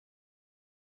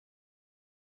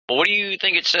Well, what do you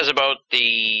think it says about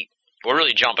the... We're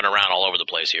really jumping around all over the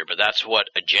place here, but that's what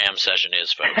a jam session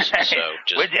is, folks. So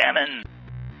just... We're jamming.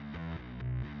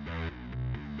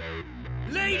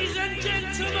 Ladies and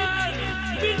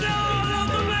gentlemen,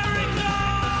 beloved of America!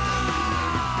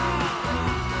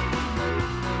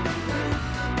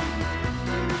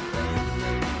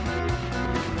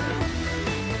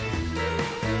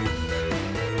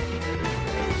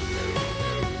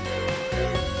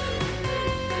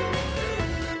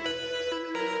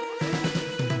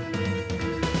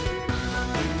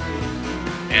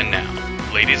 And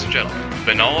now, ladies and gentlemen,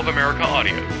 Banal of America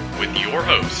Audio, with your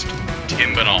host,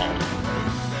 Tim Banal.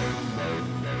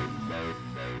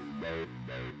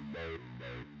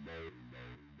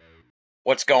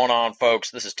 What's going on,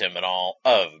 folks? This is Tim Banal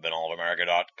of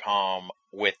BanalofAmerica.com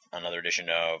with another edition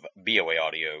of BOA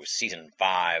Audio Season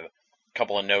 5. A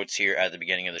couple of notes here at the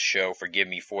beginning of the show. Forgive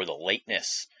me for the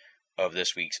lateness of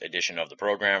this week's edition of the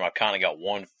program. I've kind of got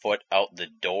one foot out the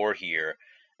door here.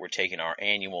 We're taking our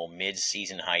annual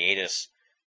mid-season hiatus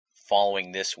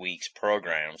following this week's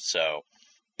program. So,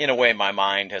 in a way, my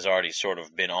mind has already sort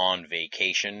of been on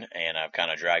vacation, and I've kind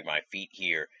of dragged my feet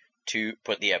here to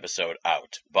put the episode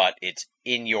out. But it's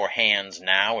in your hands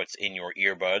now. It's in your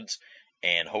earbuds,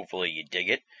 and hopefully you dig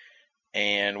it.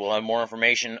 And we'll have more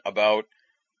information about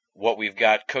what we've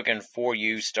got cooking for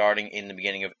you starting in the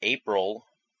beginning of April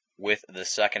with the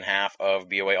second half of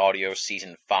BOA Audio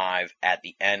Season 5 at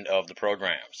the end of the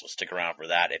program. So stick around for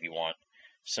that if you want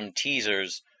some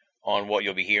teasers on what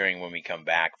you'll be hearing when we come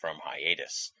back from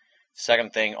hiatus.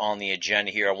 Second thing on the agenda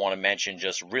here I want to mention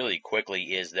just really quickly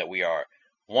is that we are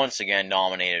once again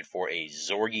nominated for a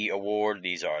Zorgie Award.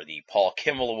 These are the Paul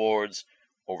Kimball Awards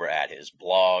over at his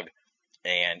blog.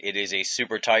 And it is a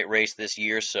super tight race this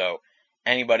year, so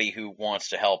anybody who wants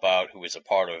to help out, who is a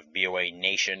part of BOA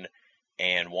Nation,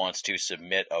 and wants to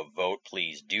submit a vote,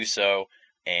 please do so,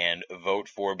 and vote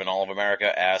for Banal of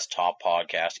America as top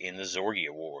podcast in the Zorgie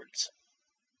Awards.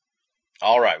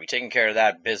 All right, we're taking care of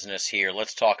that business here.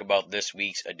 Let's talk about this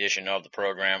week's edition of the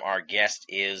program. Our guest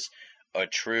is a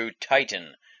true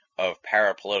titan of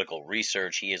parapolitical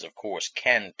research. He is, of course,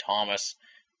 Ken Thomas,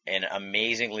 an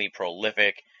amazingly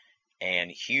prolific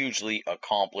and hugely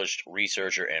accomplished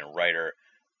researcher and writer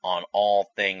on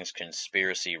all things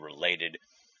conspiracy related.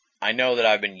 I know that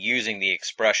I've been using the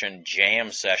expression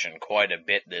jam session quite a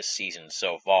bit this season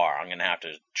so far. I'm going to have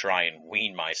to try and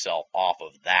wean myself off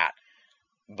of that.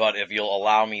 But if you'll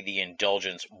allow me the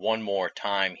indulgence one more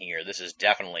time here, this is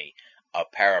definitely a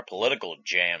parapolitical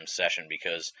jam session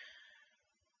because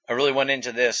I really went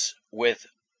into this with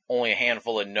only a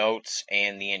handful of notes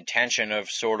and the intention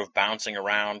of sort of bouncing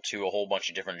around to a whole bunch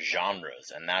of different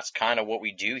genres. And that's kind of what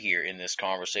we do here in this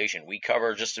conversation. We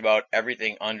cover just about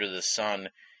everything under the sun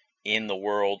in the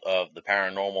world of the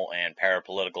paranormal and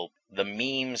parapolitical. The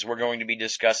memes we're going to be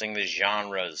discussing, the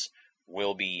genres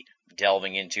we'll be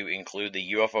delving into include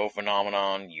the UFO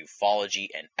phenomenon, ufology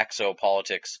and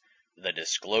exopolitics, the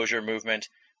disclosure movement,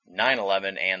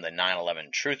 9/11 and the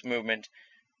 9/11 truth movement,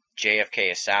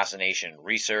 JFK assassination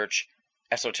research,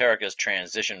 esoterica's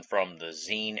transition from the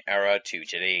zine era to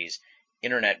today's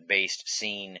internet-based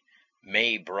scene,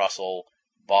 Mae Brussell,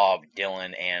 Bob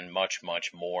Dylan, and much,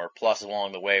 much more. Plus,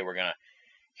 along the way, we're going to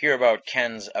hear about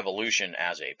Ken's evolution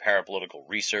as a parapolitical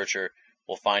researcher.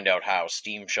 We'll find out how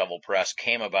Steam Shovel Press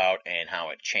came about and how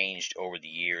it changed over the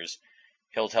years.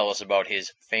 He'll tell us about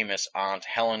his famous Aunt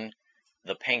Helen,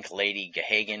 the Pink Lady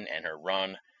Gahagan, and her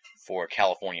run for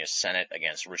California Senate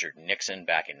against Richard Nixon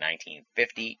back in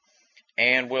 1950.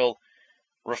 And we'll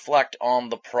reflect on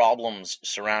the problems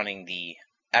surrounding the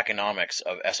economics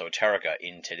of esoterica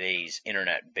in today's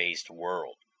internet-based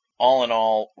world. All in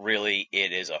all, really,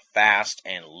 it is a fast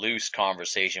and loose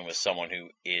conversation with someone who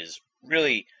is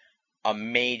really a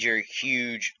major,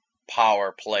 huge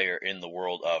power player in the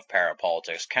world of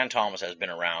parapolitics. Ken Thomas has been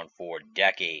around for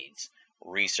decades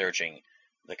researching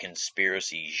the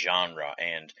conspiracy genre,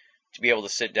 and to be able to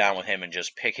sit down with him and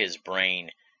just pick his brain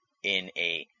in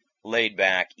a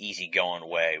laid-back, easy-going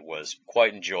way was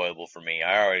quite enjoyable for me.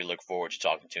 I already look forward to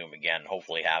talking to him again,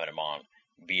 hopefully having him on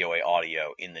BOA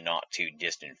Audio in the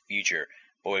not-too-distant future.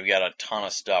 But we've got a ton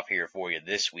of stuff here for you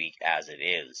this week as it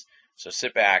is. So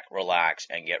sit back, relax,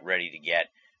 and get ready to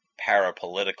get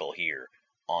parapolitical here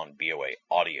on BOA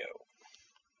Audio.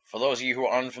 For those of you who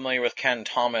are unfamiliar with Ken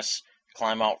Thomas,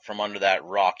 climb out from under that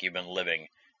rock you've been living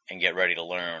and get ready to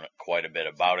learn quite a bit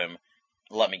about him.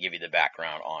 Let me give you the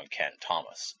background on Ken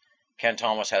Thomas. Ken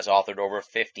Thomas has authored over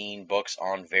 15 books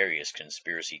on various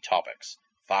conspiracy topics,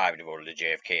 5 devoted to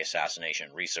JFK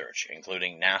assassination research,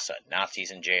 including NASA, Nazis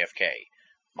and JFK,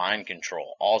 Mind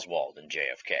Control, Oswald and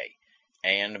JFK,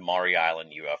 and Maury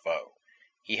Island UFO.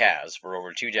 He has, for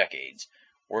over 2 decades,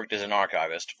 worked as an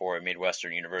archivist for a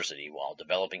Midwestern university while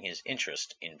developing his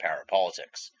interest in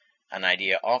parapolitics, an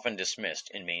idea often dismissed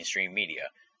in mainstream media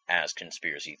as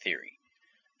conspiracy theory.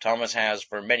 Thomas has,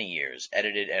 for many years,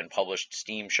 edited and published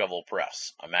Steam Shovel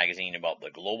Press, a magazine about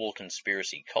the global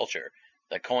conspiracy culture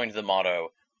that coined the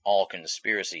motto, "All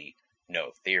conspiracy,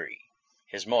 no theory."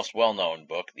 His most well-known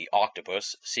book, The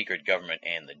Octopus, Secret Government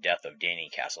and the Death of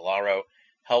Danny Casolaro,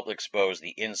 helped expose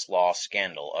the Inslaw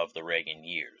scandal of the Reagan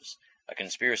years, a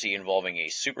conspiracy involving a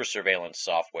super surveillance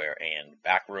software and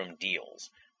backroom deals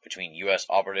between U.S.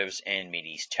 operatives and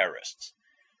Mideast terrorists.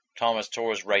 Thomas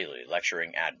tours regularly,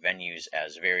 lecturing at venues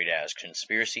as varied as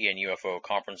conspiracy and UFO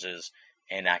conferences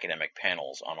and academic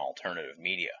panels on alternative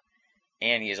media,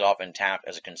 and he is often tapped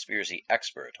as a conspiracy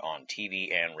expert on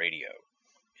TV and radio.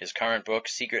 His current book,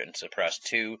 Secret and Suppressed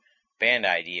 2, Banned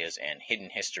Ideas and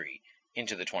Hidden History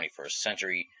into the 21st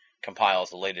Century, compiles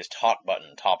the latest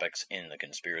hot-button topics in the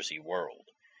conspiracy world.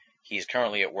 He is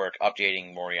currently at work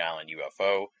updating Maury Island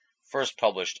UFO, first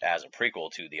published as a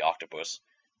prequel to The Octopus,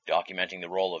 documenting the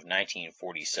role of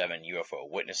 1947 UFO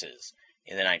witnesses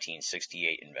in the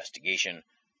 1968 investigation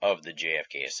of the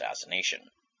JFK assassination.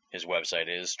 His website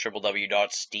is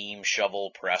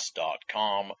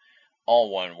www.steamshovelpress.com,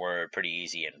 all one word, pretty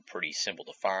easy and pretty simple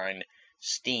to find,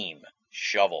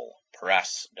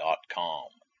 steamshovelpress.com.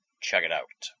 Check it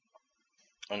out.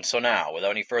 And so now, without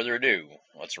any further ado,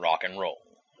 let's rock and roll.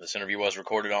 This interview was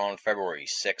recorded on February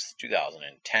 6,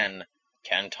 2010.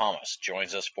 Ken Thomas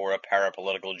joins us for a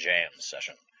parapolitical jam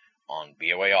session on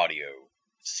BOA Audio,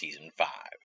 Season 5.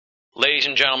 Ladies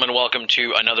and gentlemen, welcome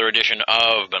to another edition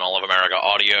of Banal of America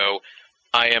Audio.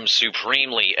 I am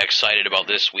supremely excited about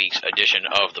this week's edition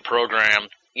of the program.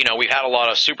 You know, we've had a lot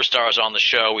of superstars on the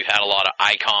show. We've had a lot of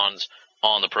icons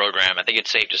on the program. I think it's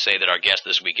safe to say that our guest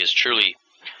this week is truly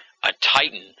a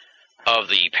titan of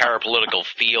the parapolitical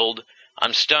field.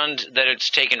 I'm stunned that it's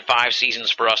taken 5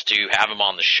 seasons for us to have him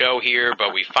on the show here,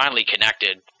 but we finally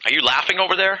connected. Are you laughing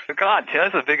over there? God,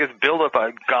 that's the biggest buildup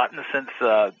I've gotten since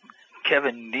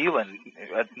Kevin Nealon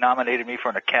nominated me for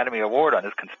an Academy Award on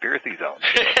his Conspiracy Zone.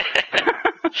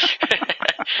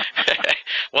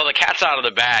 Well, the cat's out of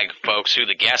the bag, folks, who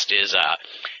the guest is.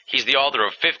 He's the author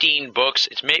of 15 books.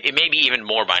 It may be even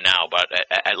more by now, but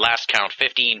at last count,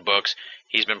 15 books.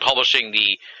 He's been publishing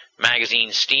the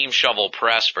magazine Steam Shovel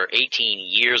Press for 18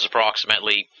 years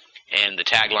approximately, and the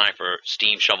tagline for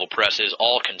Steam Shovel Press is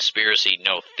 "All Conspiracy,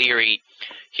 No Theory."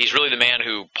 He's really the man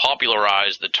who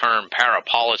popularized the term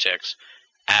parapolitics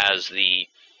as the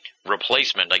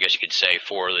replacement, I guess you could say,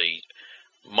 for the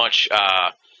much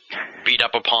beat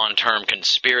up upon term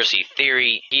conspiracy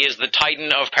theory. He is the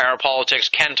titan of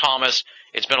parapolitics, Ken Thomas.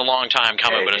 It's been a long time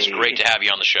coming, but it's great to have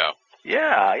you on the show.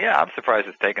 Yeah, I'm surprised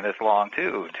it's taken this long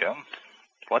too, Tim.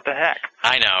 What the heck?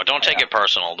 I know. Don't take it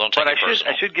personal. Don't take it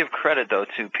personal. I should give credit though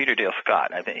to Peter Dale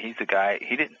Scott. I think he's the guy.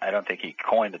 I don't think he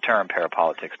coined the term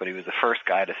parapolitics, but he was the first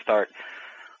guy to start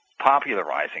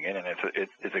popularizing it, and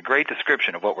it's a great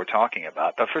description of what we're talking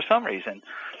about. But for some reason,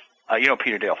 you know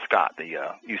Peter Dale Scott, the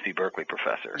UC Berkeley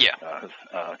professor. Yeah.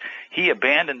 He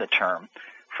abandoned the term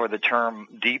for the term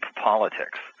deep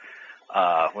politics.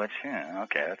 Which,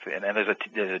 okay, and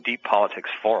there's a deep politics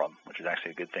forum, which is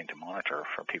actually a good thing to monitor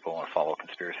for people who want to follow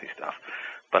conspiracy stuff.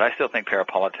 But I still think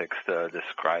parapolitics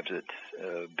describes it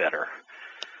better.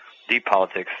 Deep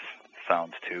politics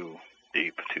sounds too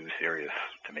deep, too serious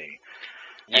to me.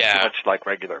 Yeah. Too much like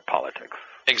regular politics.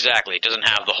 Exactly. It doesn't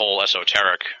have the whole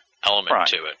esoteric element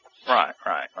to it. Right.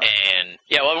 And,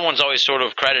 yeah, well, everyone's always sort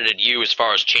of credited you as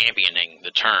far as championing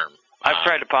the term. I've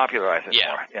tried to popularize it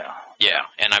more. Yeah,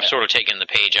 and I've sort of taken the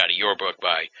page out of your book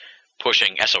by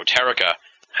pushing esoterica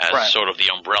as sort of the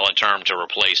umbrella term to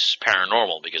replace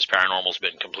paranormal, because paranormal's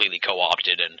been completely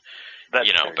co-opted and,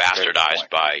 bastardized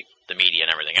by the media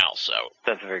and everything else. So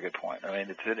that's a very good point. I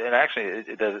mean, it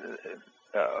does.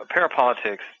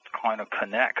 Parapolitics kind of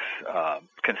connects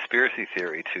conspiracy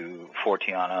theory to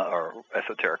Forteana or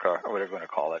esoterica or whatever you want to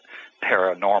call it,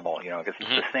 paranormal. Because it's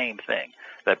the same thing.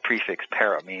 That prefix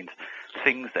para means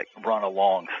things that run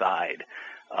alongside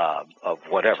of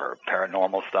whatever.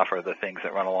 Paranormal stuff are the things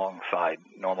that run alongside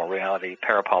normal reality.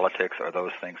 Parapolitics are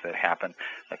those things that happen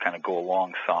that kind of go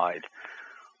alongside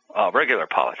regular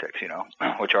politics,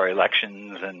 which are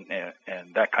elections and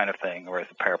that kind of thing, whereas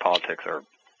the parapolitics are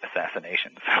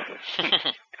assassinations,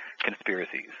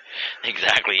 conspiracies.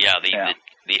 Exactly, the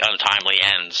untimely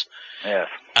ends. Yes.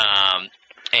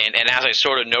 And as I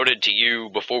sort of noted to you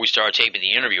before we started taping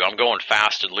the interview, I'm going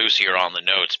fast and loose here on the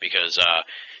notes because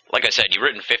like I said, you've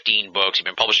written 15 books. You've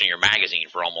been publishing your magazine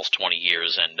for almost 20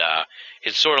 years, and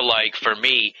it's sort of like, for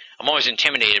me, I'm always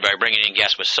intimidated by bringing in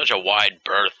guests with such a wide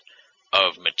berth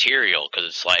of material, because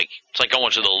it's like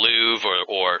going to the Louvre,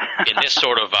 or in this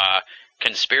sort of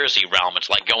conspiracy realm, it's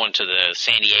like going to the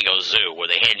San Diego Zoo, where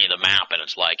they hand you the map, and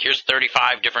it's like, here's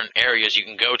 35 different areas you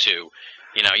can go to.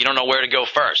 You know, you don't know where to go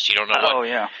first. You don't know what. Oh,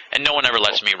 yeah. And no one ever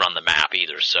lets me run the map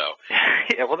either. So.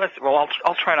 Yeah, well,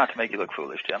 I'll try not to make you look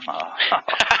foolish, Jim.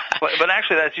 But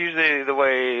actually, that's usually the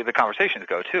way the conversations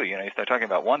go too. You know, you start talking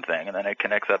about one thing, and then it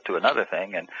connects up to another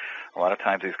thing, and a lot of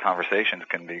times these conversations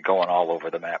can be going all over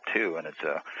the map too, and it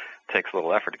takes a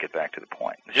little effort to get back to the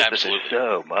point. It's just Absolutely. That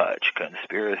there's so much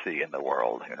conspiracy in the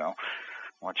world. You know,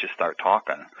 once you start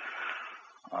talking.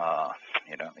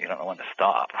 You don't know when to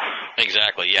stop.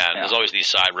 Exactly, yeah. And there's always these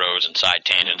side roads and side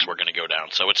tangents we're going to go down.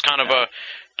 So it's kind of a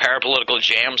parapolitical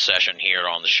jam session here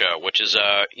on the show, which is,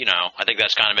 I think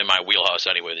that's kind of in my wheelhouse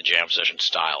anyway, the jam session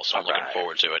style. So I'm looking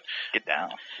forward to it. Get down.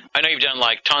 I know you've done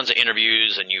like tons of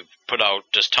interviews and you've put out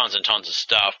just tons and tons of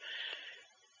stuff.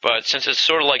 But since it's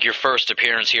sort of like your first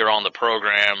appearance here on the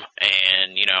program,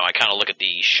 and, I kind of look at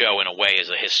the show in a way as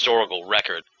a historical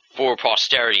record, for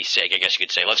posterity's sake, I guess you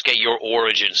could say, let's get your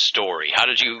origin story. How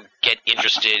did you get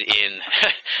interested in,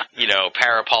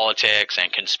 parapolitics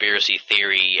and conspiracy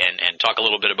theory, and talk a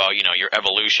little bit about, your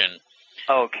evolution?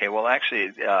 Okay, well,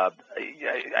 actually,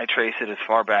 I trace it as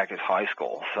far back as high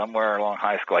school, somewhere along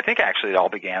high school. I think actually it all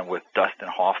began with Dustin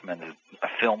Hoffman's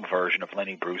film version of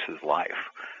Lenny Bruce's life.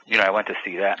 I went to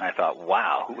see that, and I thought,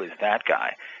 wow, who is that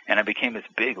guy? And I became this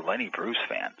big Lenny Bruce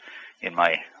fan in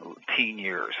my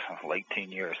late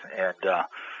teen years. And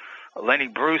Lenny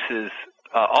Bruce's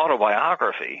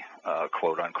autobiography,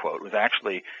 quote unquote, was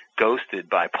actually ghosted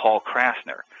by Paul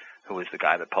Krasner, who is the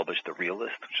guy that published The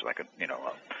Realist, which is like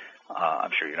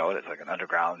I'm sure you know it. It's like an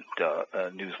underground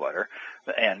newsletter.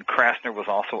 And Krasner was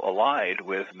also allied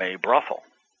with Mae Brussel.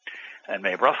 And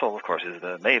Mae Brussel, of course, is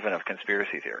the maven of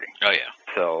conspiracy theory. Oh, yeah.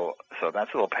 So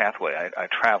that's a little pathway I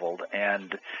traveled.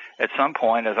 And at some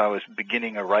point, as I was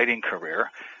beginning a writing career,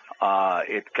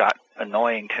 it got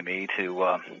annoying to me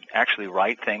to actually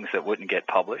write things that wouldn't get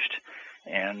published.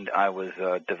 And I was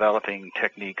developing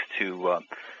techniques to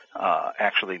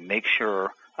actually make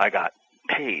sure I got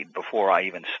paid before I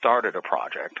even started a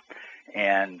project.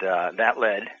 And that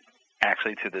led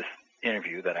actually to this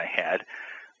interview that I had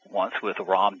once with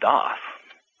Ram Dass,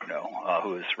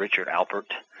 who is Richard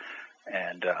Alpert.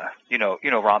 And,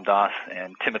 Ram Dass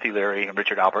and Timothy Leary, and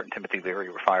Richard Alpert and Timothy Leary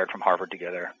were fired from Harvard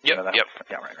together. Yep.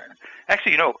 Yeah, right.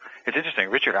 Actually, it's interesting.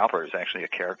 Richard Alpert is actually a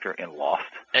character in Lost.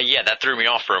 Yeah, that threw me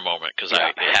off for a moment, because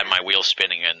I had my wheels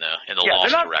spinning in the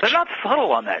Lost direction. They're not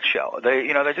subtle on that show. They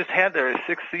just had their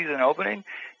 6th season opening,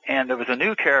 and there was a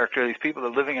new character. These people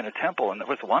are living in a temple, and there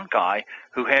was one guy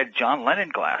who had John Lennon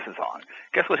glasses on.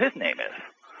 Guess what his name is?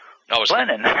 Oh, it's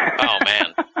Lennon. Oh,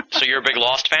 man. So you're a big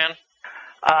Lost fan?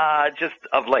 Just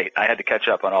of late. I had to catch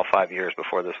up on all 5 years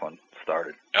before this one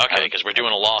started. Okay, because we're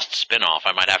doing a Lost spin-off.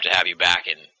 I might have to have you back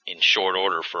in short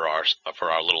order for our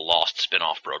little Lost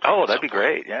spin-off program. Oh, that'd be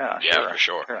great. Yeah, for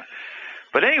sure.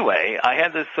 But anyway, I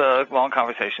had this long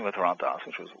conversation with Ram Dass,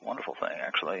 which was a wonderful thing,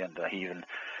 actually, and he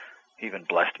even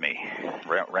blessed me,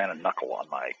 ran a knuckle on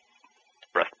my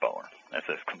breastbone. That's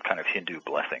some kind of Hindu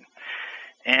blessing.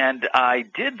 And I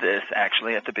did this,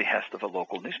 actually, at the behest of a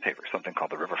local newspaper, something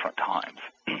called the Riverfront Times.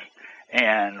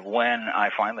 And when I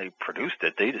finally produced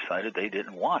it, they decided they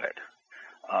didn't want it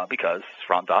because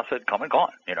Ram Dass had come and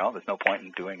gone. There's no point in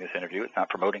doing this interview. It's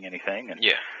not promoting anything, and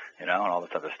and all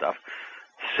this other stuff.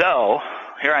 So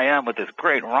here I am with this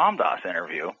great Ram Dass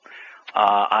interview.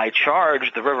 I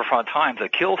charged the Riverfront Times a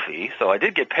kill fee, so I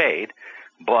did get paid,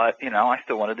 but, I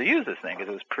still wanted to use this thing because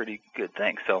it was a pretty good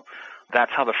thing. So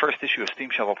that's how the first issue of Steam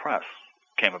Shovel Press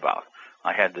came about.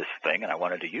 I had this thing, and I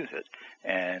wanted to use it.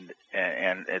 And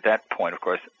at that point, of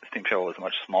course, Steam Shovel was a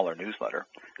much smaller newsletter.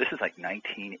 This is like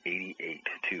 1988,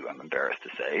 too, I'm embarrassed to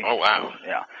say. Oh, wow.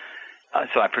 Yeah.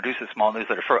 So I produced a small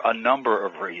newsletter for a number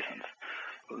of reasons,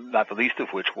 not the least of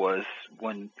which was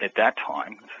when, at that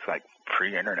time, it's like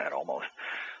pre-internet almost,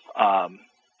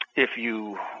 if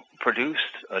you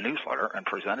produced a newsletter and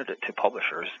presented it to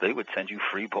publishers, they would send you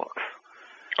free books.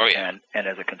 Oh, yeah. And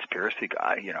as a conspiracy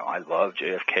guy, I love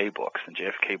JFK books, and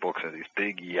JFK books are these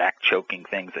big yak-choking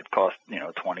things that cost,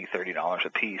 $20, $30 a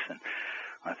piece. And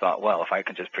I thought, well, if I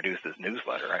can just produce this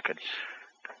newsletter, I could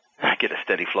get a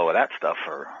steady flow of that stuff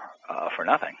for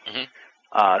nothing.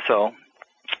 Mm-hmm. So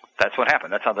that's what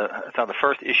happened. That's how the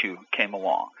first issue came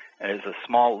along. And it's a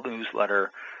small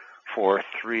newsletter for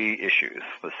 3 issues.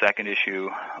 The second issue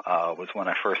was when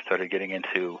I first started getting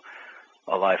into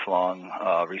a lifelong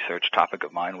research topic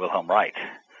of mine, Wilhelm Reich.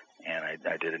 and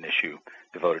I did an issue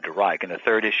devoted to Reich. In the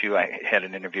third issue, I had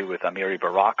an interview with Amiri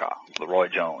Baraka, Leroy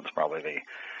Jones, probably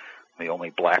the only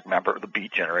black member of the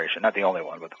Beat generation. Not the only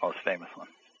one, but the most famous one.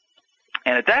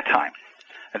 And at that time,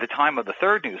 at the time of the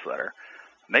third newsletter,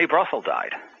 Mae Brussell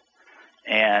died.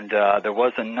 And there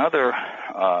was another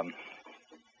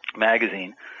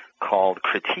magazine called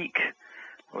Critique,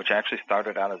 which actually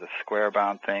started out as a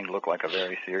square-bound thing, looked like a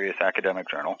very serious academic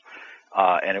journal.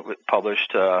 And it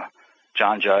published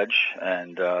John Judge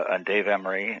and Dave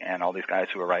Emery and all these guys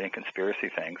who were writing conspiracy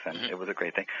things, and it was a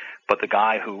great thing. But the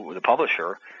guy who, the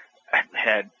publisher,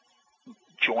 had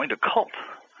joined a cult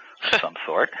of some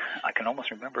sort. I can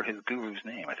almost remember his guru's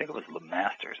name. I think it was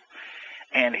LeMasters.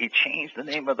 And he changed the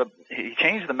name of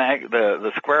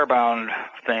the square-bound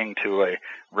thing to a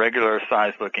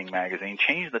regular-sized-looking magazine,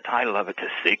 changed the title of it to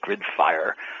Sacred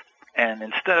Fire, and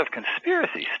instead of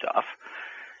conspiracy stuff,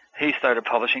 he started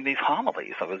publishing these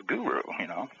homilies of his guru, you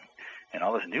know, and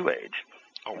all this New Age.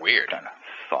 Oh, weird. Kind of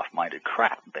soft-minded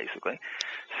crap, basically.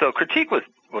 So Critique was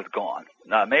gone.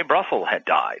 Mae Brussell had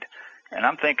died. And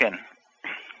I'm thinking,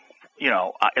 you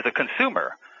know, as a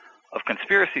consumer of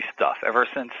conspiracy stuff, ever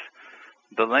since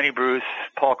the Lenny Bruce,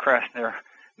 Paul Kressner,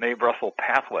 Mae Brussell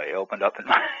pathway opened up in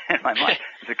my mind,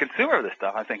 as a consumer of this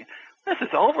stuff, I'm thinking, this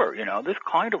is over, you know. This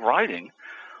kind of writing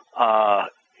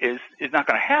is not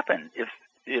going to happen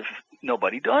if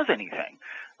nobody does anything,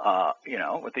 you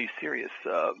know, with these serious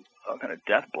kind of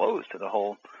death blows to the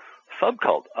whole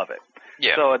subcult of it.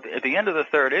 Yeah. So at the end of the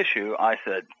third issue, I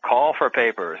said, call for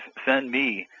papers, send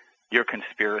me your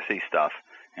conspiracy stuff,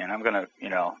 and I'm going to, you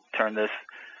know, turn this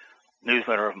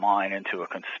newsletter of mine into a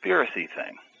conspiracy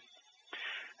thing.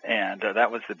 And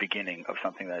that was the beginning of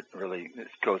something that really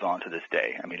goes on to this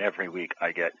day. I mean, every week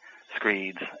I get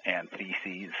screeds and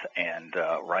theses and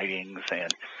writings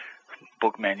and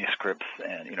book manuscripts,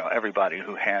 and, you know, everybody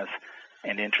who has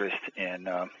an interest in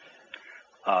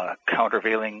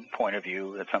countervailing point of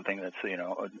view, that's something that's, you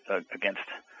know, against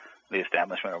the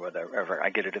establishment or whatever,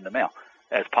 I get it in the mail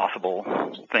as possible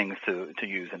things to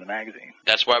use in the magazine.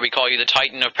 That's why we call you the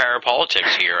Titan of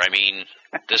parapolitics here. I mean,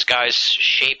 this guy's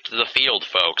shaped the field,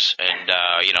 folks, and,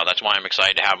 you know, that's why I'm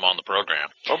excited to have him on the program.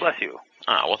 Oh, bless you.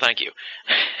 Ah, well, thank you.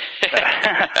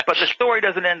 But the story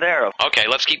doesn't end there. Okay,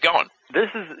 let's keep going. This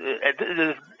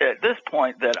is at this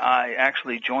point that I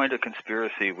actually joined a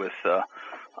conspiracy with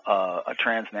a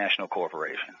transnational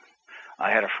corporation.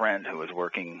 I had a friend who was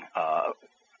working,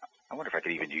 I wonder if I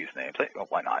could even use names. Oh,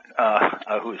 why not?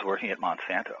 Who was working at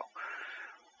Monsanto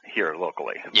here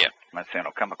locally. Yeah.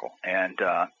 Monsanto Chemical. And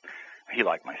he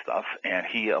liked my stuff, and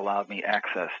he allowed me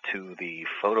access to the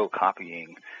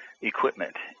photocopying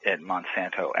equipment at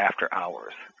Monsanto after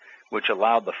hours, which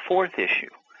allowed the fourth issue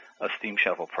of Steam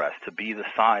Shovel Press to be the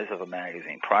size of a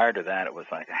magazine. Prior to that, it was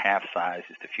like a half size,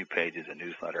 just a few pages, a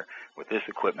newsletter. With this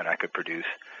equipment, I could produce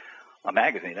a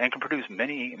magazine, and could produce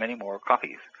many, many more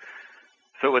copies.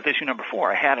 So with issue number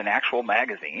 4, I had an actual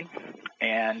magazine,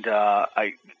 and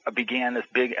I began this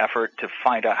big effort to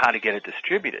find out how to get it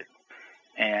distributed,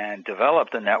 and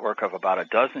developed a network of about a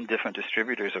dozen different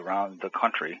distributors around the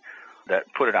country that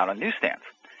put it out on newsstands.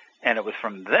 And it was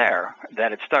from there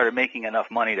that it started making enough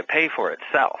money to pay for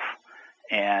itself.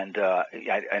 And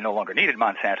I no longer needed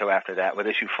Monsanto after that. With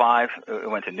issue 5, it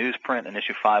went to newsprint, and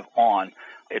issue 5 on,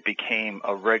 it became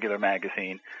a regular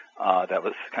magazine that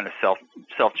was kind of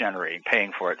self-generating,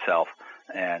 paying for itself,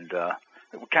 and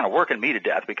kind of working me to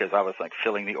death because I was like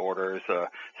filling the orders,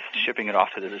 shipping it off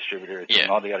to the distributors, doing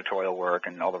all the editorial work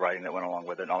and all the writing that went along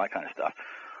with it and all that kind of stuff.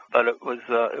 But it was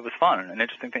fun and an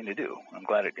interesting thing to do. I'm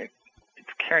glad it's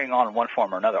carrying on in one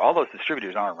form or another. All those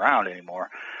distributors aren't around anymore,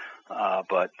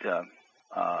 but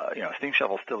you know, Steam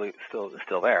Shovel's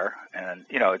still there, and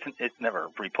you know, it's never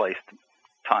replaced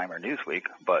Time or Newsweek,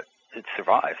 but it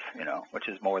survives, you know, which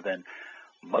is more than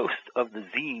most of the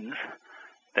zines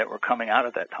that were coming out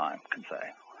at that time can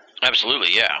say.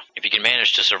 Absolutely, yeah. If you can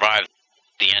manage to survive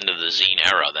the end of the zine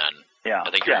era, then I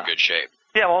think you're in good shape.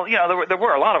 Yeah, well, you know, there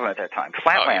were a lot of them at that time.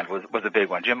 Flatland was a big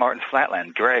one. Jim Martin's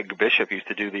Flatland. Greg Bishop used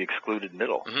to do the Excluded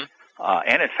Middle.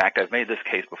 And in fact, I've made this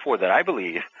case before that I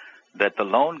believe that The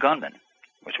Lone Gunman,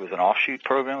 which was an offshoot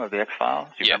program of the X-Files,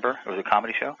 do you remember? It was a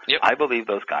comedy show. Yep. I believe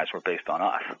those guys were based on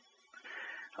us,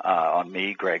 on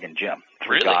me, Greg, and Jim.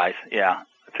 Three guys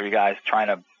trying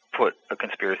to put a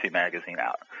conspiracy magazine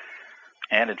out.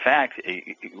 And in fact,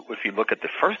 if you look at the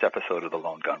first episode of The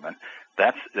Lone Gunman,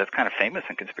 that's kind of famous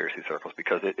in conspiracy circles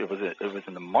because it was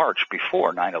in the March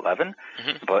before 9/11,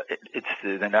 but it's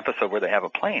an episode where they have a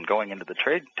plane going into the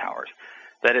trade towers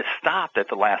that is stopped at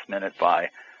the last minute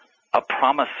by a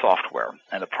Promise software,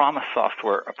 and a Promise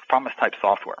type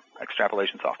software,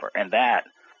 extrapolation software, and that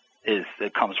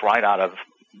it comes right out of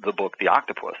the book The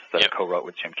Octopus that Yep. I co-wrote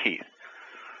with Jim Keith.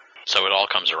 So it all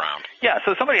comes around. Yeah,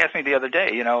 so somebody asked me the other day,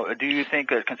 do you think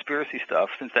that conspiracy stuff,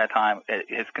 since that time,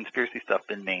 has conspiracy stuff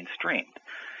been mainstreamed?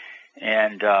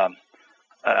 And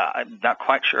I'm not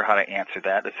quite sure how to answer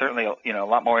that. There's certainly, a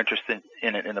lot more interest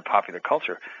in it in the popular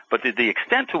culture. But the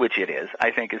extent to which it is, I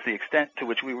think, is the extent to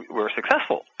which we were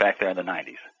successful back there in the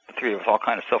 90s. The three of us all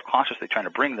kind of self-consciously trying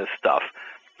to bring this stuff,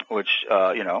 which,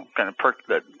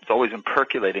 that's always been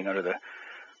percolating under the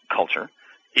culture,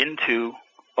 into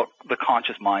the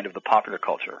conscious mind of the popular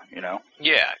culture,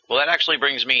 Yeah. Well, that actually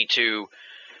brings me to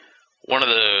one of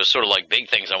the sort of like big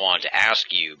things I wanted to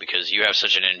ask you, because you have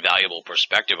such an invaluable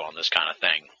perspective on this kind of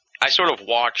thing. I sort of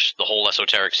watch the whole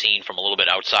esoteric scene from a little bit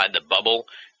outside the bubble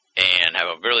and have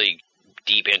a really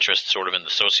deep interest sort of in the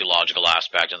sociological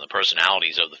aspect and the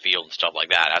personalities of the field and stuff like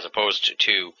that, as opposed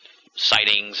to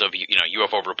sightings of,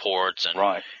 UFO reports and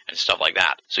Right. and stuff like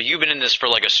that. So you've been in this for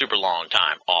like a super long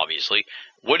time, obviously.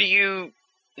 What do you,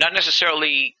 not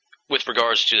necessarily with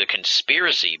regards to the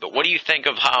conspiracy, but what do you think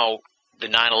of how the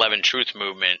 9/11 truth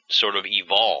movement sort of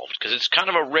evolved? Because it's kind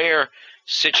of a rare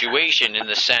situation in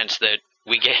the sense that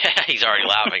we get, he's already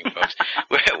laughing, folks.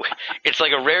 It's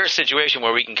like a rare situation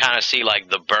where we can kind of see like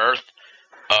the birth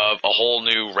of a whole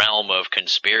new realm of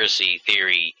conspiracy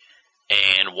theory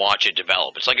and watch it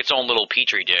develop. It's like its own little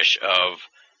petri dish of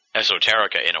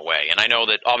esoterica in a way. And I know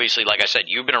that obviously, like I said,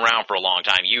 you've been around for a long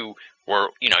time. You were,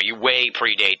 you way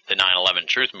predate the 9/11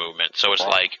 truth movement. So it's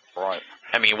like, Right.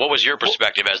 I mean, what was your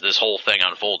perspective as this whole thing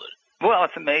unfolded? Well,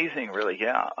 it's amazing, really,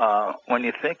 yeah. When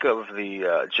you think of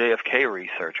the JFK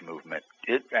research movement,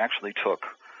 it actually took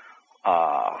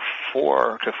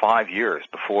 4 to 5 years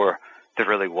before there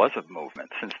really was a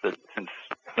movement, since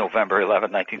November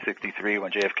 11, 1963,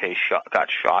 when JFK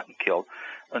got shot and killed,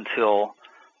 until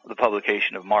the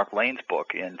publication of Mark Lane's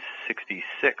book in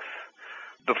 66,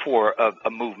 before a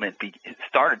movement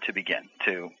started to begin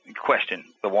to question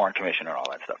the Warren Commission and all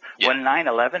that stuff. Yeah. When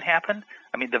 9/11 happened,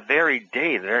 I mean, the very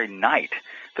day, the very night,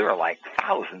 there were like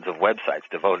thousands of websites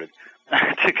devoted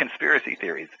to conspiracy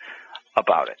theories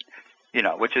about it,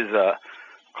 which is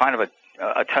kind of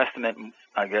a testament,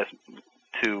 I guess,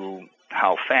 to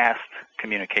how fast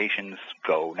communications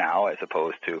go now as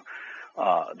opposed to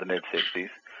the mid-'60s,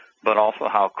 but also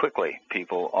how quickly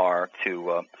people are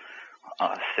to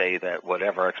say that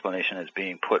whatever explanation is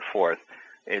being put forth,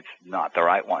 it's not the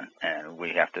right one, and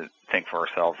we have to think for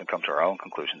ourselves and come to our own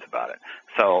conclusions about it.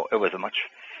 So it was a much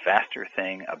faster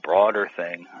thing, a broader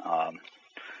thing,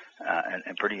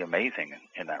 and pretty amazing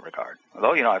in that regard.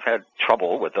 Although, I've had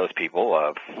trouble with those people.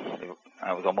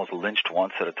 I was almost lynched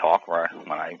once at a talk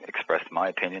when I expressed my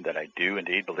opinion that I do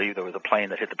indeed believe there was a plane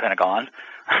that hit the Pentagon,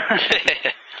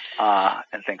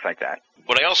 and things like that.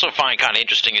 What I also find kind of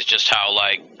interesting is just how,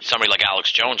 like, somebody like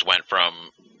Alex Jones went from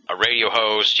a radio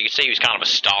host, you could say he was kind of a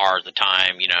star at the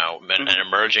time, an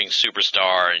emerging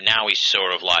superstar, and now he's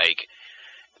sort of like,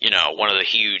 one of the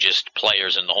hugest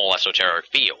players in the whole esoteric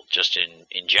field, just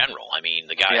in general. I mean,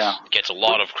 the guy gets a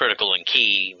lot of critical and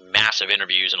key, massive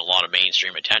interviews and a lot of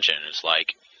mainstream attention. It's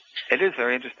like... It is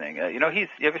very interesting. You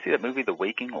ever see that movie, The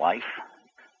Waking Life?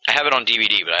 I have it on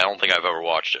DVD, but I don't think I've ever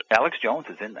watched it. Alex Jones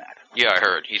is in that. Yeah, I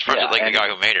heard. He's probably the guy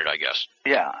who made it, I guess.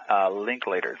 Yeah,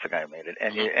 Linklater is the guy who made it.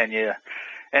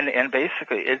 And and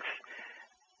basically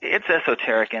it's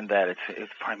esoteric in that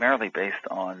it's primarily based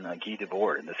on Guy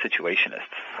Debord and the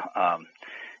Situationists,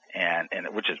 and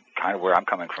which is kind of where I'm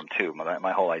coming from too.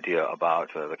 My whole idea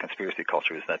about the conspiracy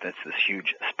culture is that it's this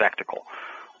huge spectacle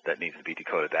that needs to be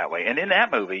decoded that way. And in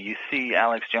that movie, you see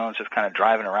Alex Jones just kind of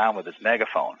driving around with his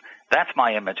megaphone. That's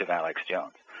my image of Alex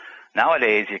Jones.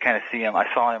 Nowadays, you kind of see him. I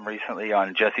saw him recently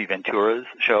on Jesse Ventura's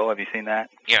show. Have you seen that?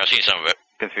 Yeah, I've seen some of it.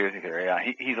 Conspiracy theory. Yeah,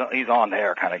 he's on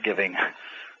there, kind of giving,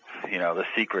 the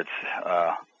secrets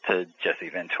to Jesse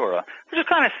Ventura, which is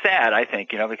kind of sad, I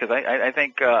think, because I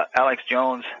think Alex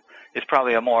Jones is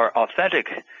probably a more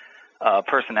authentic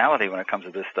personality when it comes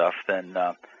to this stuff than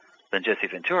Jesse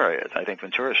Ventura is. I think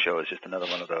Ventura's show is just another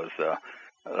one of those.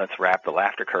 Let's wrap the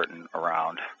laughter curtain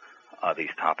around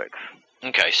these topics.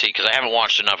 Okay, see, because I haven't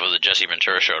watched enough of the Jesse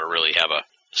Ventura show to really have a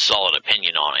solid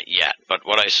opinion on it yet. But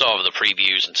what I saw of the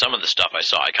previews and some of the stuff I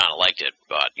saw, I kind of liked it.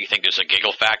 But you think there's a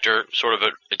giggle factor, sort of,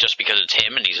 just because it's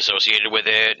him and he's associated with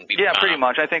it? And people pretty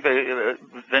much. I think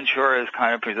Ventura is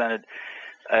kind of presented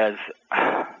as,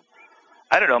 I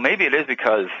don't know, maybe it is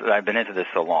because I've been into this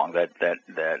so long that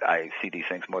I see these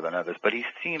things more than others. But he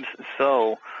seems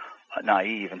so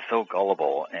naive and so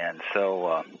gullible and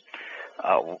so...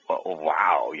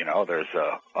 wow, there's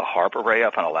a HAARP array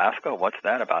up in Alaska. What's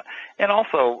that about? And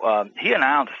also,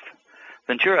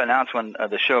 Ventura announced when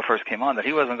the show first came on that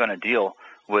he wasn't going to deal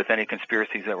with any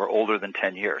conspiracies that were older than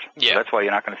 10 years. Yeah. So that's why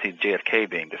you're not going to see JFK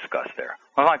being discussed there.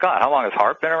 Oh, my God, how long has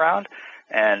HAARP been around?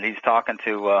 And he's talking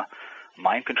to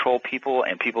mind control people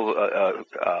and people,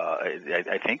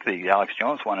 I think the Alex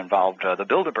Jones one involved the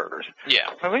Bilderbergers. Yeah.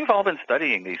 Well, we've all been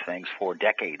studying these things for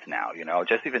decades now, you know.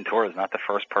 Jesse Ventura is not the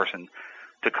first person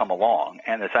to come along.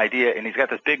 And this idea, and he's got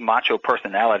this big macho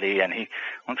personality, and he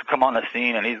wants to come on the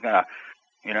scene, and he's going to,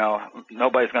 you know,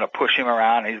 nobody's going to push him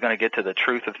around, and he's going to get to the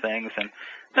truth of things. And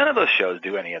none of those shows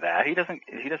do any of that. He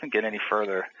doesn't get any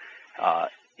further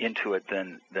into it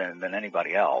than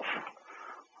anybody else.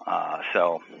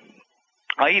 So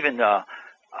I even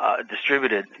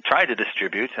tried to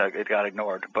distribute, it got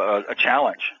ignored, but a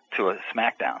challenge to a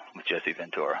SmackDown with Jesse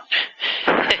Ventura.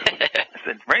 I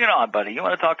said, bring it on, buddy. You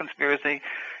want to talk conspiracy?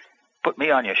 Put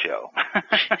me on your show.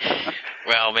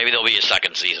 Well, maybe there'll be a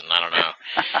second season. I don't know.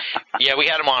 Yeah, we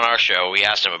had him on our show. We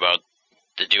asked him about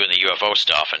doing the UFO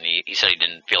stuff, and he said he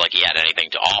didn't feel like he had anything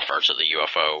to offer to the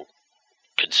UFO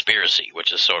conspiracy,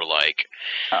 which is sort of like...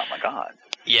 Oh, my God.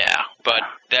 Yeah, but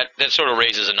that sort of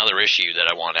raises another issue that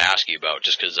I wanted to ask you about,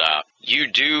 just because you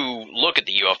do look at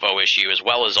the UFO issue as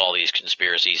well as all these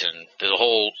conspiracies, and there's a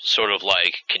whole sort of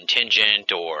like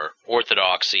contingent or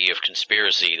orthodoxy of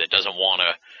conspiracy that doesn't want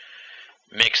to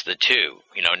mix the two.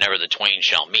 You know, never the twain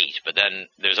shall meet. But then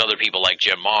there's other people like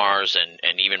Jim Marrs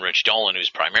and even Rich Dolan, who's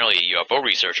primarily a UFO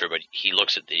researcher, but he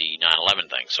looks at the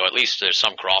 9/11 thing. So at least there's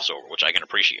some crossover, which I can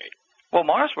appreciate. Well,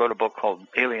 Mars wrote a book called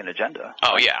Alien Agenda.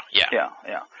 Oh, yeah.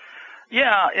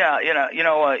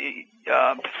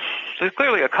 There's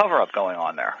clearly a cover-up going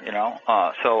on there, you know.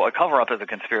 So a cover-up is a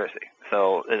conspiracy.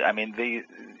 So, I mean,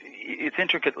 it's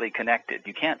intricately connected.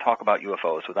 You can't talk about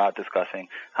UFOs without discussing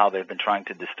how they've been trying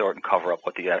to distort and cover up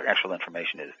what the actual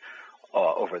information is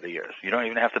over the years. You don't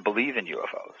even have to believe in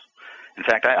UFOs. In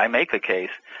fact, I make the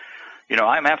case, you know,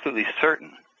 I'm absolutely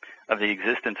certain of the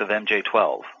existence of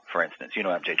MJ-12, for instance. You know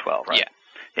MJ-12, right? Yeah.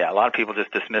 Yeah, a lot of people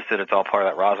just dismiss it. It's all part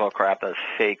of that Roswell crap, those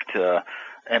faked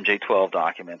MJ-12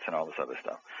 documents and all this other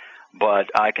stuff.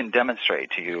 But I can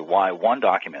demonstrate to you why one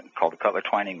document called the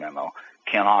Cutler-Twining Memo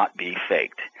cannot be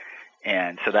faked.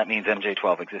 And so that means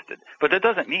MJ-12 existed. But that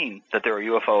doesn't mean that there are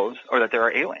UFOs or that there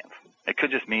are aliens. It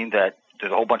could just mean that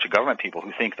there's a whole bunch of government people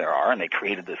who think there are, and they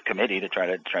created this committee to try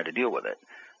to deal with it,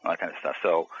 all that kind of stuff.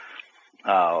 So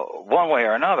one way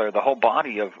or another, the whole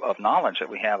body of knowledge that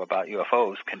we have about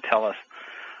UFOs can tell us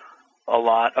a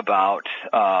lot about,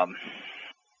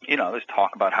 you know, there's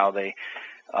talk about how they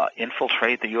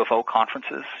infiltrate the UFO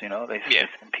conferences. You know, they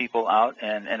send people out,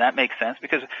 and that makes sense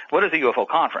because what is a UFO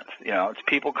conference? You know, it's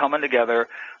people coming together,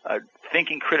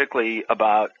 thinking critically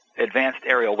about advanced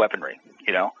aerial weaponry,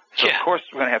 you know. So, of course,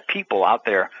 we're going to have people out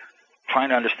there trying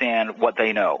to understand what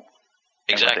they know. Exactly.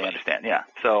 And what they understand, yeah.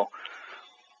 So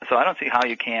I don't see how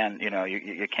you can, you know,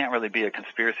 you can't really be a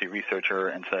conspiracy researcher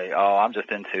and say, oh, I'm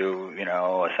just into, you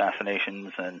know,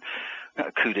 assassinations and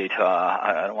coup d'etat.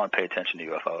 I don't want to pay attention to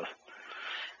UFOs.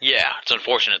 Yeah, it's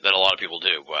unfortunate that a lot of people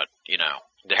do, but, you know,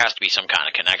 there has to be some kind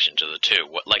of connection to the two.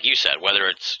 Like you said, whether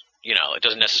it's, you know, it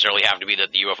doesn't necessarily have to be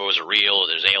that the UFOs are real or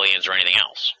there's aliens or anything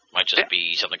else. It might just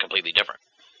be something completely different.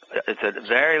 It's at the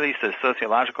very least a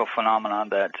sociological phenomenon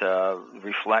that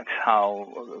reflects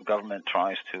how government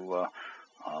tries to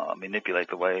manipulate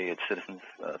the way its citizens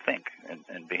think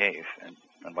and behave and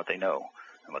what they know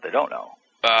and what they don't know.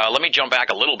 Let me jump back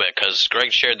a little bit because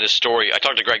Greg shared this story. I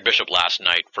talked to Greg Bishop last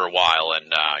night for a while,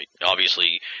 and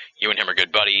obviously you and him are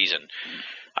good buddies, and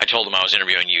I told him I was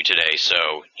interviewing you today,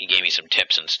 so he gave me some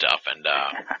tips and stuff, and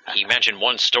he mentioned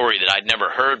one story that I'd never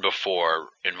heard before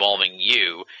involving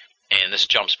you, and this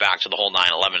jumps back to the whole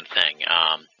 9/11 thing.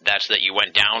 That's that you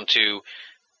went down to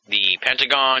the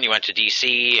Pentagon, you went to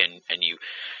D.C., and you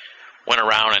went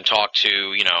around and talked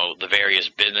to, you know, the various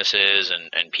businesses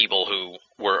and people who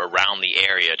were around the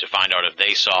area to find out if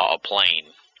they saw a plane,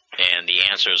 and the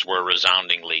answers were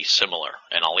resoundingly similar.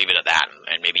 And I'll leave it at that,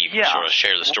 and maybe you can sort of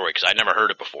share the story, because I'd never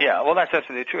heard it before. Yeah, well, that's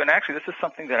absolutely true. And actually, this is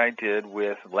something that I did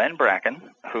with Len Bracken,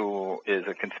 who is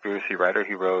a conspiracy writer.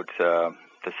 He wrote The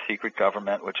Secret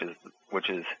Government, which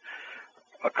is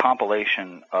a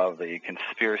compilation of the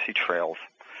conspiracy trails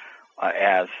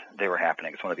as they were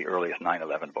happening. It's one of the earliest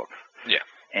 9/11 books. Yeah.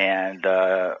 And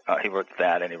he wrote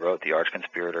that, and he wrote The Arch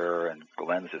Conspirator, and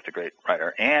Glenn's just a great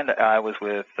writer. And I was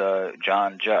with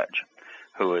John Judge,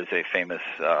 who is a famous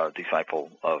disciple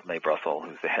of Mae Brussell,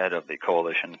 who's the head of the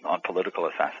Coalition on Political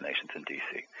Assassinations in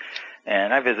D.C.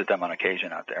 And I visit them on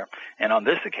occasion out there. And on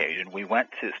this occasion, we went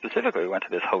to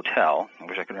this hotel. I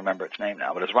wish I could remember its name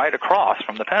now, but it's right across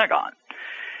from the Pentagon.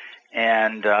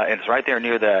 And it's right there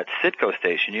near that Citgo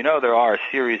station. You know, there are a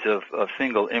series of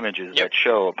single images that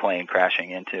show a plane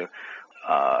crashing into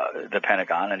the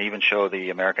Pentagon and even show the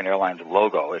American Airlines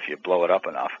logo if you blow it up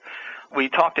enough. We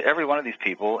talked to every one of these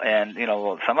people, and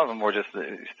some of them were just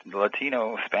the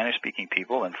Latino, Spanish-speaking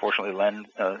people. And fortunately, Len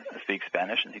speaks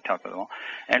Spanish, and he talked to them all.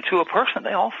 And to a person,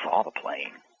 they all saw the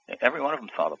plane. Every one of them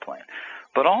saw the plane.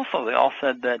 But also, they all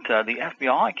said that the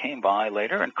FBI came by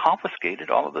later and confiscated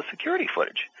all of the security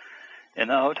footage in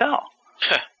the hotel.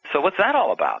 So what's that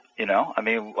all about? I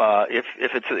mean, if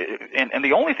it's and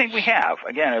the only thing we have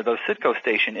again are those Citgo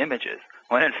station images,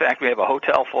 when in fact we have a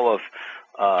hotel full of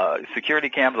security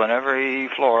cams on every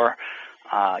floor,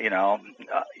 that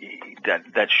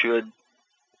should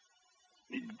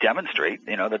demonstrate,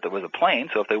 that there was a plane.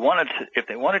 So if they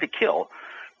wanted to kill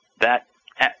that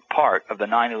part of the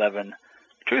 9/11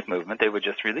 truth movement, they would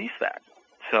just release that.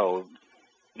 So,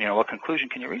 what conclusion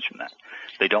can you reach from that?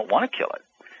 They don't want to kill it.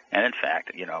 And in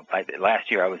fact,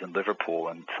 last year I was in Liverpool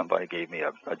and somebody gave me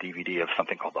a DVD of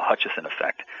something called the Hutchison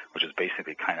Effect, which is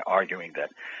basically kind of arguing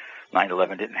that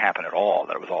 9/11 didn't happen at all,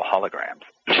 that it was all holograms.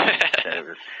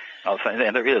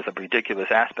 And there is a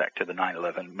ridiculous aspect to the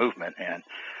 9/11 movement, and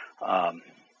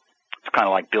it's kind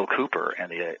of like Bill Cooper and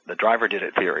the driver did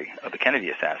it theory of the Kennedy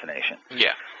assassination.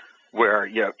 Yeah. Where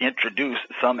you introduce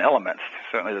some elements.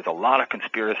 Certainly there's a lot of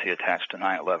conspiracy attached to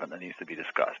 9/11 that needs to be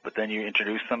discussed, but then you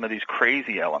introduce some of these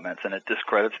crazy elements and it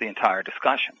discredits the entire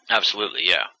discussion. Absolutely,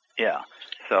 yeah. Yeah.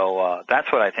 So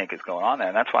that's what I think is going on there,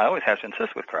 and that's why I always have to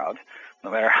insist with crowds, no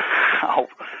matter how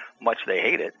much they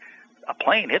hate it, a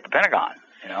plane hit the Pentagon,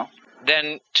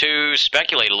 Then to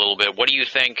speculate a little bit, what do you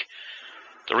think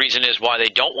the reason is why they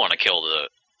don't want to kill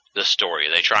the story?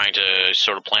 Are they trying to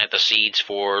sort of plant the seeds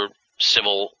for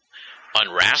civil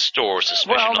unrest or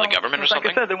suspicion of the government or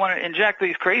something? Like I said, they want to inject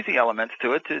these crazy elements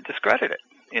to it to discredit it.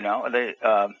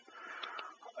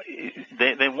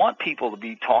 They want people to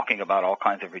be talking about all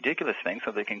kinds of ridiculous things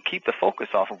so they can keep the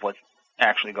focus off of what's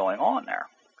actually going on there.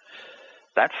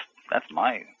 That's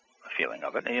my feeling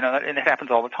of it. And it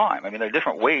happens all the time. I mean, there are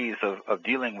different ways of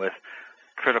dealing with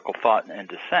critical thought and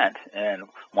dissent, and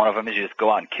one of them is you just go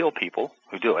out and kill people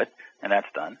who do it, and that's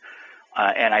done.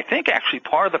 And I think actually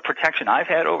part of the protection I've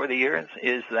had over the years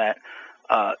is that,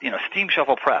 steam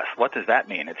shovel press. What does that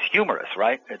mean? It's humorous,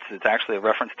 right? It's actually a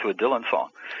reference to a Dylan song.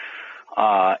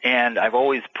 And I've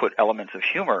always put elements of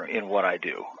humor in what I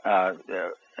do,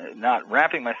 not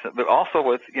wrapping myself, but also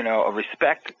with, a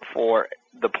respect for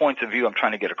the points of view I'm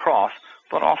trying to get across,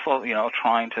 but also,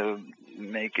 trying to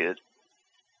make it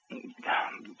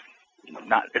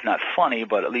it's not funny,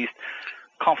 but at least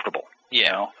comfortable.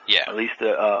 Yeah. Yeah. At least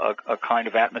a kind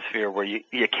of atmosphere where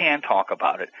you can talk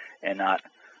about it and not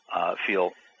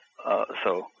feel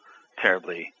so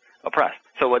terribly oppressed.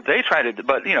 So what they try to do,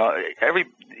 but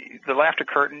the laughter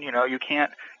curtain, you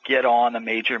can't get on the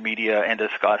major media and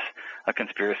discuss a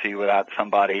conspiracy without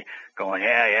somebody going,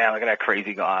 yeah, look at that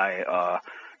crazy guy,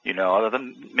 other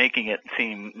than making it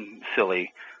seem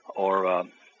silly or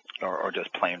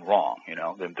just plain wrong.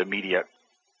 The media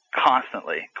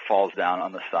constantly falls down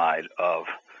on the side of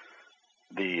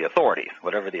the authorities,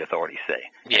 whatever the authorities say.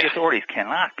 Yeah. The authorities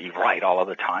cannot be right all of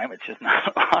the time. It's just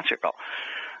not logical.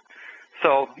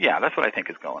 So, yeah, that's what I think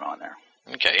is going on there.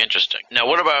 Okay, interesting. Now,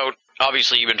 what about,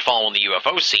 obviously you've been following the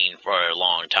UFO scene for a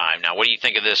long time. Now, what do you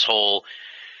think of this whole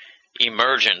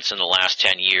emergence in the last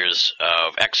 10 years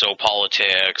of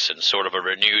exopolitics and sort of a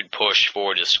renewed push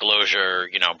for disclosure,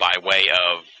 by way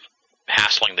of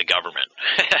hassling the government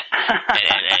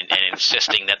and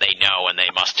insisting that they know and they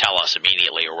must tell us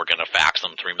immediately or we're going to fax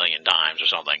them 3 million times or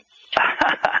something?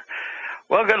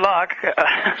 Well, good luck.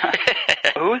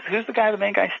 Who's the guy, the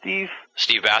main guy, Steve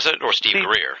Bassett or Steve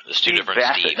Greer? There's two different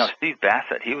Bassett. Steves. No, Steve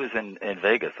Bassett. He was in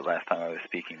Vegas the last time I was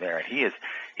speaking there, and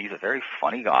he's a very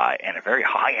funny guy and a very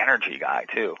high energy guy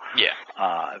too. Yeah.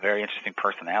 A very interesting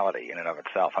personality in and of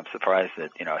itself. I'm surprised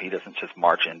that he doesn't just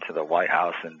march into the White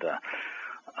House and to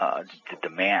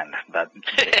demand that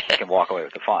he can walk away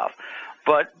with the files.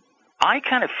 But I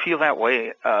kind of feel that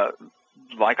way,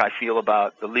 like I feel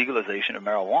about the legalization of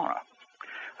marijuana.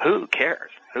 Who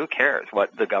cares? Who cares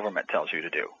what the government tells you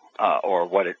to do, or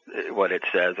what it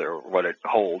says, or what it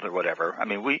holds, or whatever? I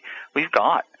mean, we've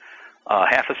got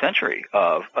half a century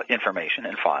of information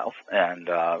and files, and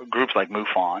groups like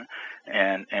MUFON,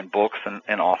 and books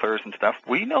and authors and stuff.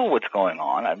 We know what's going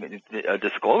on. I mean, a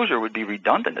disclosure would be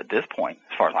redundant at this point,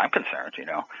 as far as I'm concerned.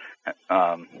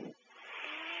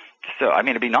 So I mean,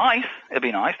 it'd be nice. It'd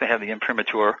be nice to have the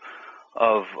imprimatur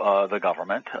of the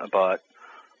government, but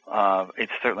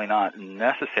it's certainly not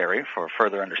necessary for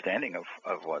further understanding of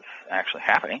what's actually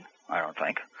happening, I don't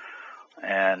think.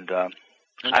 And I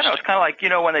don't know, it's kind of like,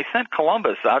 when they sent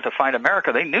Columbus out to find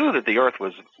America, they knew that the Earth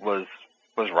was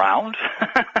round.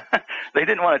 they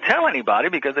didn't want to tell anybody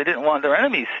because they didn't want their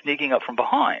enemies sneaking up from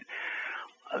behind.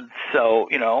 So,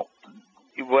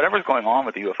 whatever's going on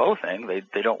with the UFO thing,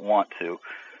 they don't want to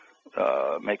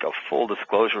make a full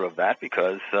disclosure of that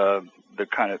because they're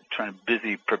kind of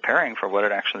busy preparing for what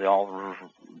it actually all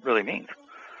really means.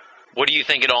 What do you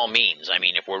think it all means? I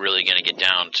mean, if we're really going to get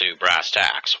down to brass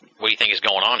tacks, what do you think is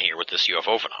going on here with this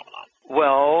UFO phenomenon?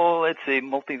 Well, it's a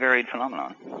multivariate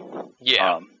phenomenon.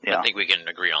 Yeah, I think we can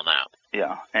agree on that.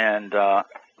 Yeah, and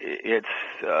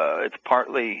it's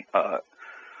partly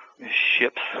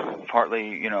ships,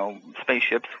 partly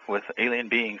spaceships with alien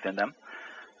beings in them.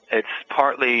 It's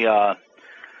partly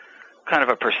kind of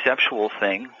a perceptual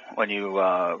thing. When you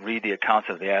read the accounts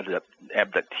of the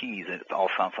abductees, it all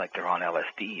sounds like they're on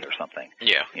LSD or something.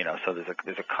 Yeah. So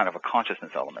there's a kind of a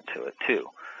consciousness element to it too.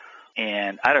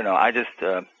 And I don't know. I don't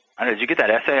know, did you get that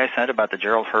essay I sent about the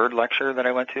Gerald Heard lecture that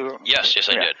I went to? Yes,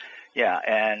 I did. Yeah,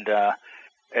 and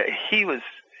he was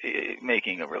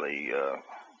making a really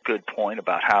good point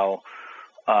about how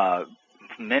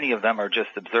many of them are just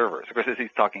observers. Of course,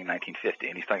 he's talking 1950,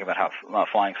 and he's talking about how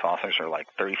flying saucers are like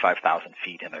 35,000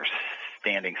 feet, and they're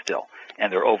standing still,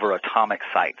 and they're over atomic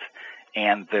sites,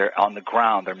 and they're on the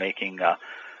ground. They're making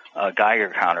Geiger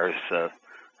counters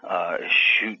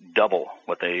shoot double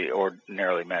what they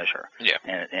ordinarily measure. Yeah.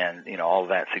 And all of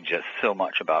that suggests so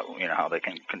much about how they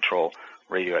can control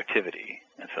radioactivity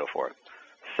and so forth.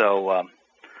 So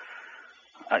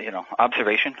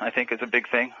observation, I think, is a big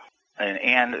thing.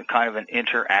 And kind of an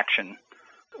interaction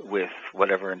with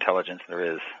whatever intelligence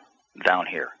there is down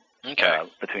here. Okay.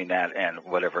 Between that and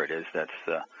whatever it is that's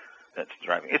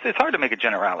driving. It's hard to make a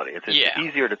generality. It's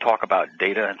easier to talk about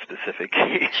data and specific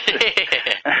cases.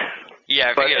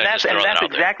 Yeah, but that's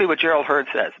exactly what Gerald Heard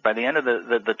says. By the end of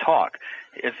the talk,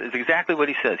 it's exactly what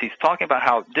he says. He's talking about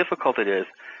how difficult it is.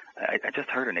 I just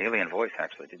heard an alien voice,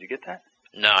 actually. Did you get that?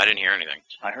 No, I didn't hear anything.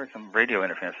 I heard some radio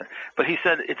interference there. But he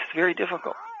said it's very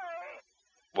difficult.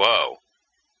 Whoa.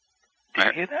 Did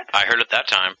you hear that? I heard it that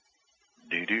time.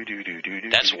 Do.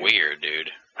 That's weird,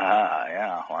 dude.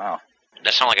 Yeah, wow.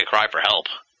 That sounded like a cry for help.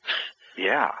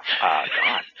 Yeah,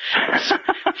 God.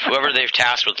 Whoever they've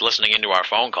tasked with listening into our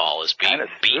phone call is being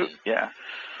beaten. Yeah.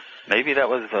 Maybe that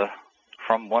was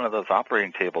from one of those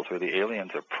operating tables where the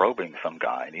aliens are probing some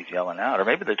guy and he's yelling out. Or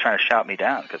maybe they're trying to shout me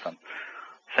down because I'm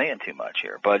saying too much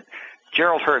here. But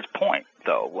Gerald Heard's point,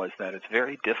 though, was that it's a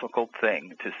very difficult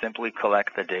thing to simply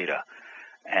collect the data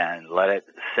and let it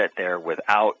sit there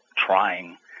without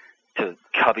trying to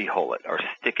cubbyhole it or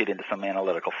stick it into some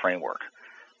analytical framework.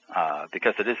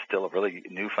 Because it is still a really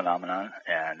new phenomenon,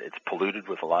 and it's polluted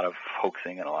with a lot of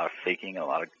hoaxing and a lot of faking and a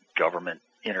lot of government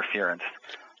interference.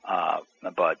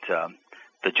 But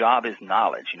the job is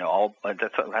knowledge.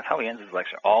 That's how he ends his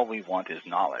lecture. All we want is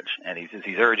knowledge, and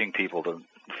he's urging people to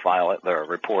file their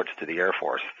reports to the Air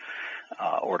Force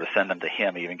or to send them to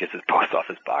him. He even gets his post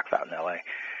office box out in L.A.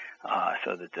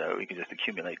 So that we can just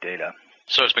accumulate data.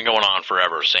 So it's been going on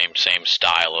forever, same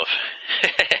style of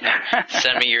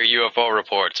send me your UFO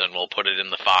reports and we'll put it in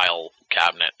the file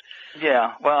cabinet.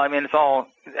 Yeah, well, I mean,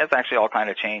 that's actually all kind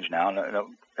of changed now.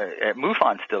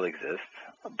 MUFON still exists,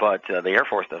 but the Air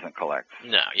Force doesn't collect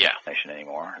information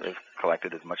anymore. They've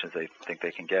collected as much as they think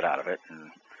they can get out of it.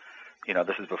 And,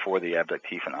 this is before the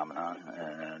abductee phenomenon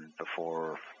and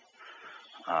before,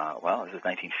 this is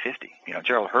 1950.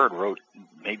 Gerald Heard wrote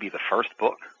maybe the first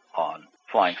book on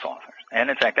flying saucers. And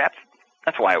in fact,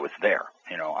 that's why I was there.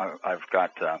 I've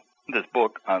got this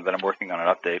book that I'm working on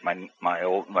an update.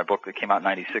 My book that came out in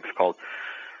 '96 called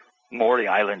Maury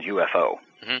Island UFO,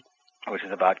 which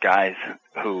is about guys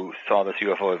who saw this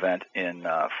UFO event in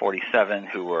 '47,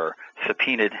 who were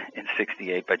subpoenaed in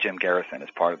 '68 by Jim Garrison as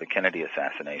part of the Kennedy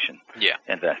assassination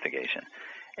investigation.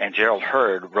 And Gerald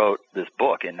Heard wrote this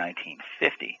book in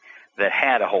 1950 that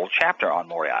had a whole chapter on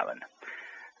Maury Island.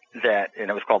 And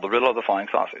it was called The Riddle of the Flying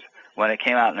Saucers. When it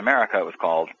came out in America, it was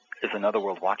called Is Another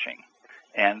World Watching?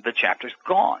 And the chapter's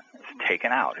gone. It's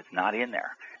taken out. It's not in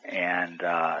there. And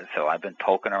so I've been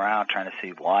poking around trying to see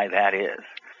why that is.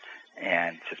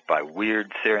 And just by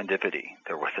weird serendipity,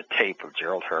 there was a tape of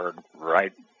Gerald Heard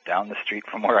right down the street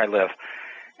from where I live.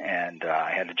 And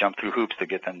I had to jump through hoops to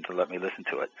get them to let me listen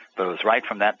to it. But it was right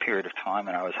from that period of time,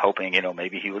 and I was hoping,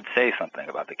 maybe he would say something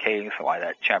about the case, why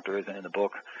that chapter isn't in the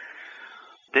book.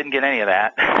 Didn't get any of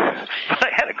that, but I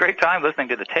had a great time listening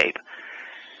to the tape.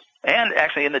 And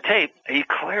actually, in the tape, he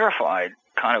clarified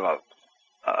kind of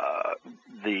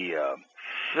the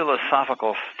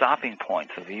philosophical stopping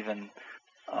points of even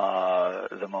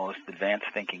the most advanced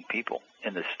thinking people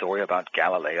in this story about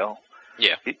Galileo.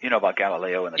 Yeah. You know about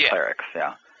Galileo and the clerics,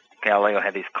 yeah. Galileo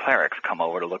had these clerics come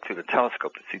over to look through the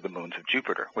telescope to see the moons of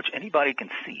Jupiter, which anybody can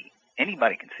see.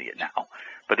 Anybody can see it now.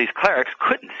 But these clerics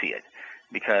couldn't see it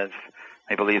because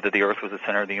they believed that the Earth was the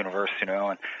center of the universe, and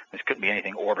there couldn't be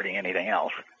anything orbiting anything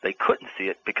else. They couldn't see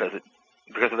it because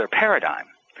of their paradigm.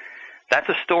 That's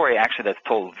a story, actually, that's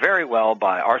told very well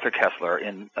by Arthur Koestler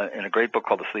in a great book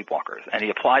called The Sleepwalkers, and he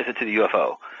applies it to the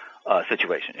UFO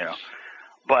situation,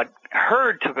 But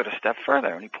Hurd took it a step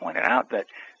further, and he pointed out that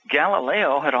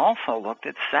Galileo had also looked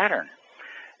at Saturn.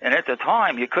 And at the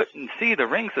time, you couldn't see the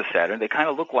rings of Saturn. They kind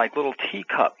of looked like little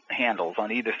teacup handles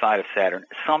on either side of Saturn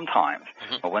sometimes.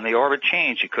 Mm-hmm. But when the orbit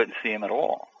changed, you couldn't see them at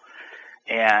all.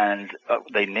 And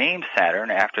they named Saturn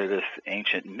after this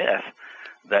ancient myth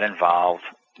that involved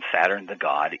Saturn, the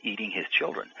god, eating his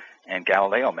children. And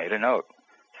Galileo made a note.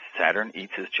 Saturn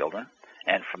eats his children.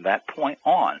 And from that point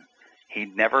on, he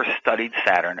never studied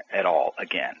Saturn at all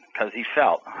again because he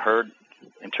felt, Hurd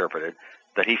interpreted,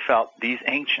 that he felt these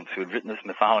ancients who had written this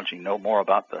mythology know more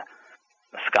about the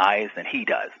skies than he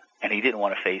does, and he didn't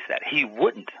want to face that. He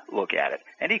wouldn't look at it,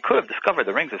 and he could have discovered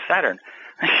the rings of Saturn,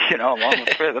 along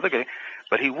with the other guys,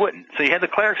 but he wouldn't. So you had the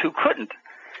clerics who couldn't,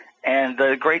 and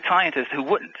the great scientists who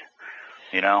wouldn't,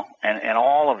 and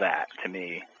all of that, to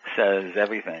me, says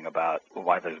everything about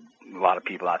why there's a lot of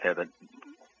people out there that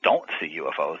don't see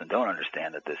UFOs and don't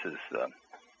understand that this is an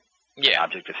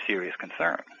object of serious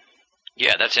concern.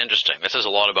 Yeah, that's interesting. This is a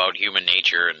lot about human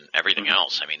nature and everything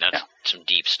else. I mean, that's some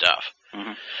deep stuff.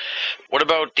 Mm-hmm. What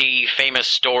about the famous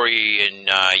story in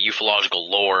ufological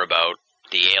lore about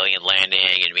the alien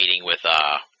landing and meeting with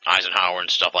Eisenhower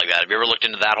and stuff like that? Have you ever looked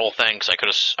into that whole thing?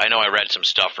 Because I know I read some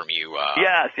stuff from you.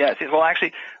 Yes. Well,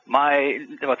 actually,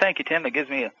 thank you, Tim. It gives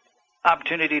me an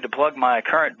opportunity to plug my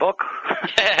current book,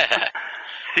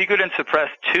 Secret and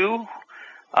Suppressed 2,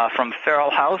 from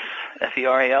Feral House,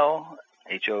 Feralhouse.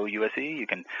 You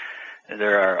can.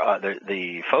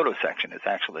 The photo section is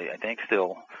actually, I think,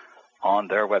 still on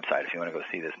their website if you want to go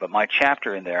see this. But my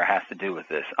chapter in there has to do with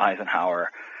this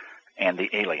Eisenhower and the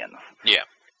aliens. Yeah.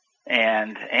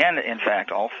 And in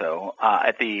fact, also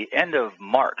at the end of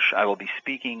March, I will be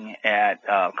speaking at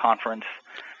a conference,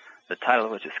 the title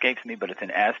of which escapes me, but it's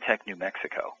in Aztec, New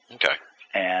Mexico. Okay.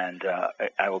 And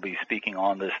I will be speaking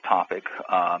on this topic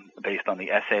based on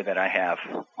the essay that I have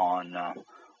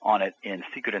on it in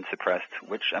Secret and Suppressed,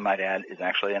 which I might add is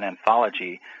actually an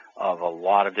anthology of a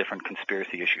lot of different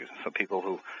conspiracy issues. So people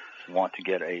who want to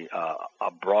get a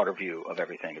broader view of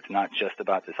everything. It's not just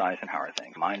about this Eisenhower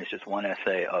thing. Mine is just one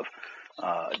essay of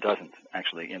dozens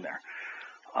actually in there.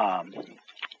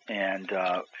 And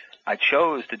I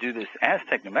chose to do this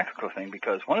Aztec, New Mexico thing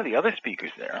because one of the other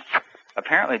speakers there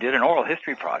apparently did an oral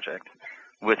history project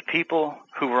with people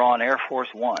who were on Air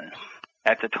Force One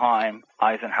at the time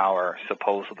Eisenhower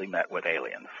supposedly met with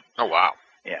aliens. Oh, wow.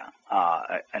 Yeah.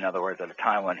 In other words, at a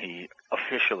time when he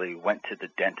officially went to the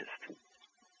dentist.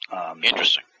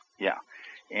 Interesting. Yeah.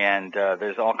 And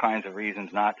there's all kinds of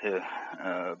reasons not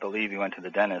to believe he went to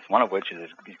the dentist, one of which is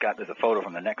there's a photo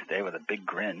from the next day with a big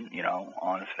grin,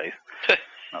 on his face.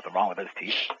 Nothing wrong with his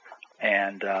teeth.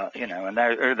 And, and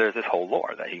there's this whole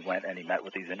lore that he went and he met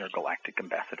with these intergalactic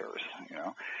ambassadors,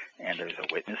 and there's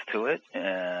a witness to it,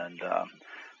 and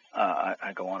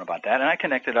I go on about that. And I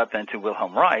connected up then to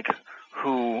Wilhelm Reich,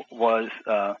 who was,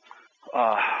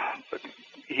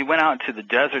 he went out to the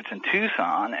deserts in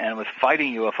Tucson and was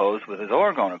fighting UFOs with his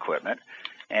orgone equipment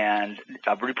and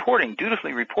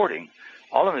dutifully reporting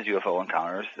all of his UFO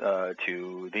encounters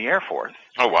to the Air Force.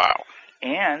 Oh, wow.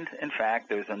 And, in fact,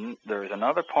 there's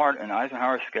another part in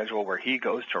Eisenhower's schedule where he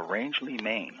goes to Rangeley,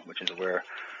 Maine, which is where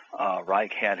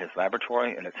Reich had his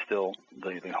laboratory, and it's still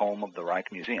the home of the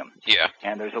Reich Museum. Yeah.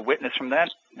 And there's a witness from that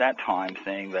time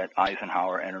saying that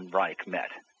Eisenhower and Reich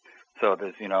met. So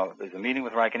there's a meeting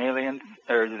with Reich and aliens,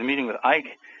 or there's a meeting with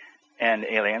Ike and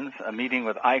aliens, a meeting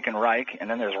with Ike and Reich, and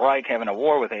then there's Reich having a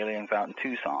war with aliens out in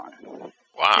Tucson.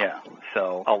 Wow. Yeah.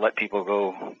 So I'll let people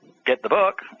go get the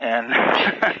book and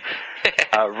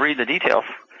read the details,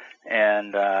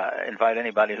 and invite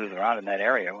anybody who's around in that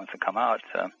area wants to come out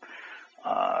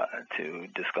to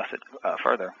discuss it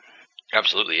further.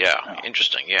 Absolutely, yeah.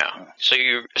 Interesting, yeah. So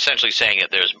you're essentially saying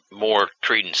that there's more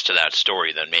credence to that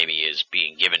story than maybe is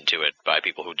being given to it by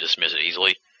people who dismiss it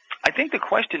easily? I think the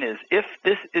question is, if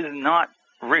this is not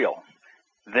real,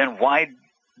 then why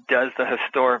does the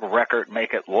historic record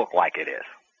make it look like it is?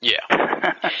 Yeah.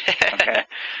 Okay.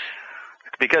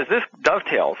 Because this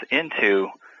dovetails into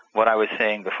what I was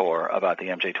saying before about the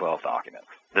MJ-12 documents.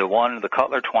 The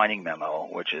Cutler-Twining memo,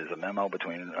 which is a memo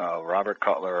between Robert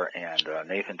Cutler and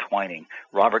Nathan Twining.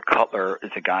 Robert Cutler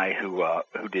is a guy who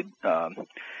did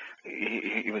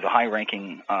he was a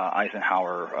high-ranking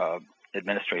Eisenhower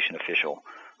administration official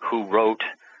who wrote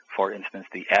For instance,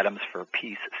 the Atoms for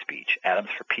Peace speech. Atoms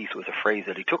for Peace was a phrase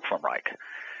that he took from Reich.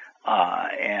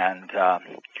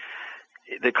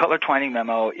 The Cutler Twining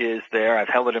memo is there. I've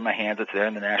held it in my hands. It's there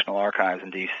in the National Archives in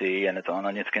D.C., and it's on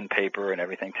onion skin paper, and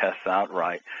everything tests out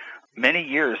right. Many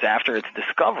years after its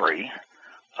discovery,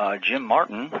 Jim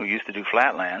Martin, who used to do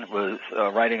Flatland, was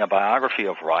writing a biography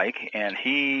of Reich, and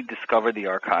he discovered the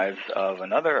archives of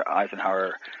another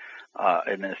Eisenhower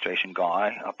administration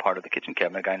guy, a part of the kitchen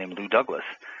cabinet, a guy named Lou Douglas,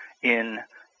 in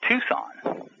Tucson,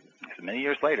 many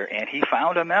years later, and he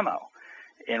found a memo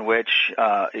in which,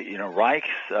 Reich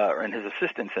and his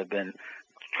assistants had been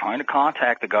trying to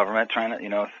contact the government,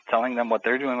 telling them what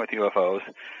they're doing with UFOs,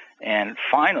 and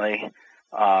finally,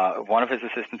 one of his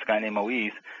assistants, a guy named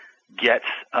Moise, gets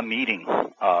a meeting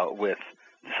with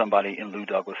somebody in Lou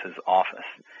Douglas's office,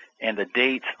 and the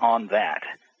dates on that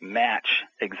match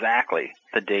exactly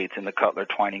the dates in the Cutler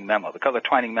Twining memo. The Cutler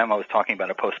Twining memo is talking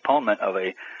about a postponement of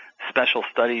a special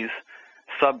studies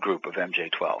subgroup of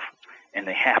MJ-12, and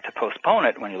they have to postpone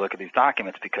it when you look at these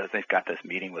documents because they've got this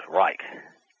meeting with Reich.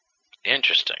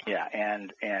 Interesting. Yeah,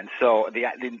 and so the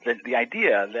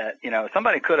idea that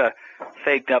somebody could have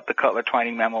faked up the Cutler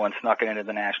Twining memo and snuck it into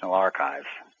the National Archives.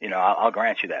 I'll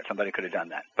grant you that somebody could have done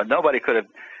that, but nobody could have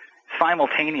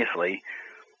simultaneously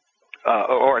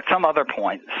or at some other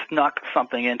point snuck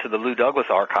something into the Lou Douglas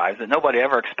archives that nobody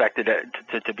ever expected it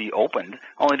to be opened,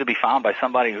 only to be found by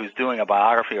somebody who's doing a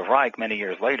biography of Reich many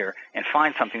years later and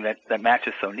find something that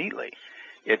matches so neatly.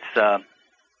 It's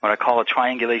what I call a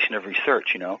triangulation of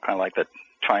research, kind of like the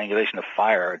triangulation of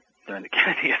fire during the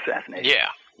Kennedy assassination. Yeah.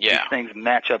 These things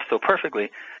match up so perfectly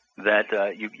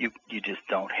that you just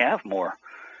don't have more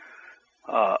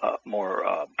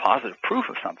positive proof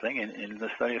of something in the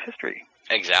study of history.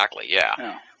 Exactly,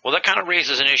 yeah. Well, that kind of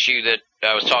raises an issue that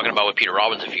I was talking about with Peter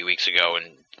Robbins a few weeks ago, and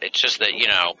it's just that,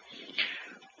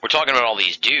 we're talking about all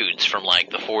these dudes from,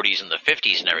 like, the 40s and the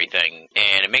 50s and everything,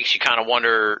 and it makes you kind of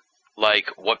wonder,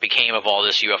 like, what became of all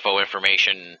this UFO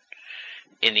information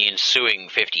in the ensuing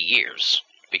 50 years.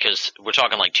 Because we're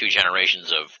talking, like, 2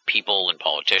 generations of people and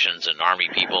politicians and army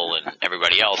people and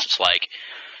everybody else. It's like,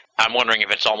 I'm wondering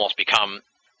if it's almost become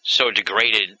so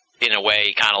degraded in a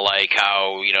way, kind of like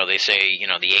how, they say,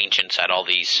 the ancients had all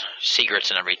these secrets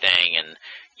and everything, and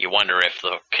you wonder if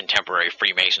the contemporary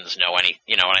Freemasons know any,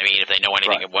 if they know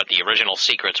anything of what the original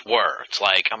secrets were. It's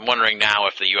like, I'm wondering now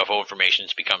if the UFO information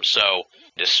has become so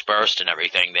dispersed and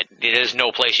everything that there's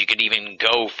no place you could even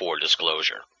go for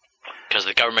disclosure. Because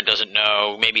the government doesn't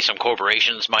know, maybe some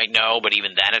corporations might know, but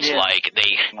even then it's like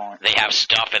they have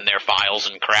stuff in their files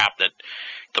and crap that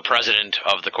the president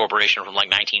of the corporation from like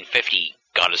 1950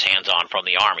 got his hands on from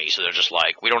the Army, so they're just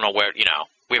like, we don't know where,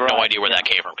 we have no idea where that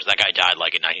came from, because that guy died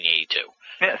like in 1982.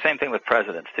 Yeah, same thing with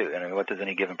presidents too. What does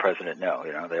any given president know?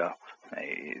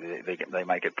 They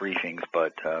might get briefings,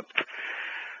 but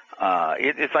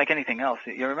it's like anything else.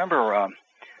 You remember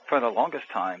for the longest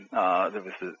time there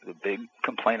was the big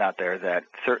complaint out there that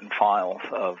certain files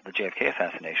of the JFK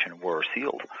assassination were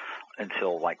sealed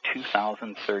until like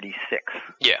 2036.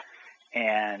 Yeah.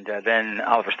 And then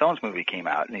Oliver Stone's movie came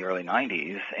out in the early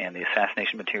 90s, and the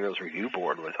Assassination Materials Review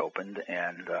Board was opened,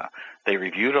 and they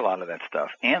reviewed a lot of that stuff,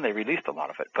 and they released a lot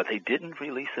of it, but they didn't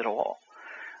release it all.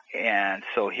 And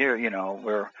so here,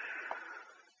 we're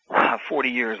 40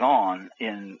 years on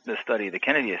in the study of the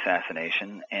Kennedy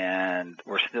assassination, and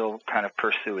we're still kind of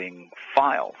pursuing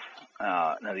files.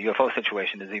 Now, the UFO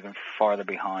situation is even farther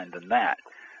behind than that.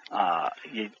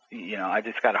 I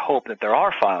just got to hope that there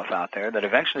are files out there that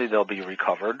eventually they'll be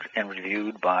recovered and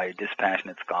reviewed by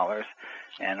dispassionate scholars,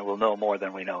 and we'll know more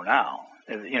than we know now.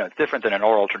 It's different than an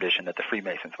oral tradition that the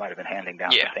Freemasons might have been handing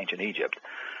down since ancient Egypt.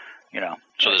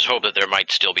 So there's hope that there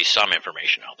might still be some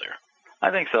information out there. I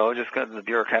think so, just because of the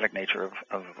bureaucratic nature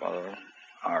of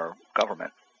our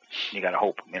government. You got to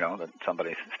hope, that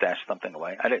somebody stashed something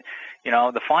away.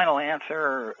 The final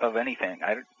answer of anything,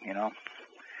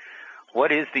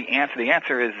 what is the answer? The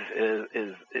answer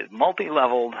is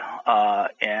multi-leveled,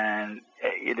 and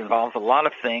it involves a lot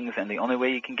of things, and the only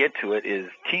way you can get to it is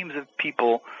teams of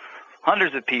people,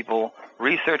 hundreds of people,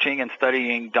 researching and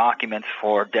studying documents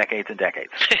for decades and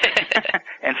decades.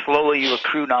 And slowly you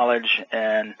accrue knowledge,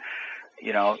 and,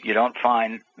 you don't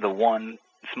find the one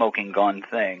smoking gun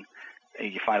thing.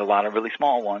 You find a lot of really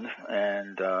small ones,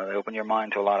 and they open your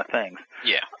mind to a lot of things.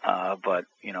 Yeah. But,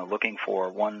 looking for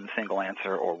one single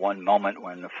answer or one moment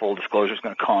when the full disclosure is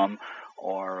going to come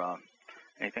or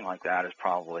anything like that is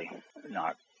probably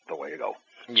not the way to go.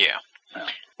 Yeah.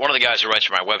 One of the guys who writes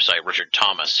for my website, Richard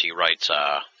Thomas, he writes,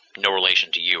 no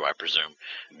relation to you, I presume.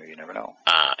 You never know.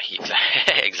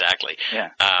 Exactly. Yeah.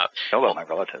 My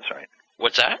relatives, right?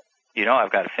 What's that?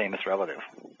 I've got a famous relative.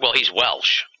 Well, he's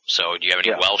Welsh, so do you have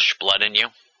any Welsh blood in you?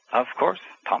 Of course,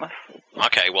 Thomas.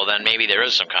 Okay, well then maybe there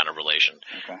is some kind of relation.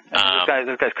 Okay.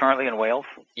 This guy's currently in Wales?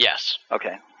 Yes.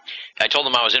 Okay. I told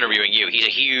him I was interviewing you. He's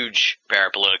a huge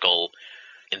parapolitical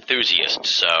enthusiast,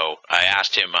 so I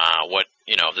asked him what,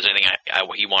 if there's anything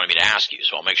he wanted me to ask you,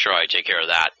 so I'll make sure I take care of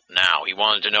that now. He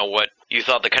wanted to know what you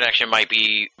thought the connection might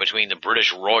be between the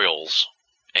British royals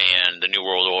and the New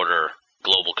World Order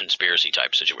global conspiracy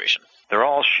type situation. They're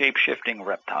all shape-shifting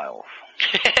reptiles.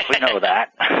 We know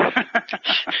that.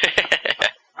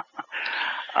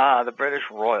 The British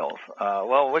royals.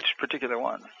 Well, which particular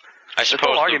ones? I suppose the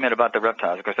whole argument about the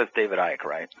reptiles, of course, that's David Icke,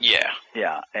 right? Yeah.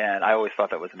 Yeah, and I always thought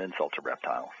that was an insult to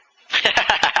reptiles.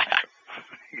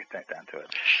 You get that down to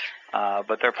it.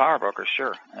 But they're power brokers,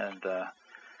 sure. And,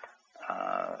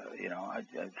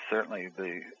 certainly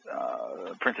the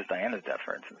Princess Diana's death,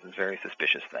 for instance, is a very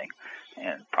suspicious thing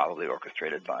and probably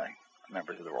orchestrated by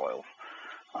members of the royals.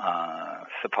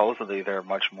 Supposedly they're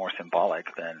much more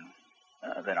symbolic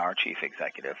than our chief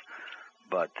executive.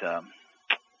 But,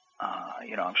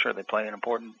 I'm sure they play an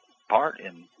important part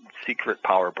in secret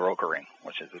power brokering,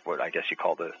 which is what I guess you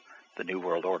call the New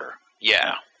World Order.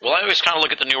 Yeah. Well, I always kind of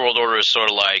look at the New World Order as sort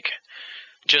of like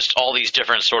just all these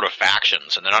different sort of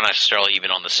factions, and they're not necessarily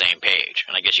even on the same page.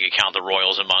 And I guess you could count the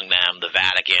royals among them, the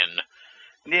Vatican,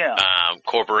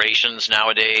 corporations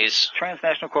nowadays.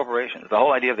 Transnational corporations. The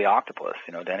whole idea of the octopus,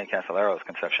 Danny Casolero's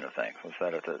conception of things was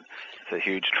that it's a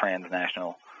huge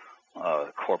transnational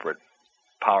corporate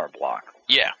power block.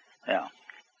 Yeah. Yeah.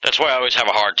 That's why I always have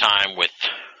a hard time with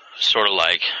sort of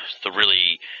like the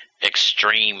really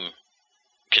extreme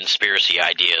conspiracy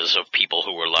ideas of people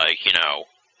who were like,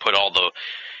 put all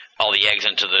the eggs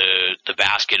into the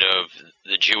basket of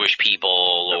the Jewish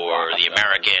people or the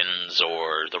Americans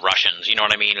or the Russians. You know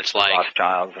what I mean? It's like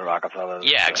Rothschilds, the Rockefellers.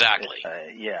 Yeah, exactly.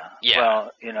 Yeah.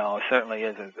 Well, it certainly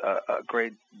is a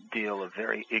great deal of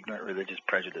very ignorant religious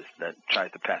prejudice that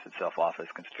tries to pass itself off as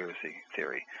conspiracy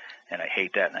theory, and I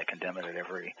hate that, and I condemn it at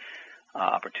every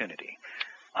opportunity.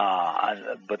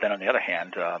 But then on the other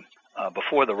hand,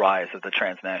 before the rise of the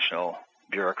transnational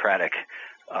bureaucratic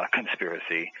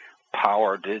conspiracy,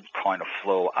 power did kind of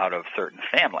flow out of certain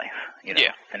families,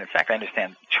 Yeah. And in fact, I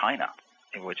understand China,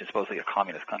 which is supposedly a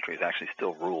communist country, is actually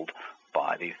still ruled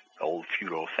by these old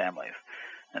feudal families.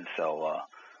 And so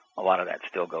a lot of that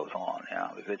still goes on.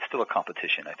 It's still a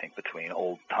competition, I think, between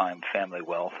old-time family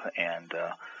wealth and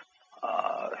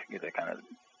the kind of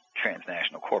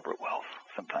transnational corporate wealth.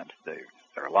 Sometimes they're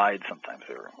allied, sometimes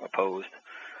they're opposed.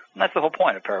 And that's the whole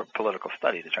point of political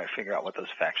study, to try to figure out what those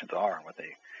factions are and what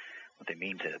they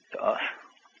mean to us.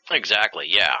 Exactly,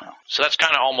 yeah. So that's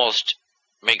kind of almost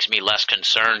makes me less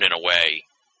concerned in a way,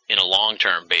 in a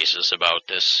long-term basis, about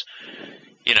this,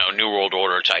 New World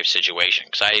Order type situation.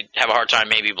 Because I have a hard time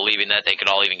maybe believing that they could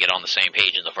all even get on the same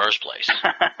page in the first place.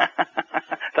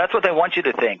 That's what they want you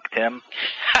to think, Tim.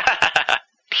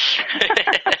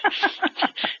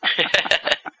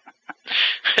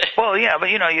 Well, yeah, but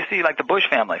you see, like the Bush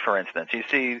family, for instance. You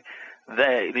see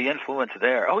the influence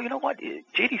there. Oh, you know what?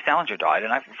 J.D. Salinger died,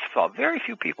 and I saw very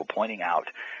few people pointing out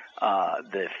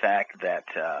the fact that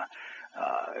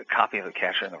a copy of The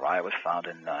Catcher in the Rye was found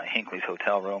in Hinckley's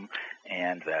hotel room,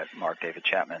 and that Mark David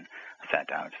Chapman sat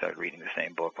down and started reading the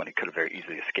same book when he could have very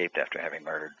easily escaped after having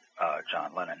murdered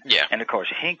John Lennon. Yeah. And, of course,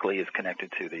 Hinckley is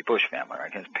connected to the Bush family,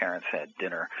 right? His parents had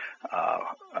dinner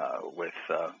with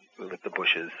the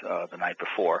Bushes the night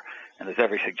before, and there's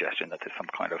every suggestion that there's some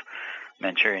kind of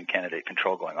Manchurian candidate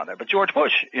control going on there. But George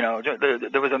Bush,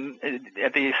 there was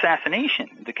at the assassination,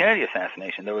 the Kennedy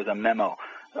assassination, there was a memo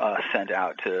sent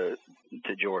out to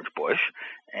George Bush,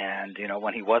 and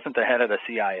when he wasn't the head of the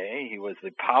CIA, he was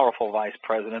the powerful vice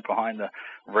president behind the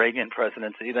Reagan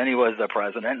presidency. Then he was the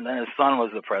president, and then his son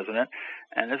was the president.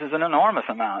 And this is an enormous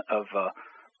amount of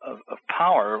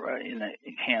power in the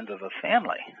hands of a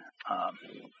family.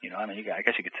 I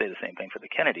guess you could say the same thing for the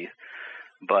Kennedys,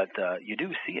 but you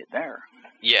do see it there.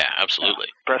 Yeah, absolutely.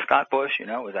 Prescott Bush,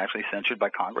 was actually censured by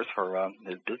Congress for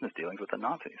his business dealings with the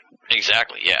Nazis.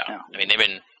 Exactly, yeah. I mean, they've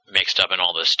been mixed up in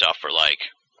all this stuff for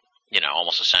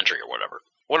almost a century or whatever.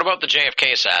 What about the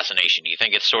JFK assassination? Do you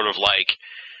think it's sort of like,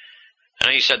 I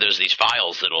know you said there's these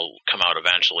files that'll come out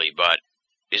eventually, but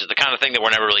is it the kind of thing that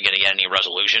we're never really going to get any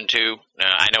resolution to?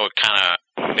 I know it kind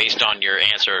of, based on your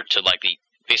answer to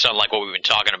based on what we've been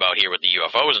talking about here with the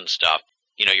UFOs and stuff,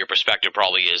 your perspective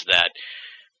probably is that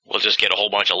we'll just get a whole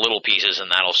bunch of little pieces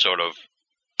and that'll sort of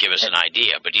give us an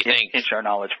idea. But do you think... inch our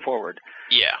knowledge forward.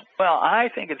 Yeah. Well, I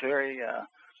think it's very,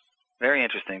 very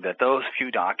interesting that those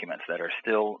few documents that are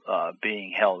still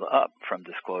being held up from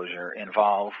disclosure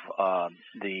involve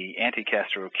the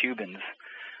anti-Castro Cubans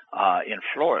in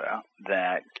Florida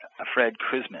that Fred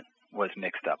Krisman was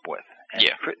mixed up with. And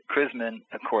Yeah. Krisman,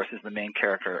 of course, is the main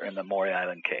character in the Maury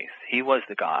Island case. He was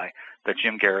the guy that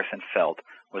Jim Garrison felt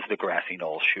was the Grassy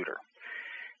Knoll shooter.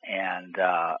 And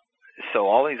so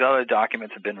all these other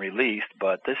documents have been released,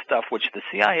 but this stuff, which the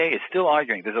CIA is still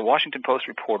arguing, there's a Washington Post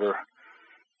reporter,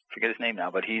 forget his name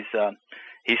now, but he's suing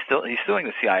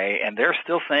the CIA, and they're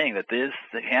still saying that this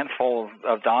handful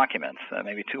of documents,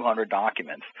 maybe 200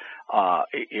 documents,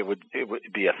 it would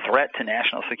be a threat to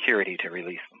national security to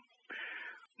release them.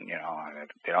 You know,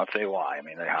 they don't say why. I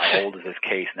mean, how old is this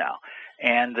case now?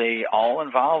 And they all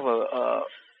involve a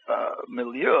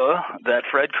milieu that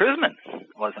Fred Krisman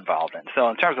was involved in. So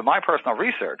in terms of my personal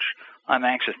research, I'm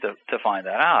anxious to find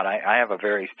that out. I have a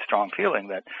very strong feeling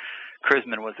that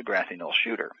Krisman was the Grassy Knoll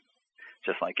shooter,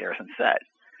 just like Garrison said.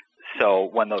 So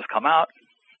when those come out,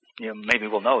 you know, maybe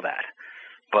we'll know that.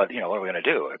 But, you know, what are we going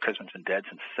to do? Krisman's been dead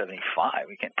since 1975.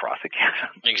 We can't prosecute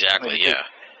him. Exactly, I mean, yeah.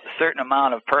 A certain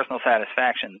amount of personal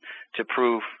satisfaction to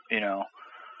prove, you know,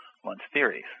 one's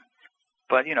theories.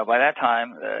 But, you know, by that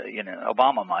time, you know,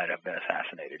 Obama might have been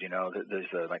assassinated. You know, there's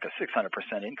like a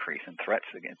 600% increase in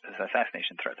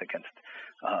assassination threats against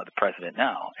the president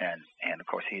now. And of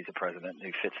course, he's a president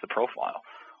who fits the profile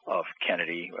of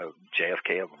Kennedy, of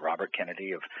JFK, of Robert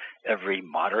Kennedy, of every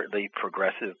moderately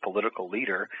progressive political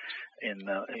leader in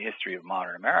the history of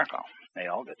modern America. They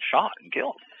all get shot and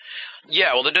killed.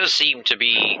 Yeah, well, there does seem to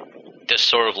be this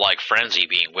sort of like frenzy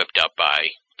being whipped up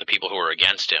by the people who are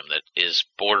against him that is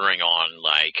bordering on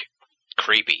like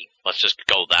creepy. Let's just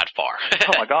go that far.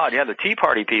 Oh my God! Yeah, the Tea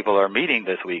Party people are meeting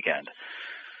this weekend.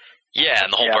 Yeah,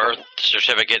 and the whole birth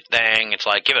certificate thing. It's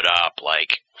like, give it up.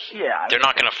 Like, yeah, they're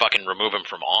not gonna fucking remove him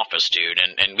from office, dude.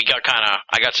 And we got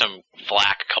I got some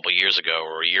flack a couple years ago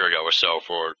or a year ago or so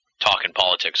for talking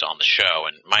politics on the show,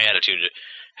 and my attitude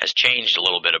has changed a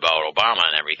little bit about Obama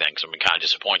and everything, so I'm kind of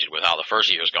disappointed with how the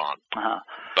first year's gone. Uh-huh.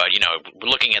 But, you know,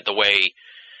 looking at the way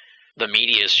the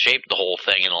media has shaped the whole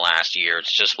thing in the last year,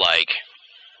 it's just like,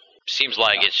 seems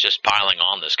like it's just piling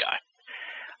on this guy.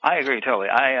 I agree totally.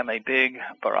 I am a big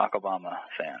Barack Obama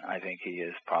fan. I think he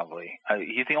is probably,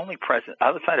 he's the only president,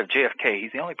 outside of JFK,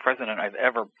 he's the only president I've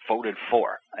ever voted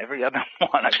for. Every other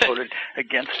one I voted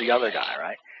against the other guy,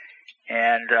 right?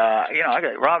 And, you know, I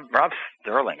got Rob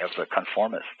Sterling of the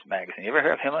Conformist magazine. You ever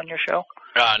heard of him on your show?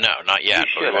 No, not yet. You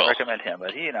should. I recommend him.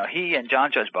 But, you know, he and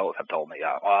John Judge both have told me,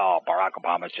 oh, Barack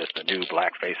Obama's just the new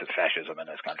black face of fascism in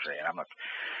this country. And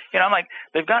I'm like,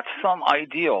 they've got some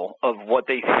ideal of what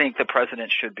they think the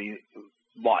president should be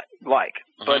like.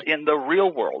 Mm-hmm. But in the real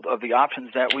world of the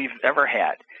options that we've ever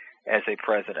had as a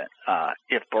president,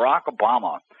 if Barack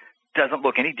Obama doesn't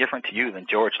look any different to you than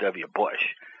George W. Bush,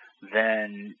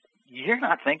 then you're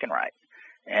not thinking right.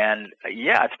 And,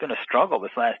 yeah, it's been a struggle.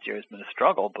 This last year has been a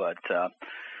struggle, but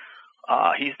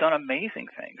he's done amazing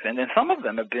things. And then some of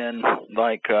them have been,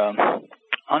 like,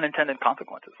 unintended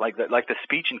consequences, like the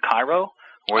speech in Cairo,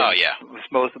 where he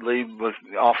supposedly was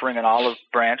offering an olive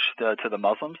branch to the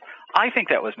Muslims. I think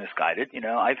that was misguided. You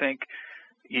know, I think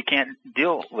you can't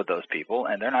deal with those people,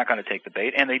 and they're not going to take the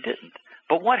bait, and they didn't.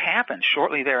 But what happened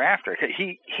shortly thereafter?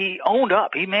 He owned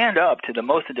up. He manned up to the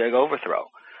Mossadegh overthrow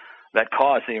that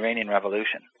caused the Iranian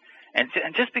Revolution. And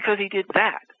just because he did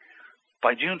that,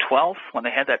 by June 12th, when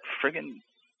they had that friggin'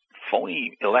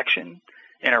 phony election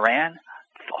in Iran,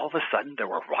 all of a sudden there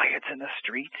were riots in the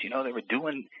streets. You know, they were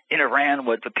doing in Iran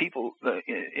what the people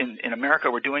in America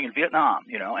were doing in Vietnam,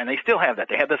 you know, and they still have that.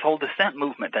 They have this whole dissent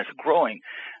movement that's growing,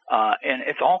 and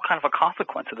it's all kind of a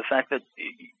consequence of the fact that,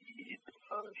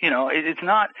 you know, it's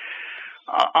not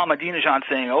Ahmadinejad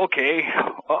saying, okay,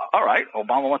 all right,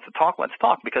 Obama wants to talk, let's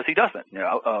talk, because he doesn't. You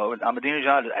know,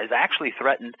 Ahmadinejad has actually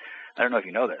threatened, I don't know if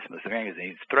you know this, but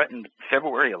he's threatened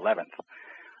February 11th.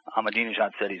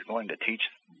 Ahmadinejad said he's going to teach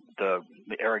the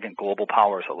arrogant global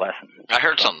powers a lesson. I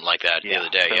heard something like that the other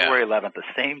day, February 11th, the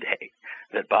same day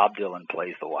that Bob Dylan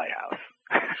plays the White House.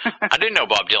 I didn't know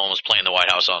Bob Dylan was playing the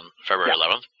White House on February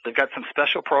 11th. They've got some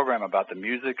special program about the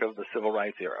music of the Civil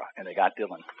Rights era, and they got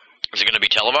Dylan. Is it going to be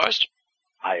televised?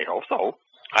 I hope so.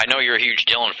 I know you're a huge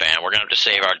Dylan fan. We're going to have to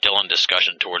save our Dylan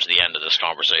discussion towards the end of this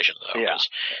conversation, though. Yeah.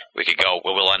 We could go,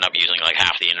 we'll end up using like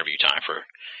half the interview time for...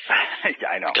 Yeah,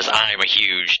 I know. Because I'm a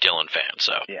huge Dylan fan,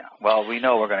 so... Yeah, well, we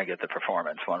know we're going to get the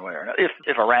performance one way or another.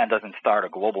 If Iran doesn't start a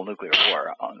global nuclear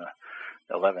war on the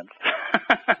 11th,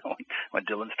 when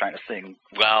Dylan's trying to sing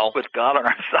with God on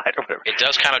our side or whatever. It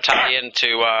does kind of tie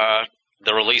into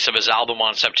the release of his album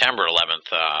on September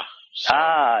 11th.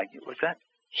 What's that?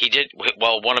 He did,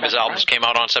 well, one of his albums came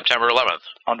out on September 11th.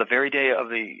 On the very day of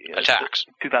the... attacks.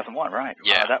 2001, right.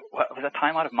 Yeah. Was that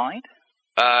Time Out of Mind?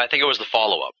 I think it was the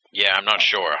follow-up. Yeah, I'm not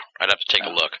sure. I'd have to take a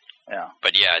look. Yeah.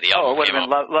 But yeah, the Oh, album it would came have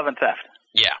been out. Love and Theft.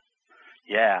 Yeah.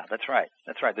 Yeah, that's right.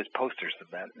 That's right. There's posters of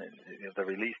that. The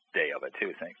release day of it,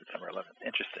 too, I think, December 11th.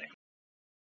 Interesting.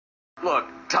 Look,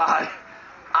 Todd,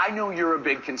 I know you're a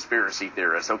big conspiracy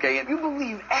theorist, okay? And you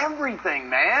believe everything,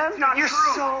 man. You're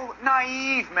so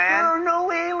naive, man. There are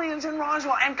no aliens in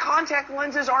Roswell, and contact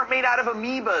lenses aren't made out of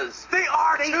amoebas. They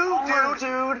are,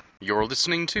 dude. You're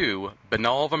listening to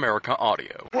Banal of America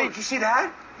Audio. Hey, did you see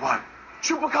that? What?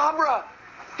 Chupacabra.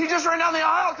 He just ran down the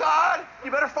aisle, Todd.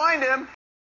 You better find him.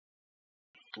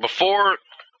 Before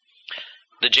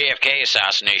the JFK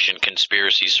assassination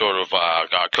conspiracy sort of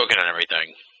got cooking and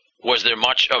everything, was there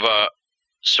much of a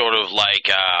sort of like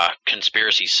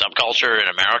conspiracy subculture in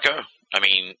America? I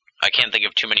mean, I can't think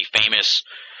of too many famous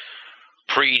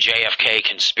pre-JFK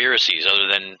conspiracies other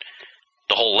than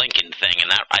the whole Lincoln thing,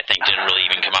 and that, I think, didn't really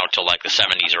even come out till like the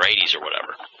 70s or 80s or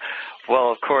whatever.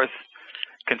 Well, of course,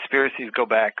 conspiracies go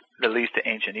back at least to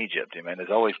ancient Egypt. I mean, there's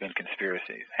always been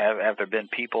conspiracies. Have there been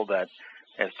people that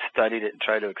have studied it and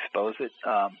tried to expose it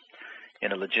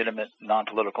in a legitimate,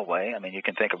 non-political way? I mean, you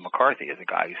can think of McCarthy as a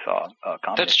guy who saw a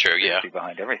communist conspiracy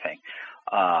behind everything.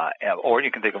 Or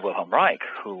you can think of Wilhelm Reich,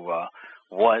 who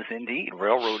was indeed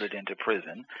railroaded into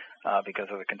prison because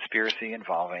of a conspiracy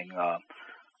involving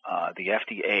the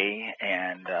FDA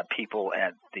and people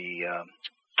at the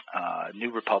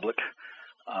New Republic,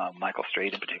 Michael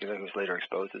Straight in particular, who was later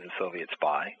exposed as a Soviet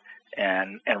spy.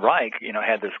 And Reich,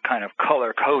 had this kind of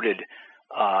color-coded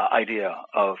idea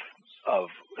of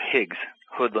Higgs,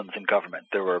 hoodlums in government.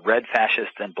 There were red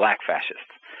fascists and black fascists.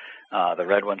 The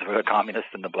red ones were the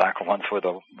communists, and the black ones were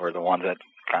the ones that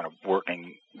kind of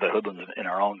working the hoodlums in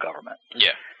our own government.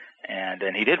 Yeah. And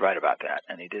he did write about that,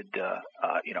 and he did.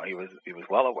 He was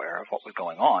well aware of what was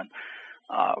going on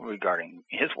regarding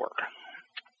his work.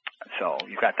 So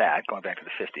you've got that going back to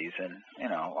the 50s, and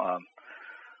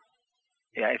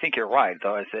yeah, I think you're right.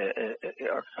 Though, as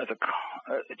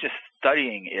just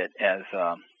studying it as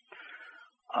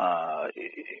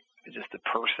just a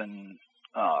person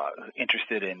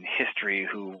interested in history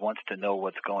who wants to know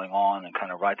what's going on and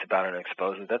kind of writes about it and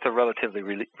exposes, that's a relatively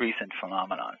recent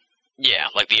phenomenon. Yeah,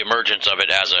 like the emergence of it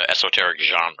as an esoteric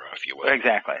genre, if you will.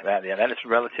 Exactly. That is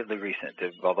relatively recent.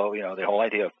 Although the whole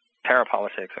idea of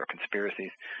parapolitics or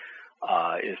conspiracies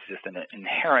is just an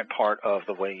inherent part of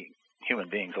the way human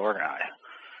beings organize.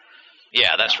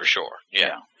 Yeah, that's for sure.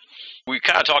 Yeah. We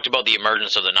kind of talked about the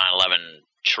emergence of the 9/11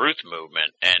 truth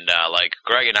movement, and like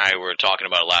Greg and I were talking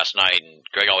about it last night, and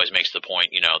Greg always makes the point,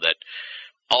 that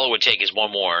all it would take is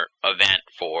one more event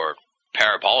for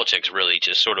parapolitics really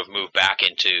to sort of move back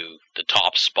into the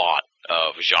top spot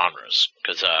of genres,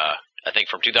 because I think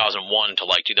from 2001 to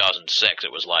like 2006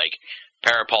 it was like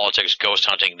parapolitics, ghost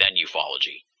hunting, then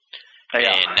ufology.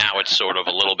 Yeah. And now it's sort of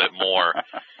a little bit more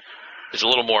it's a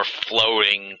little more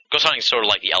floating. Ghost hunting is sort of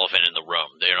like the elephant in the room.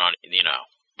 They're not,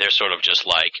 they're sort of just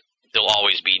like, they'll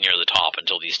always be near the top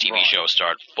until these TV shows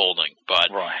start folding. But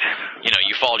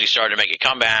ufology started to make a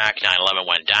comeback, 9/11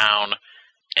 went down.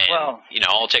 And,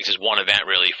 all it takes is one event,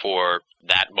 really, for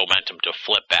that momentum to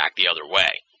flip back the other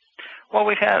way. Well,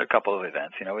 we've had a couple of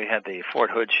events. We had the Fort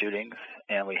Hood shootings,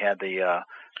 and we had the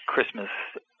Christmas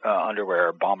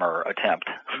underwear bomber attempt.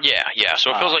 Yeah.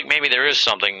 So it feels like maybe there is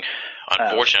something,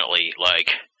 unfortunately,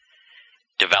 like,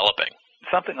 developing.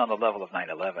 Something on the level of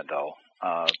 9/11, though.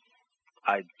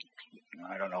 I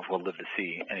don't know if we'll live to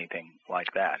see anything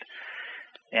like that.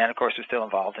 And, of course, we're still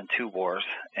involved in 2 wars,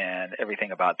 and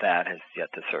everything about that has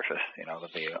yet to surface,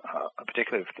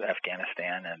 particularly with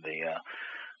Afghanistan and the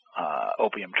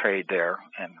opium trade there.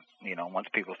 And, once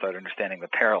people start understanding the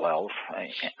parallels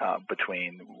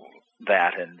between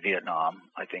that and Vietnam,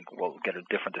 I think we'll get a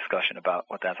different discussion about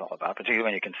what that's all about, particularly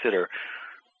when you consider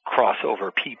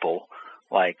crossover people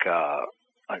like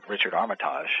Richard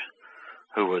Armitage,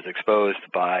 who was exposed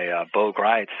by Bo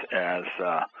Gritz as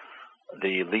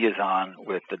the liaison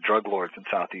with the drug lords in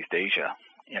Southeast Asia,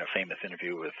 in a famous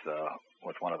interview with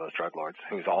one of those drug lords,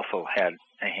 who's also had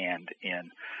a hand in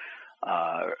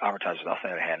Armitage has also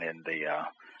had a hand in the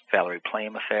Valerie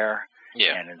Plame affair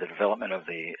and in the development of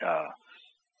the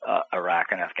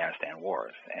Iraq and Afghanistan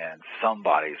wars. And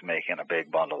somebody's making a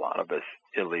big bundle out of this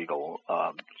illegal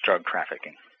drug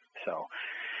trafficking. So,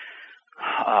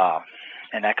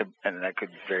 and that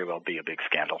could very well be a big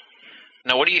scandal.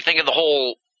 Now, what do you think of the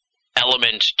whole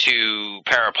element to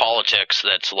parapolitics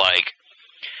that's like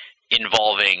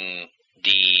involving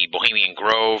the Bohemian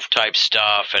Grove type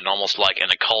stuff and almost like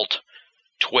an occult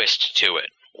twist to it,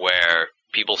 where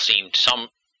people seem, some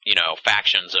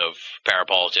factions of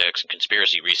parapolitics and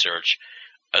conspiracy research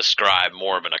ascribe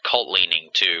more of an occult leaning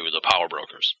to the power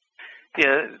brokers?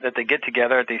 Yeah, that they get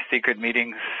together at these secret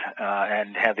meetings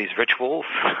and have these rituals.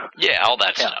 Yeah, all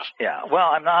that stuff. Yeah. Well,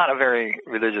 I'm not a very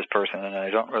religious person, and I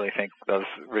don't really think those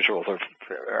rituals are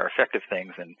effective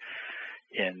things in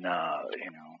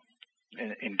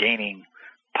gaining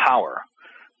power.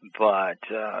 But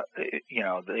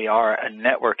they are a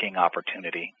networking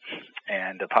opportunity,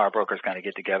 and the power brokers kind of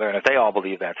get together. And if they all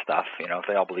believe that stuff, if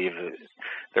they all believe that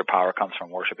their power comes from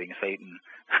worshiping Satan,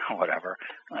 whatever,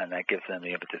 and that gives them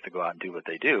the impetus to go out and do what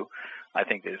they do, I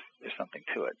think there's something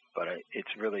to it. But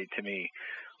it's really, to me,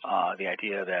 the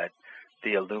idea that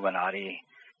the Illuminati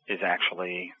is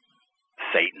actually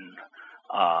Satan,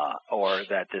 or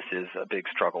that this is a big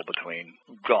struggle between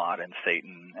God and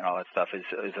Satan and all that stuff is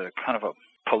a kind of a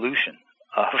pollution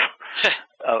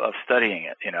of studying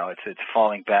it. It's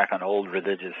falling back on old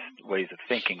religious ways of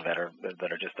thinking that are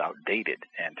just outdated.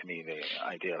 And to me, the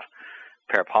idea of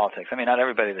parapolitics, I mean, not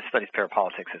everybody that studies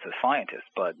parapolitics is a scientist,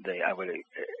 but I would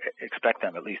expect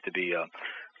them at least to be a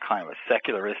kind of a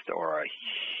secularist or a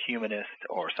humanist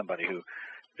or somebody who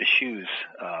eschews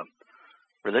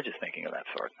religious thinking of that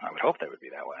sort. I would hope they would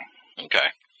be that way. Okay.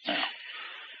 Yeah.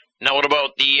 Now, what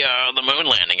about the moon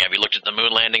landing? Have you looked at the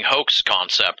moon landing hoax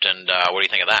concept, and what do you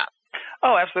think of that?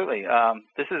 Oh, absolutely.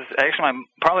 This is actually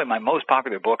probably my most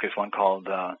popular book is one called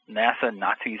NASA,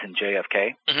 Nazis, and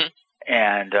JFK. Mm-hmm.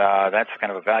 And that's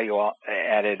kind of a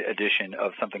value-added edition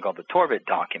of something called the Torbit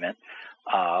document,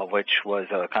 which was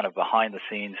a kind of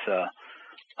behind-the-scenes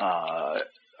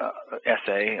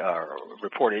essay or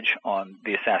reportage on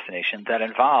the assassination that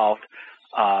involved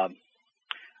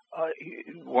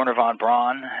Wernher von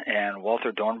Braun and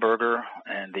Walter Dornberger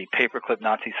and the paperclip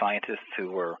Nazi scientists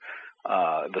who were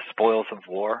the spoils of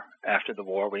war after the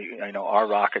war. Our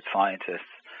rocket scientists,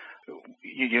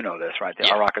 you know this, right?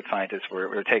 Yeah. Our rocket scientists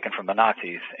were taken from the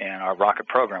Nazis, and our rocket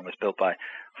program was built by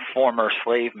former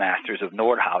slave masters of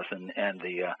Nordhausen and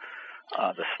the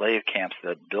slave camps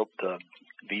that built the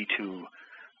V-2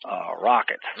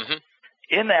 rockets. Mm-hmm.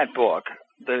 In that book,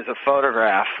 there's a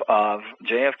photograph of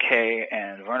JFK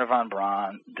and Wernher von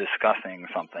Braun discussing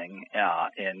something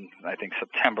in, I think,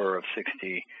 September of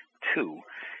 '62.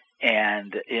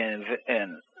 And in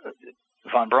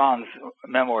von Braun's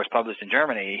memoirs published in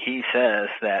Germany, he says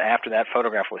that after that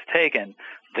photograph was taken,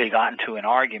 they got into an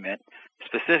argument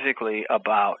specifically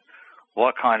about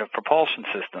what kind of propulsion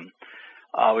system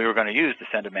we were going to use to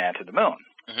send a man to the moon.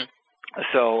 Mm-hmm.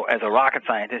 So as a rocket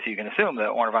scientist, you can assume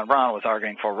that Wernher von Braun was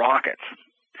arguing for rockets.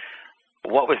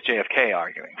 What was JFK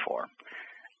arguing for?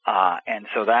 And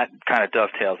so that kind of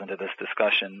dovetails into this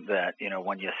discussion that,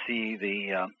 when you see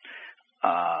the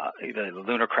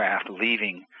lunar craft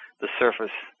leaving the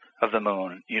surface of the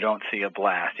moon, you don't see a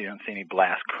blast. You don't see any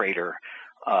blast crater.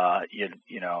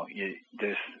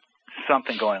 There's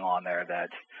something going on there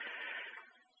that's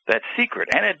secret,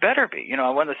 and it better be.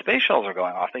 When the space shuttles are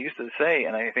going off, they used to say,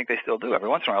 and I think they still do every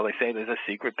once in a while, they say there's a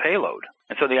secret payload.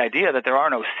 And so the idea that there are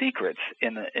no secrets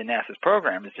in NASA's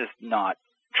program is just not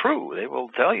true. They will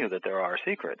tell you that there are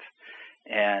secrets.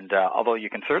 And although you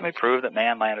can certainly prove that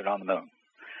man landed on the moon,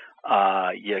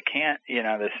 you can't,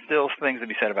 there's still things to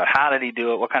be said about how did he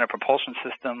do it, what kind of propulsion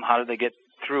system, how did they get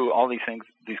through all these things,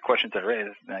 these questions that are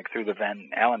raised, like through the Van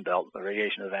Allen belt, the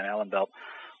radiation of the Van Allen belt.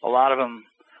 A lot of them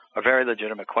are very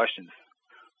legitimate questions.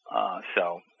 I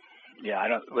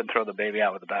wouldn't throw the baby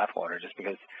out with the bathwater just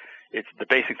because the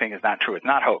basic thing is not true. It's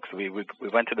not hoax. We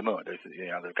went to the moon.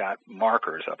 They've got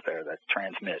markers up there that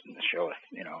transmit and show us.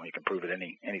 You can prove it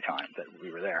any time that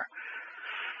we were there.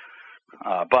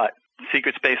 But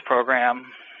secret space program,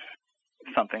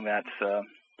 something that's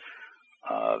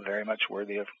very much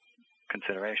worthy of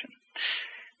consideration.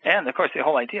 And, of course, the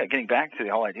whole idea, getting back to the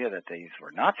whole idea that these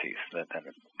were Nazis, that kind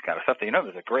of stuff.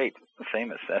 There's a great,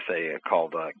 famous essay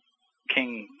called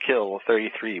King Kill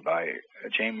 33 by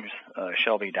James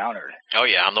Shelby Downard. Oh,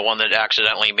 yeah, I'm the one that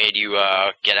accidentally made you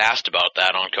get asked about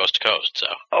that on Coast to Coast. So.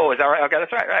 Oh, is that right? Okay,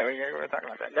 that's right. We're talking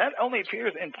about that. That only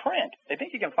appears in print. I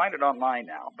think you can find it online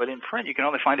now, but in print you can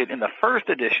only find it in the first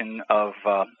edition of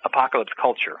Apocalypse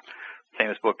Culture,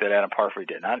 famous book that Adam Parfrey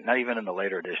did, not even in the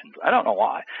later editions. I don't know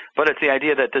why, but it's the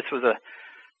idea that this was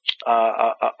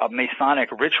a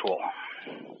Masonic ritual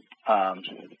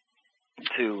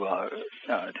to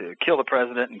kill the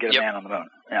president and get a man on the moon.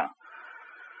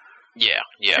 Yeah.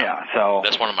 So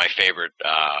that's one of my favorite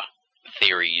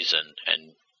theories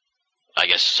and I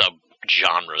guess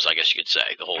subgenres, I guess you could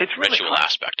say, the whole ritual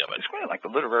aspect of it. It's really like the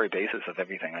literary basis of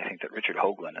everything I think that Richard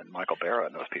Hoagland and Michael Barra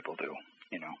and those people do.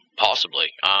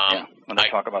 Possibly. When they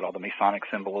talk about all the Masonic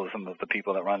symbolism of the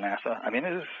people that run NASA, I mean,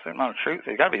 there's a certain amount of truth.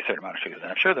 There's got to be a certain amount of truth.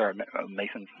 And I'm sure there are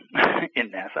Masons in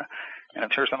NASA, and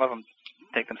I'm sure some of them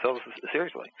take themselves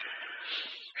seriously.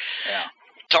 Yeah.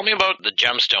 Tell me about the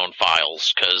Gemstone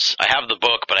Files, because I have the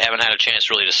book, but I haven't had a chance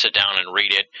really to sit down and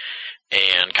read it.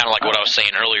 And kind of like what I was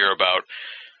saying earlier about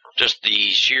just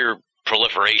the sheer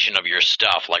proliferation of your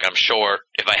stuff. Like, I'm sure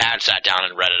if I had sat down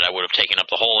and read it, I would have taken up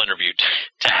the whole interview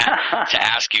to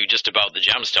ask you just about the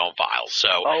Gemstone Files. So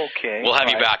we'll have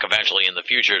you back eventually in the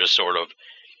future to sort of,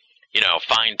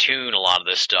 fine-tune a lot of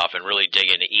this stuff and really dig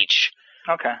into each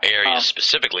area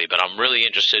specifically. But I'm really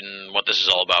interested in what this is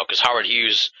all about, because Howard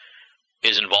Hughes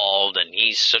is involved, and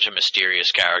he's such a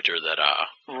mysterious character that I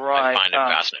find him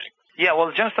fascinating. Yeah, well,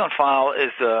 the Gemstone File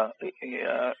is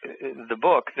the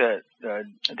book that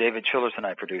David Childers and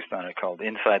I produced on it, called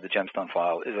Inside the Gemstone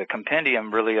File, is a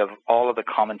compendium, really, of all of the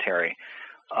commentary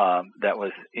that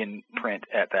was in print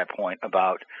at that point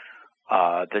about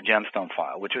the Gemstone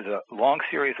File, which was a long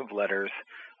series of letters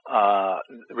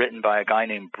written by a guy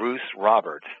named Bruce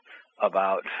Roberts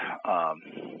about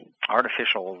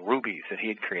artificial rubies that he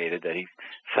had created that he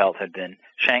felt had been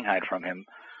shanghaied from him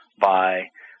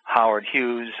by Howard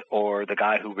Hughes, or the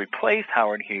guy who replaced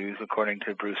Howard Hughes, according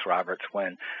to Bruce Roberts,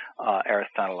 when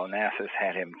Aristotle Onassis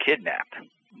had him kidnapped.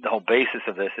 The whole basis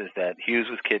of this is that Hughes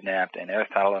was kidnapped, and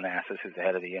Aristotle Onassis, who's the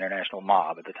head of the international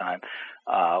mob at the time,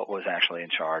 was actually in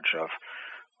charge of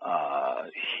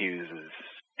Hughes's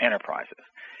enterprises.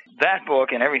 That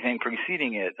book and everything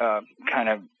preceding it kind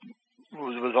of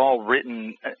was all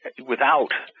written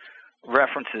without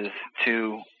references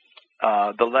to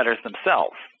the letters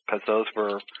themselves, because those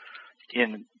were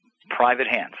in private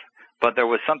hands. But there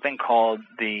was something called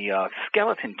the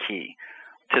skeleton key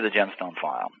to the Gemstone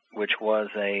File, which was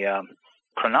a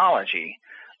chronology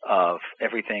of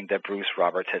everything that Bruce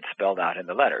Roberts had spelled out in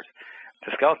the letters.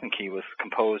 The skeleton key was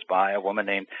composed by a woman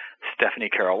named Stephanie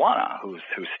Caruana, who's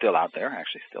still out there,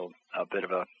 actually still a bit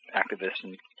of an activist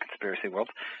in conspiracy world.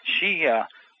 She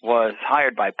was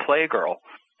hired by Playgirl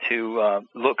to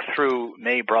look through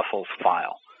Mae Brussels'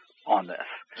 file on this,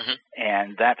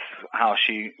 and that's how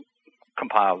she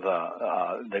compiled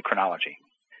the chronology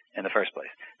in the first place.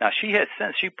 Now,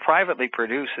 she privately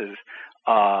produces,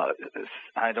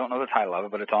 I don't know the title of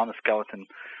it, but it's on the skeleton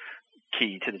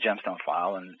key to the Gemstone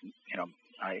File, and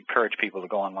I encourage people to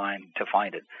go online to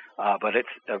find it. But it's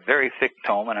a very thick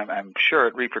tome, and I'm sure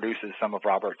it reproduces some of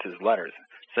Roberts' letters,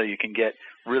 so you can get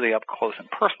really up close and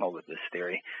personal with this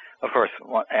theory. Of course,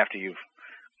 after you've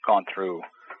gone through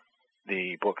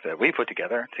the book that we put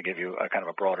together to give you a kind of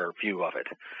a broader view of it.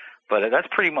 But that's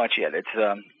pretty much it. It's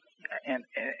and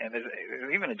there's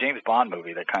even a James Bond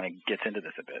movie that kind of gets into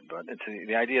this a bit. But it's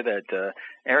the idea that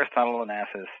Aristotle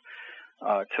Onassis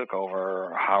took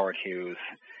over Howard Hughes,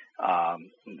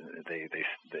 and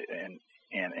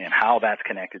how that's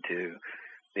connected to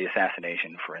the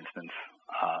assassination. For instance,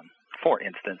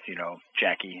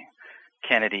 Jackie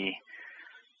Kennedy,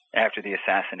 after the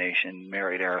assassination,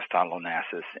 married Aristotle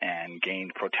Onassis and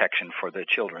gained protection for their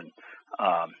children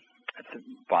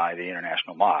by the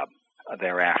international mob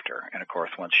thereafter. And, of course,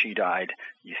 once she died,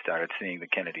 you started seeing the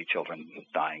Kennedy children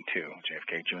dying, too.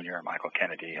 JFK Jr., Michael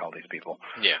Kennedy, all these people.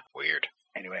 Yeah, weird.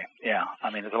 Anyway, yeah, I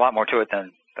mean, there's a lot more to it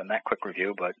than that quick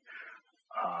review, but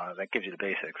that gives you the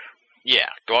basics. Yeah,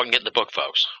 go out and get the book,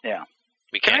 folks. Yeah.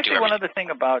 We can't Can I say one other thing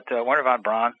about Wernher von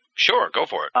Braun? Sure, go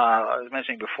for it. I was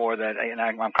mentioning before that, and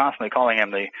I'm constantly calling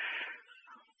him the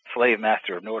slave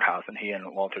master of Nordhausen, he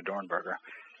and Walter Dornberger.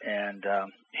 And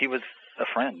he was a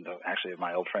friend, actually, of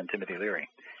my old friend Timothy Leary.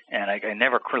 And I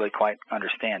never really quite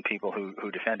understand people who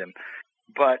defend him.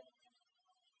 But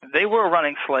they were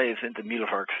running slaves into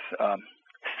Mittelwerk's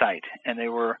site, and they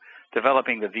were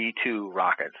developing the V2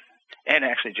 rockets. And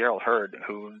actually, Gerald Hurd,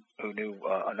 who knew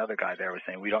another guy there, was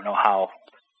saying, we don't know how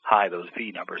high those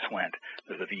V numbers went.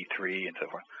 There's a V3 and so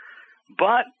forth.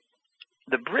 But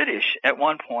the British, at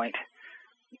one point,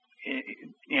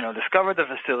 discovered the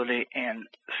facility and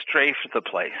strafed the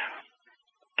place,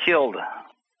 killed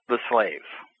the slaves.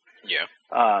 Yeah.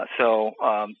 So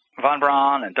von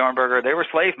Braun and Dornberger, they were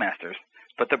slave masters.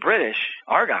 But the British,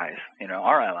 our guys,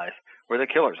 our allies, were the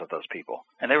killers of those people.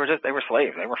 And they were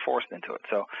slaves. They were forced into it.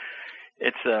 So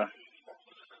it's a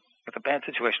bad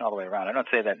situation all the way around. I don't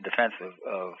say that in defense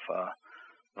of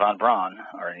von Braun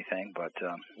or anything, but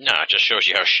no, it just shows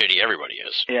you how shitty everybody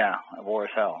is. Yeah, war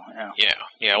is hell.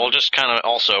 Yeah. Well, just kind of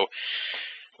also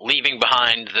leaving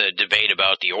behind the debate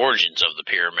about the origins of the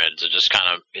pyramids, it just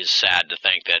kind of is sad to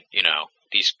think that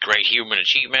these great human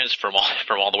achievements from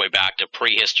all the way back to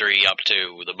prehistory up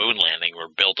to the moon landing were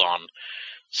built on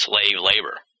slave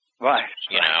labor. Right.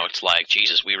 It's like,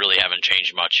 Jesus, we really haven't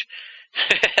changed much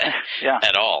yeah.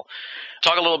 at all.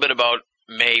 Talk a little bit about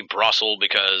Mae Brussels,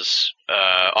 because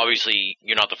obviously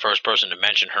you're not the first person to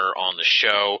mention her on the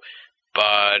show.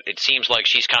 but it seems like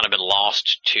she's kind of been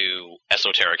lost to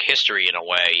esoteric history in a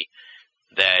way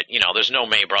that, there's no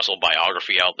Mae Brussell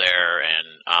biography out there, and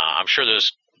I'm sure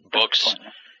there's books,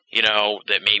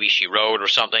 that maybe she wrote or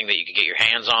something that you could get your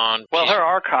hands on. Well, her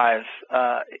archives,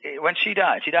 when she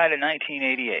died in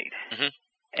 1988,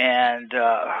 and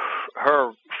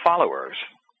her followers,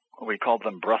 we called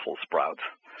them Brussels sprouts,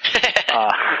 kind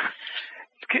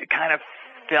of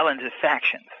fell into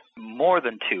factions. More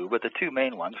than two, but the two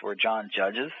main ones were John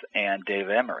Judge's and Dave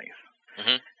Emery's.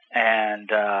 And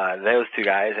those two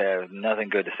guys have nothing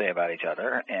good to say about each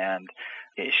other. And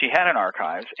she had an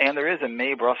archives, and there is a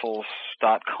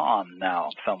MaeBrussels.com now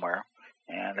somewhere.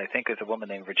 And I think it's a woman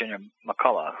named Virginia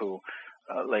McCullough who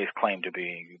lays claim to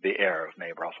be the heir of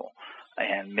Mae Brussell,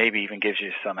 and maybe even gives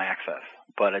you some access.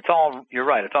 But it's all, you're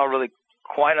right, it's all really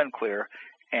quite unclear,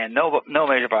 and no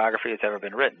major biography has ever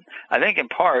been written. I think in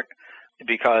part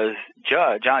because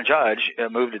John Judge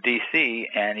moved to D.C.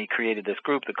 and he created this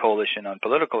group, the Coalition on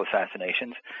Political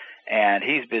Assassinations, and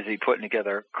he's busy putting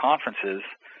together conferences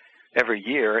every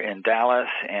year in Dallas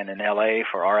and in L.A.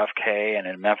 for RFK and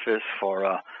in Memphis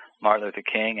for Martin Luther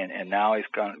King, and now he's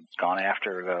gone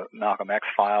after the Malcolm X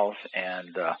files,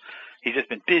 and he's just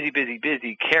been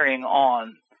busy carrying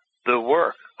on the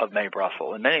work of Mae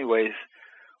Brussell. In many ways,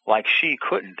 like she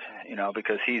couldn't,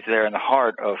 because he's there in the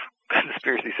heart of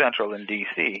Conspiracy Central in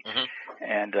D.C.,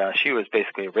 and she was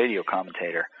basically a radio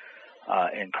commentator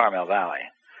in Carmel Valley.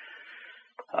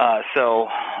 So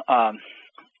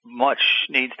much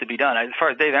needs to be done. As far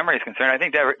as Dave Emery is concerned, I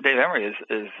think Dave Emery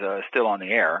is still on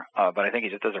the air, but I think he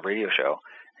just does a radio show,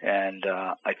 and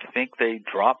I think they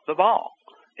dropped the ball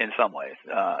in some ways.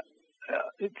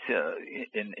 It's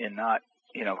in not,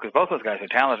 because both those guys are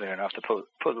talented enough to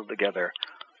puzzle together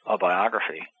a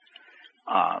biography.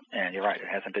 And you're right, it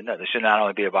hasn't been done. There should not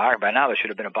only be a biography, by now there should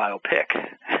have been a biopic,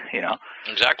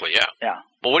 Exactly, yeah. Yeah.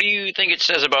 Well, what do you think it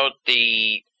says about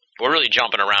we're really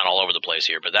jumping around all over the place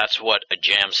here, but that's what a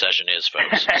jam session is,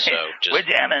 folks. So we're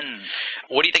jamming.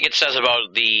 What do you think it says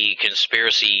about the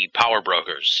conspiracy power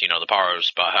brokers, the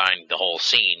powers behind the whole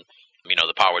scene,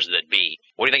 the powers that be?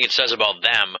 What do you think it says about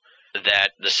them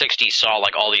that the 60s saw,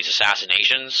 like, all these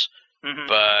assassinations,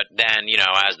 but then,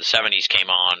 as the 70s came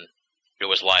on, it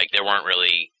was like there weren't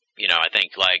really,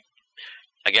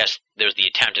 I guess there's the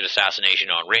attempted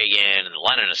assassination on Reagan and the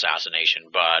Lenin assassination,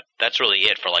 but that's really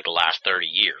it for like the last 30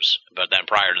 years. But then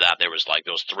prior to that, there was like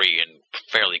those three in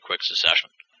fairly quick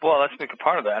succession. Well, that's because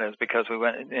part of that is because we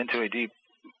went into a deep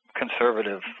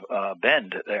conservative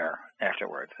bend there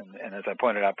afterwards. And as I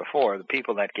pointed out before, the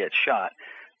people that get shot,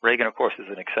 Reagan, of course, is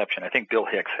an exception. I think Bill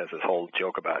Hicks has this whole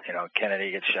joke about, Kennedy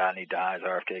gets shot and he dies,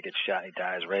 RFK gets shot and he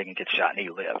dies, Reagan gets shot and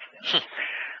he lives.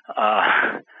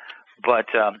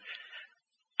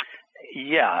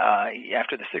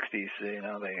 After the 60s,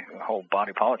 the whole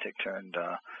body politic turned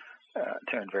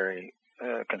very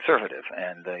conservative,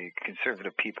 and the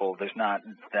conservative people, there's not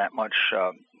that much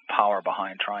power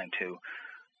behind trying to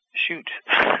shoot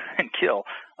and kill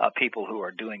people who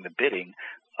are doing the bidding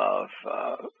of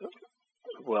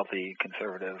wealthy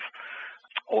conservative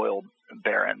oil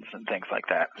barons and things like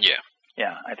that.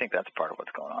 Yeah, I think that's part of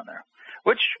what's going on there.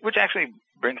 Which actually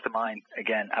brings to mind,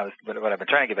 again, what I've been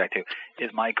trying to get back to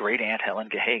is my great aunt Helen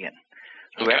Gahagan,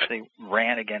 who actually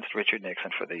ran against Richard Nixon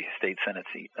for the state Senate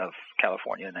seat of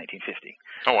California in 1950.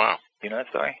 Oh, wow. You know that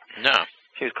story? No.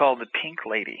 She was called the Pink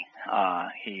Lady.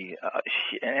 And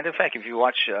in fact, if you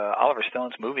watch Oliver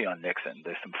Stone's movie on Nixon,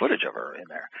 there's some footage of her in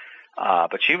there.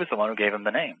 But she was the one who gave him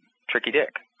the name, Tricky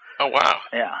Dick. Oh, wow.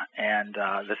 Yeah, and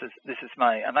this is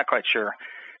I'm not quite sure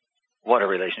what a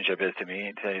relationship is to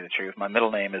me, to tell you the truth. My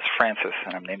middle name is Francis,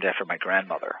 and I'm named after my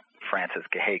grandmother, Frances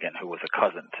Gahagan, who was a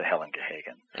cousin to Helen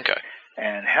Gahagan. Okay.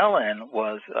 And Helen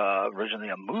was originally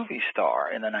a movie star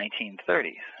in the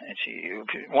 1930s, and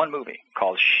one movie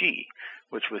called She,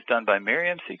 which was done by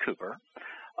Miriam C. Cooper.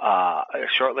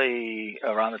 Shortly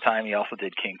around the time he also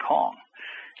did King Kong.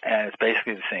 And it's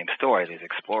basically the same story. These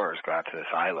explorers go out to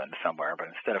this island somewhere, but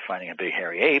instead of finding a big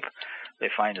hairy ape, they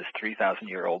find this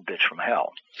 3,000-year-old bitch from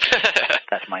hell.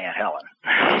 That's my Aunt Helen.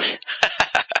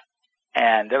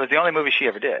 And that was the only movie she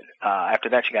ever did. After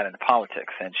that, she got into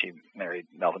politics, and she married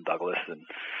Melvin Douglas and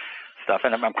stuff.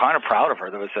 And I'm kind of proud of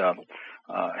her. There was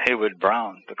Haywood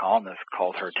Brown, the columnist,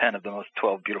 called her 10 of the most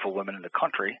 12 beautiful women in the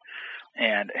country.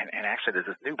 And actually, there's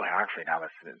this new biography now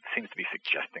that seems to be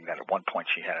suggesting that at one point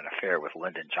she had an affair with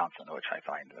Lyndon Johnson, which I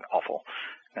find awful.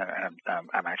 And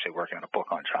I'm actually working on a book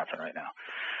on Johnson right now.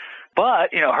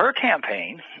 But, her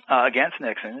campaign against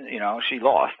Nixon, she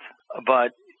lost.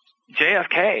 But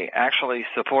JFK actually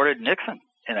supported Nixon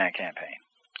in that campaign.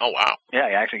 Oh, wow. Yeah,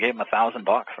 he actually gave him $1,000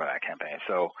 for that campaign.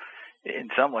 So, in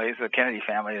some ways, the Kennedy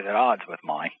family is at odds with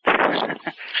mine.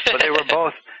 But they were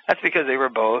both. That's because they were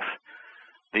both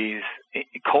these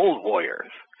cold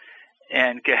warriors.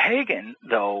 And Gahagan,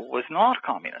 though, was not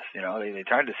communist. You know, they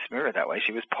tried to smear it that way.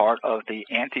 She was part of the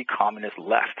anti-communist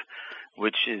left,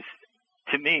 which is,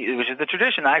 to me, which is the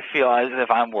tradition I feel as if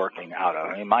I'm working out of.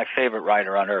 I mean, my favorite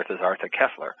writer on earth is Arthur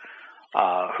Koestler,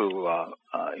 who,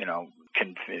 you know,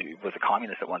 was a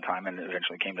communist at one time and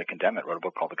eventually came to condemn it. Wrote a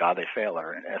book called The God They Failed,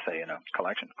 or an essay in a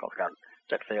collection called The God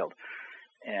That Failed.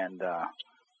 And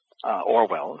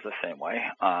Orwell is the same way.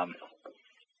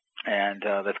 And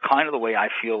that's kind of the way I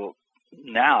feel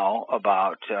now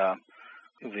about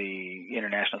the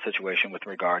international situation with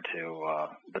regard to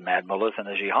the Mad Mullahs and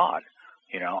the jihad.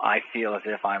 You know, I feel as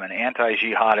if I'm an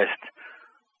anti-jihadist.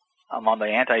 I'm on the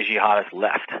anti-jihadist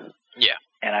left. Yeah.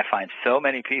 And I find so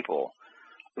many people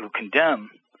who condemn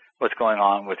what's going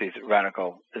on with these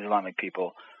radical Islamic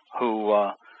people who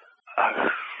are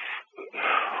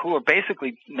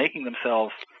basically making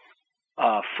themselves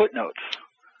footnotes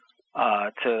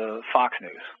to Fox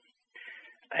News,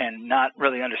 and not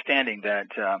really understanding that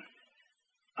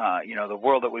you know, the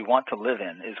world that we want to live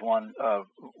in is one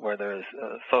where there's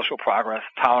social progress,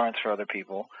 tolerance for other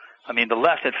people. I mean, the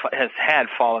left has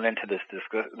fallen into this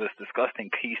disgusting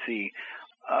PC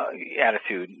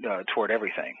attitude toward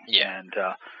everything, and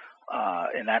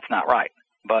that's not right.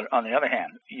 But on the other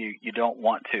hand, you don't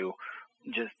want to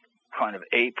just kind of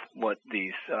ape what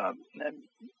these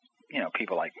you know,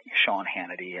 people like Sean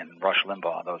Hannity and Rush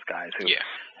Limbaugh, those guys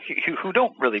who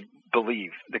don't really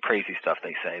believe the crazy stuff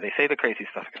they say. They say the crazy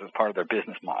stuff because it's part of their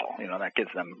business model. You know, that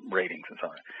gives them ratings and so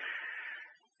on.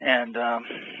 And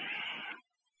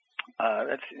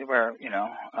that's where, you know,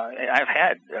 I've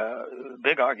had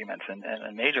big arguments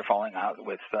and major falling out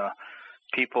with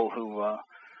people who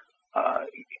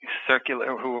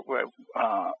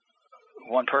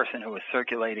one person who was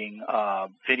circulating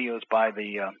videos by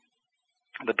the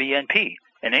BNP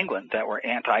in England that were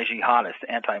anti-jihadist,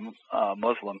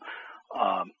 anti-Muslim,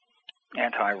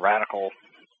 anti-radical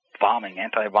bombing,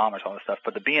 anti-bombers, all this stuff.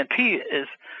 But the BNP is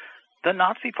the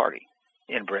Nazi party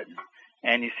in Britain.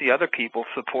 And you see other people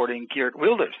supporting Geert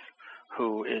Wilders,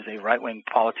 who is a right-wing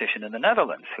politician in the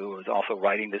Netherlands, who is also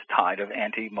riding this tide of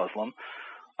anti-Muslim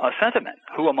sentiment,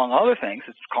 who, among other things,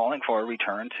 is calling for a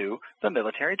return to the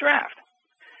military draft.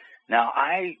 Now,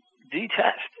 I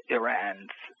detest Iran's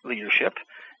leadership,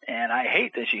 and I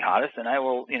hate the jihadists, and I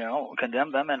will, you know,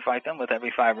 condemn them and fight them with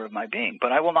every fiber of my being.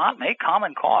 But I will not make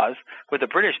common cause with the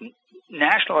British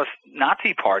nationalist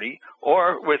Nazi party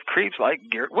or with creeps like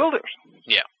Geert Wilders.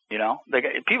 Yeah. You know,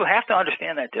 people have to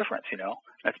understand that difference, you know.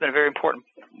 That's been a very important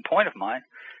point of mine,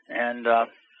 and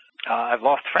I've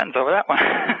lost friends over that one,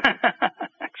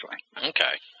 actually.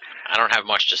 Okay. I don't have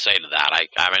much to say to that.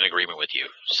 I'm in agreement with you,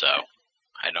 so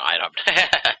I don't.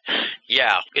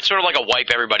 Yeah, it's sort of like a wipe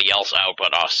everybody else out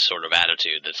but us sort of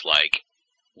attitude that's like,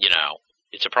 you know,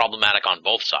 it's a problematic on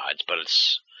both sides, but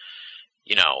it's,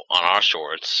 you know, on our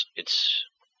shore, it's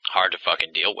hard to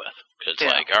fucking deal with. Because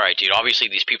it's like, all right, dude, obviously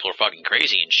these people are fucking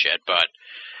crazy and shit, but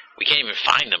we can't even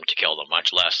find them to kill them,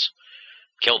 much less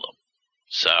kill them.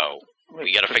 So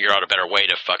we got to figure out a better way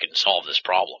to fucking solve this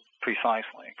problem.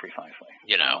 Precisely.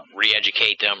 You know,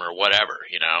 re-educate them or whatever,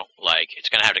 you know? Like, it's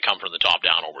going to have to come from the top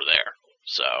down over there.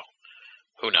 So,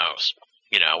 who knows?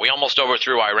 You know, we almost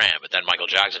overthrew Iran, but then Michael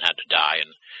Jackson had to die,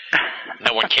 and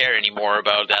no one cared anymore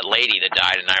about that lady that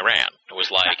died in Iran. It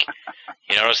was like,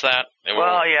 you notice that?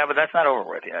 Yeah, but that's not over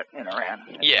with yet in Iran.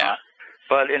 It's not.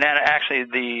 But actually,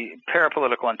 the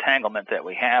parapolitical entanglement that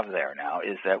we have there now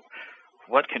is that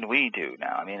what can we do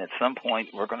now? I mean, at some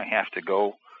point, we're going to have to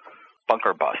go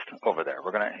bunker bust over there.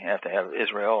 We're going to have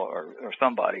Israel or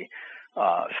somebody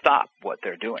stop what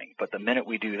they're doing. But the minute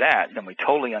we do that, then we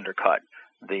totally undercut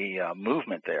the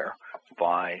movement there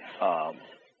by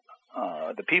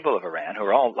the people of Iran, who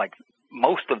are all, like,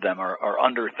 most of them are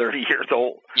under 30 years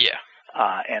old. Yeah.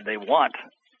 And they want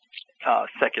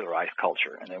secularized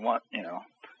culture, and they want, you know,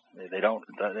 they don't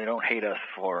hate us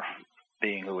for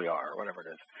being who we are or whatever it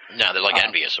is. No, they're like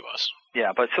envious of us.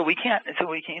 Yeah, but we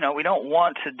you know, we don't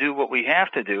want to do what we have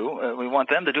to do. We want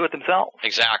them to do it themselves.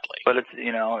 Exactly. But it's,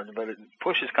 you know,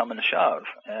 push is coming to shove,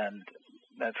 and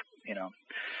that's, you know,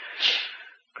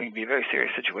 going to be a very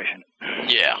serious situation.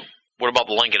 Yeah. What about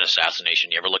the Lincoln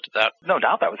assassination? You ever looked at that? No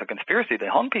doubt that was a conspiracy. They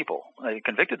hung people. They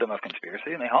convicted them of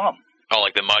conspiracy, and they hung them. Oh,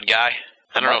 like the mud guy?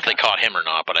 I don't know if they caught him or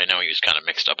not, but I know he was kind of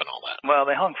mixed up in all that. Well,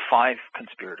 they hung 5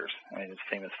 conspirators. I mean, it's a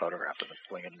famous photograph of it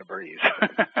swinging in the breeze.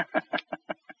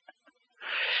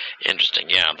 Interesting,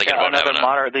 yeah. I'm thinking about another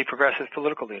moderately progressive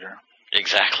political leader.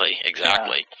 Exactly.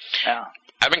 Yeah.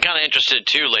 I've been kind of interested,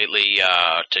 too, lately,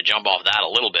 to jump off that a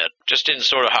little bit, just in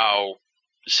sort of how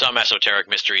some esoteric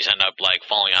mysteries end up, like,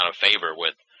 falling out of favor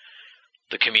with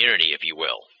the community, if you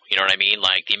will. You know what I mean?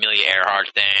 Like the Amelia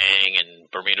Earhart thing and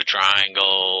Bermuda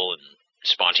Triangle and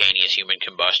spontaneous human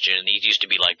combustion. These used to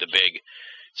be like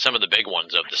some of the big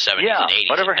ones of the 70s and 80s.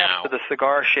 Whatever happened to the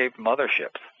cigar-shaped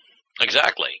motherships?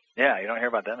 Exactly. Yeah, you don't hear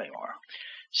about them anymore.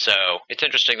 So it's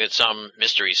interesting that some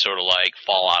mysteries sort of like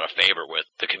fall out of favor with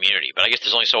the community. But I guess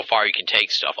there's only so far you can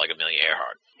take stuff like Amelia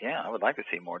Earhart. Yeah, I would like to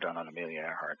see more done on Amelia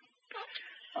Earhart.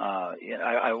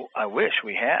 I wish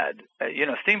we had.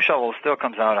 Steam Shovel still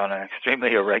comes out on an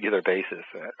extremely irregular basis.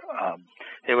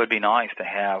 It would be nice to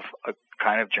have a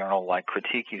kind of journal like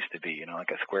Critique used to be,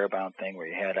 like a square-bound thing where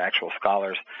you had actual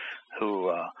scholars who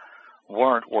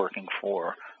weren't working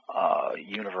for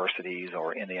universities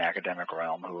or in the academic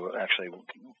realm, who actually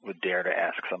would dare to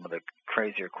ask some of the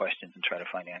crazier questions and try to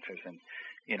find answers, and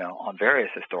on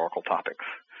various historical topics,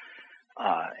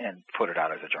 and put it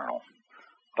out as a journal.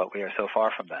 But we are so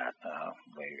far from that.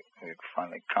 We're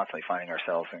constantly finding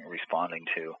ourselves responding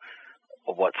to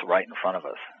what's right in front of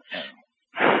us.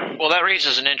 Well, that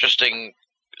raises an interesting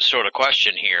sort of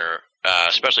question here,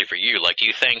 especially for you. Like, do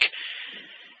you think,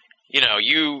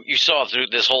 you saw through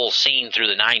this whole scene through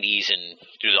the 90s and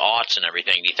through the aughts and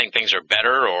everything. Do you think things are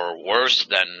better or worse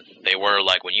than they were,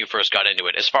 like, when you first got into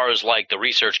it, as far as, like, the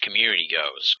research community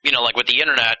goes? Like, with the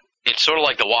Internet, it's sort of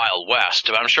like the Wild West.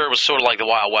 I'm sure it was sort of like the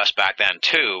Wild West back then,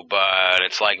 too, but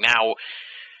it's like now,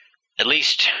 at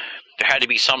least there had to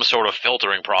be some sort of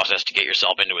filtering process to get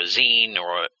yourself into a zine,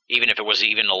 or even if it was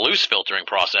even a loose filtering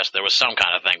process, there was some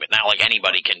kind of thing. But now, like,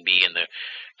 anybody can be in the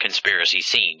conspiracy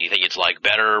scene. Do you think it's, like,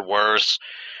 better, worse,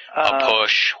 a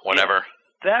push, whatever?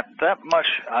 Yeah, that much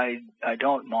I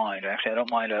don't mind. Actually, I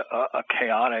don't mind a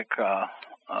chaotic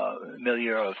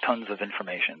milieu of tons of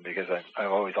information, because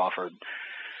I've always offered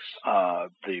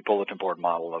the bulletin board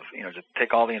model of, just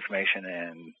take all the information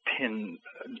and pin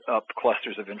up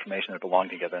clusters of information that belong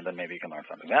together, and then maybe you can learn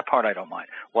something. That part I don't mind.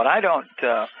 What I don't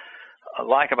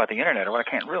like about the Internet, or what I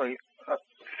can't really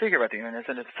figure about the Internet, is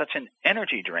that it's such an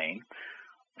energy drain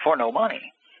for no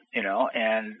money,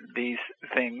 and these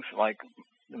things like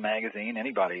the magazine,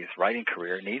 anybody's writing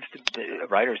career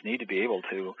writers need to be able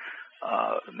to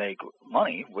make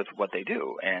money with what they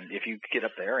do. And if you get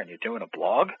up there and you're doing a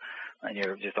blog and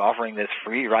you're just offering this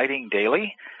free writing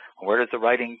daily, where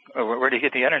do you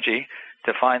get the energy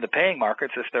to find the paying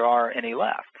markets, if there are any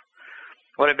left?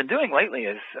 What I've been doing lately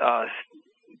is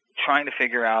trying to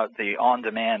figure out the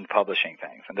on-demand publishing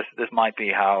things. And this might be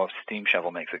how Steam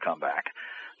Shovel makes a comeback.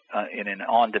 In an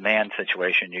on-demand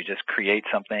situation, you just create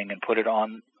something and put it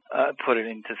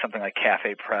into something like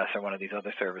Cafe Press or one of these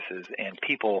other services, and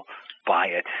people buy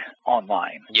it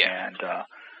online. Yeah. And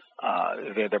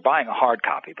they're buying a hard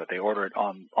copy, but they order it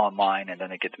online, and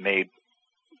then it gets made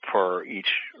for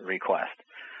each request.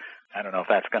 I don't know if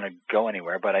that's going to go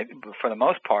anywhere, but for the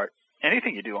most part,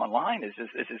 anything you do online is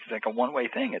just like a one-way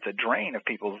thing. It's a drain of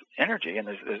people's energy, and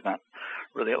there's not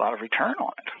really a lot of return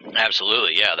on it.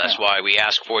 Absolutely, yeah. That's why we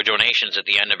ask for donations at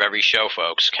the end of every show,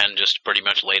 folks. Ken just pretty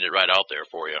much laid it right out there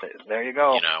for you. There you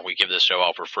go. We give this show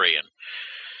out for free, and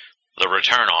the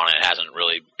return on it hasn't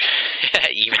really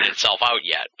evened itself out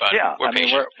yet. But we're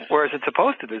patient. Whereas it's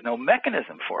supposed to, there's no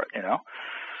mechanism for it,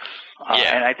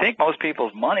 And I think most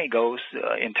people's money goes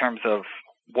in terms of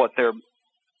what they're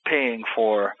paying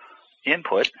for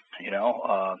input,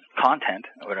 content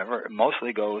or whatever. It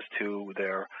mostly goes to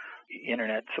their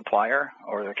internet supplier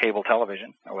or their cable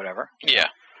television or whatever. Yeah.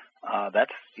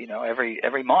 That's,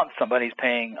 every month somebody's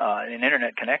paying an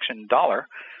internet connection dollar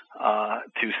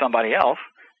to somebody else,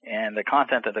 and the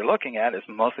content that they're looking at is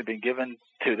mostly being given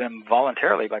to them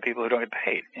voluntarily by people who don't get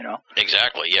paid,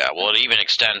 Exactly, yeah. Well, it even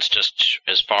extends just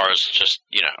as far as just,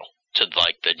 to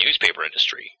like the newspaper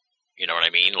industry. You know what I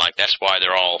mean? Like, that's why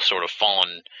they're all sort of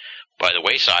fallen by the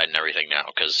wayside and everything now,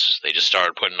 because they just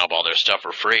started putting up all their stuff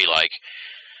for free, like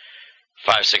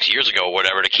 5-6 years ago or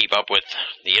whatever, to keep up with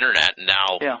the internet, and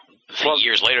now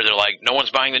years later they're like, no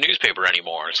one's buying the newspaper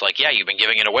anymore. It's like, yeah, you've been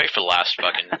giving it away for the last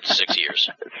fucking 6 years.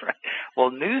 That's right. Well,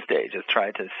 Newsday just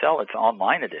tried to sell its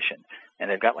online edition,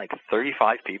 and they've got like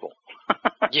 35 people.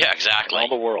 Yeah, exactly. All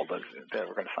the world that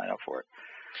were going to sign up for it.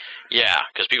 Yeah,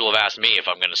 because people have asked me if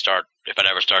I'd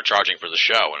ever start charging for the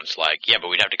show, and it's like, yeah, but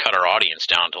we'd have to cut our audience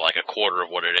down to like a quarter of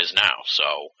what it is now.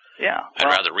 So I'd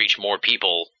rather reach more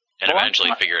people and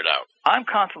eventually figure it out. I'm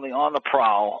constantly on the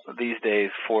prowl these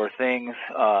days for things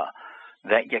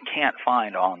that you can't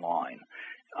find online.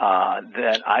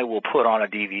 that I will put on a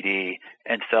DVD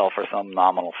and sell for some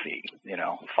nominal fee,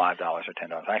 $5 or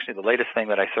 $10. Actually, the latest thing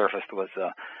that I surfaced was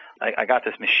I got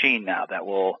this machine now that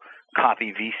will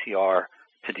copy VCR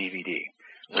to DVD,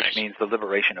 which means the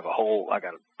liberation of I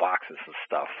got boxes of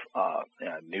stuff,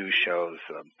 news shows,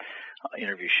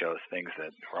 interview shows, things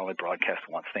that were only broadcast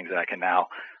once, things that I can now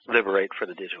liberate for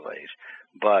the digital age.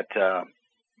 But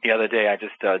the other day I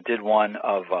just did one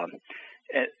of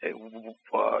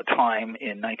time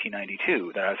in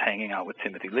 1992 that I was hanging out with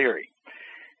Timothy Leary.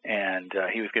 And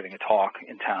he was giving a talk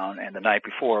in town, and the night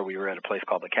before we were at a place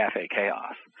called the Cafe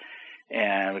Chaos.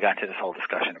 And we got into this whole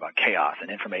discussion about chaos and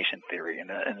information theory and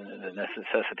the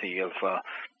necessity of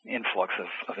influx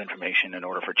of information in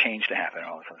order for change to happen and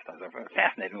all this sort of stuff. It was a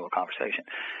fascinating little conversation.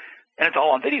 And it's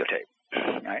all on videotape,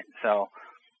 right? So,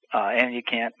 and you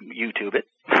can't YouTube it.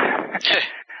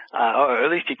 Or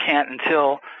at least you can't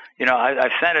until,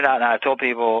 I've sent it out and I've told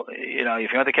people,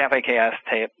 if you want the Cafe Chaos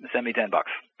tape, send me $10.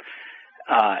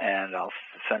 And I'll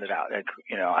send it out.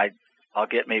 I'll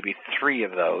get maybe 3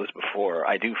 of those before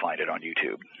I do find it on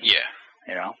YouTube. Yeah.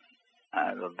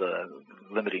 The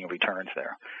limiting returns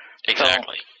there.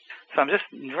 Exactly. So I'm just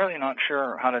really not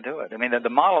sure how to do it. I mean, the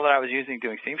model that I was using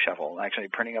doing Steam Shuffle, actually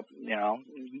printing up,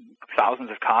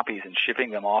 thousands of copies and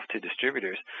shipping them off to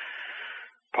distributors.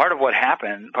 Part of what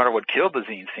happened, part of what killed the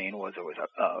zine scene was it was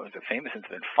a famous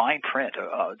incident. Fine Print,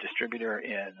 a distributor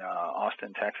in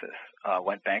Austin, Texas,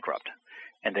 went bankrupt.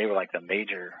 And they were like the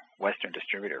major Western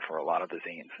distributor for a lot of the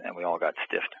zines, and we all got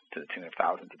stiffed to the tune of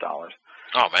thousands of dollars.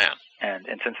 Oh, man.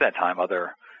 And since that time,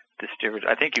 other distributors,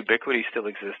 I think Ubiquity still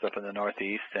exists up in the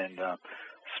Northeast, and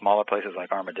smaller places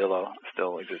like Armadillo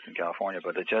still exist in California,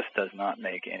 but it just does not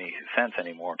make any sense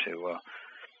anymore to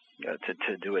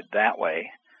do it that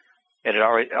way. It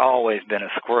had always been a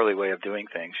squirrely way of doing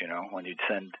things, when you'd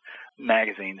send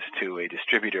magazines to a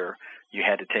distributor, you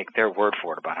had to take their word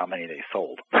for it about how many they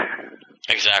sold.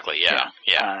 Exactly, yeah.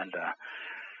 And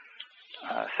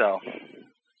so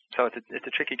it's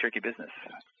a tricky business.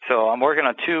 So I'm working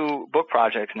on 2 book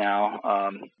projects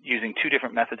now, using 2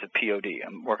 different methods of POD.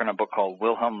 I'm working on a book called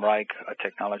Wilhelm Reich, A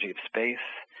Technology of Space,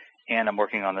 and I'm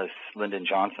working on this Lyndon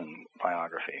Johnson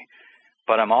biography.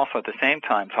 But I'm also at the same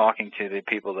time talking to the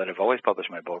people that have always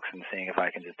published my books and seeing if I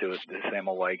can just do it the same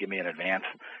old way, give me an advance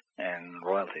and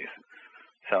royalties.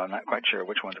 So I'm not quite sure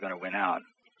which one's going to win out.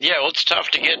 Yeah, well, it's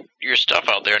tough to get your stuff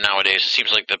out there nowadays. It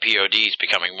seems like the POD is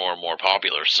becoming more and more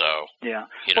popular, so... Yeah.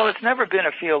 Well, it's never been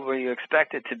a field where you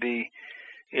expect it to be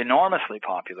enormously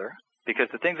popular, because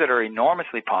the things that are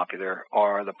enormously popular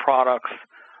are the products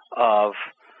of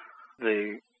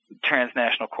the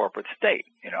transnational corporate state,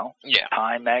 Yeah.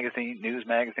 Time magazine, News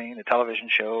magazine, the television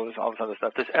shows, all this other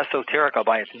stuff. This esoterica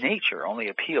by its nature only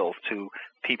appeals to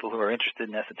people who are interested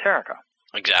in esoterica.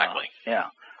 Exactly. Yeah.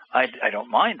 I don't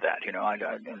mind that,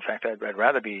 in fact, I'd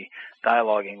rather be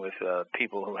dialoguing with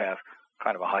people who have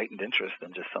kind of a heightened interest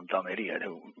than just some dumb idiot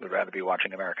who would rather be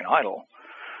watching American Idol.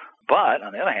 But,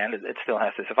 on the other hand, it still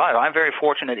has to survive. I'm very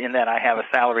fortunate in that I have a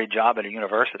salaried job at a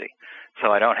university,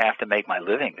 so I don't have to make my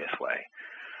living this way.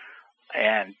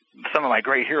 And some of my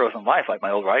great heroes in life, like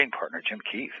my old writing partner, Jim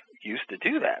Keith, used to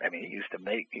do that. I mean, he used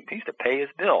to pay his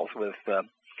bills with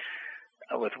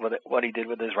what he did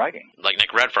with his writing. Like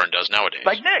Nick Redfern does nowadays.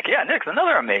 Like Nick, yeah. Nick's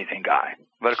another amazing guy.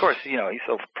 But, of course, he's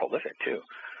so prolific, too.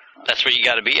 That's what you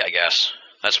got to be, I guess.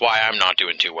 That's why I'm not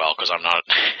doing too well, because I'm not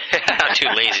I'm too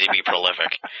lazy to be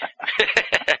prolific.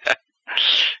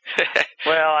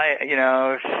 Well,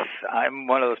 I'm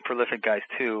one of those prolific guys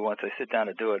too. Once I sit down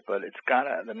to do it, but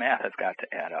the math has got to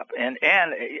add up, and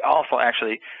also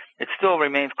actually, it still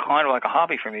remains kind of like a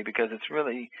hobby for me because it's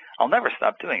really I'll never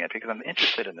stop doing it because I'm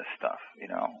interested in this stuff.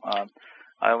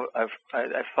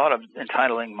 I've thought of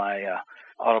entitling my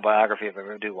autobiography, if I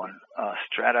ever do one,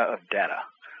 Strata of Data.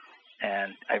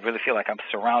 And I really feel like I'm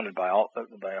surrounded by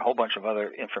a whole bunch of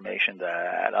other information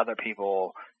that other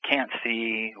people can't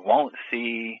see, won't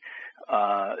see,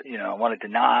 want to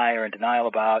deny or in denial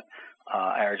about,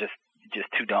 are just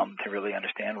too dumb to really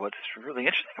understand what's really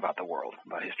interesting about the world,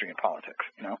 about history and politics.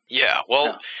 Yeah.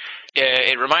 Well,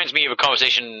 it reminds me of a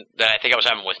conversation that I think I was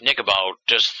having with Nick about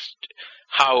just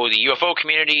how the UFO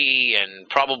community and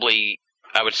probably,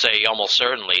 I would say almost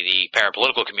certainly, the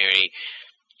parapolitical community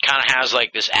kind of has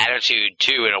like this attitude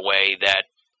too, in a way, that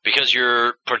because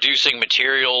you're producing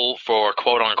material for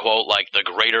quote unquote like the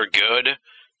greater good,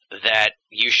 that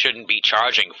you shouldn't be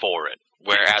charging for it,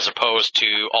 whereas opposed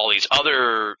to all these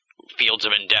other fields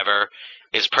of endeavor,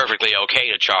 it's perfectly okay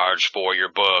to charge for your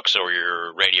books or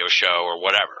your radio show or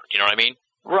whatever. You know what I mean?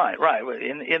 Right.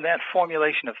 In that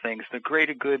formulation of things, the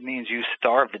greater good means you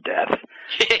starve to death,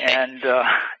 and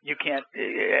you can't.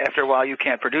 After a while, you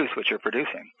can't produce what you're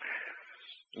producing.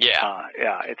 Yeah.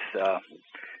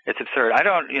 It's absurd. I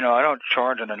don't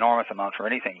charge an enormous amount for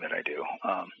anything that I do.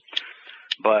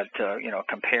 But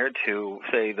compared to,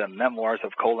 say, the memoirs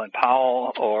of Colin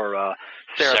Powell or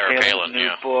Sarah Palin's new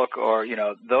book, or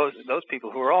those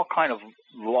people who are all kind of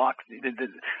locked.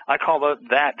 I call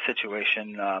that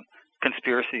situation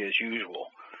conspiracy as usual,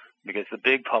 because the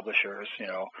big publishers,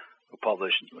 who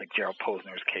publish, like Gerald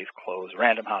Posner's Case Closed,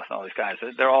 Random House, and all these guys,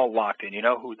 they're all locked in. You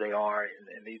know who they are,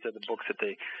 and these are the books that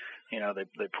they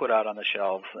put out on the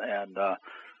shelves, and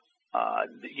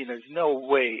there's no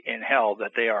way in hell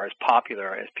that they are as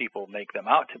popular as people make them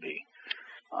out to be.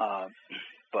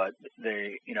 But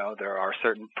there are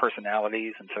certain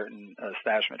personalities and certain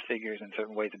establishment figures and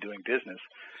certain ways of doing business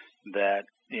that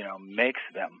makes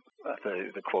them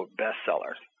the quote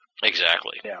bestsellers.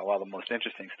 Exactly. Yeah, while the most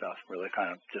interesting stuff really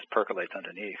kind of just percolates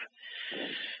underneath.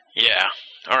 Yeah.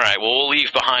 All right. Well, we'll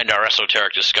leave behind our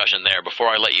esoteric discussion there. Before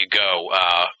I let you go,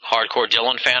 hardcore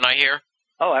Dylan fan, I hear?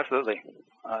 Oh, absolutely.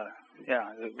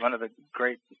 One of the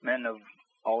great men of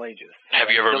all ages. Have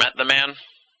you ever met the man?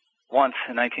 Once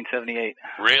in 1978.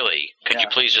 Really? Could you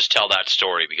please just tell that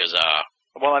story? Because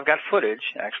well, I've got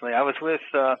footage, actually. I was with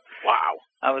wow.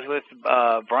 I was with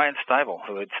Brian Stiebel,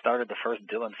 who had started the first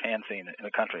Dylan fanzine in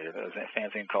the country. It was a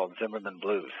fanzine called Zimmerman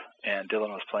Blues, and Dylan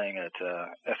was playing at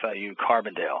SIU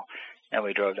Carbondale, and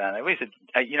we drove down there.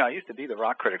 I used to be the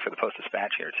rock critic for the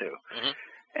Post-Dispatch here too,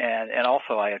 and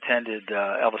also I attended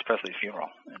Elvis Presley's funeral.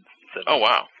 Oh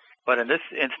wow! But in this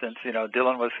instance,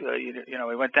 Dylan was,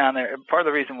 we went down there. Part of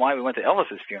the reason why we went to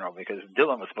Elvis's funeral, because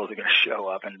Dylan was supposed to going to show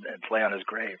up and play on his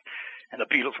grave, and the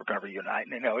Beatles were going to reunite.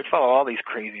 And, we'd follow all these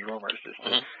crazy rumors just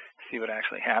to see what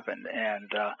actually happened.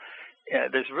 And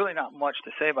there's really not much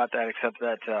to say about that, except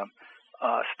that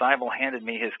Stiebel handed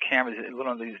me his cameras, one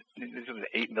of these were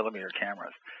 8mm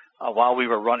cameras, while we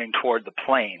were running toward the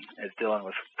plane as Dylan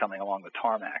was coming along the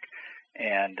tarmac.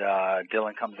 And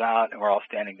Dylan comes out, and we're all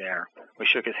standing there. We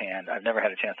shook his hand. I've never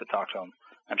had a chance to talk to him.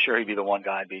 I'm sure he'd be the one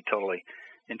guy I'd be totally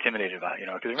intimidated about,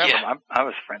 because remember, I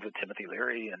was friends with Timothy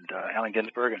Leary and Allen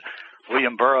Ginsberg, and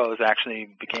William Burroughs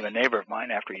actually became a neighbor of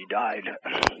mine after he died.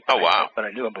 Oh, wow. But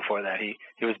I knew him before that.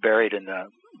 He was buried in the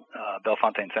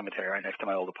Bellefontaine Cemetery right next to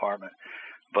my old apartment.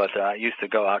 But I used to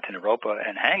go out to Naropa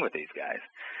and hang with these guys.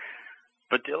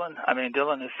 But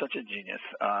Dylan is such a genius.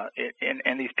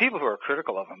 And these people who are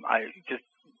critical of him,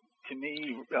 to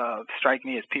me, strike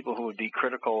me as people who would be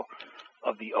critical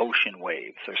of the ocean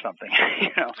waves or something.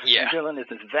 Yeah. And Dylan is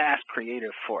this vast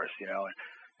creative force,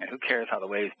 and who cares how the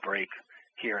waves break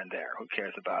here and there? Who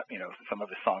cares about, some of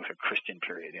his songs are Christian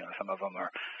period, some of them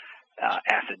are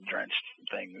acid-drenched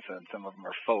things, and some of them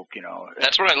are folk,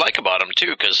 That's what I like about him,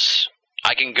 too, because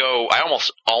I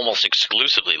almost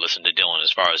exclusively listen to Dylan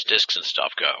as far as discs and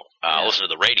stuff go. I listen to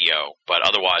the radio, but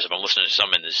otherwise, if I'm listening to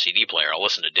some in the CD player, I'll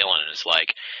listen to Dylan, and it's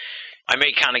like, I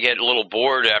may kind of get a little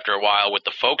bored after a while with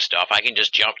the folk stuff. I can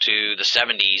just jump to the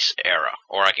 70s era,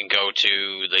 or I can go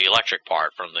to the electric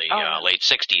part from the late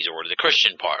 60s, or the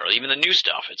Christian part, or even the new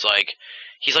stuff. It's like,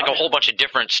 he's like a whole bunch of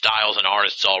different styles and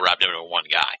artists all wrapped into one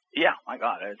guy. Yeah, my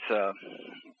God,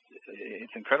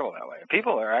 it's incredible that way.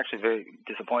 People are actually very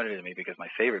disappointed in me because my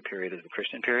favorite period is the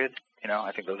Christian period.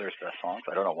 I think those are his best songs.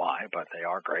 I don't know why, but they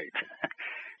are great.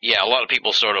 Yeah, a lot of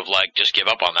people sort of just give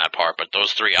up on that part, but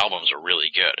those 3 albums are really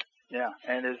good. Yeah,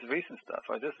 and his recent stuff.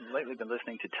 I've just lately been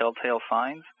listening to Telltale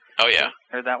Signs. Oh yeah,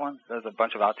 heard that one? There's a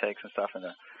bunch of outtakes and stuff in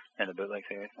the bootleg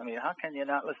series. I mean, how can you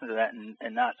not listen to that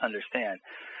and not understand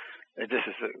that this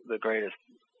is the greatest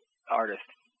artist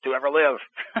to ever live?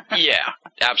 Yeah,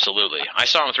 absolutely. I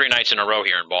saw him 3 nights in a row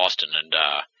here in Boston, and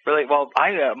really, well,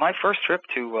 my first trip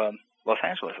to Los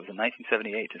Angeles was in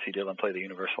 1978 to see Dylan play the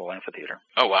Universal Amphitheater.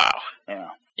 Oh wow. Yeah.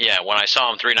 Yeah, when I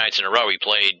saw him 3 nights in a row,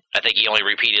 I think he only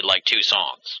repeated 2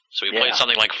 songs. So he played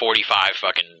something like 45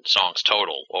 fucking songs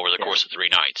total over the course of 3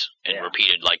 nights, and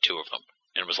repeated 2 of them.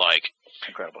 And it was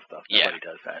incredible stuff. Nobody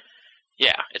does that.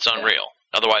 Yeah, it's unreal.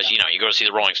 Otherwise, you go to see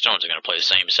the Rolling Stones, they're going to play the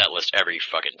same set list every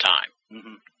fucking time.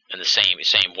 Mm-hmm. In the same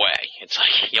way. It's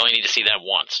like, you only need to see that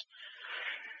once.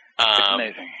 It's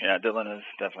amazing. Yeah, Dylan is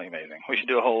definitely amazing. We should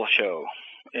do a whole show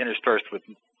interspersed with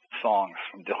songs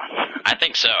from Dylan. I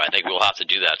think so. I think we'll have to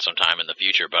do that sometime in the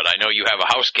future. But I know you have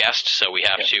a house guest, so we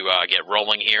have to get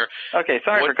rolling here. Okay,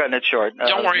 sorry for cutting it short.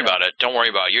 Don't worry about it. Don't worry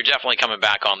about it. You're definitely coming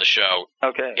back on the show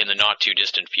in the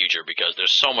not-too-distant future, because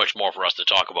there's so much more for us to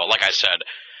talk about. Like I said,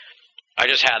 I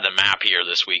just had the map here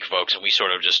this week, folks, and we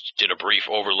sort of just did a brief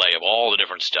overlay of all the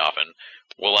different stuff, and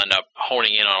we'll end up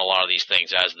honing in on a lot of these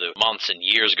things as the months and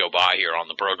years go by here on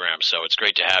the program. So it's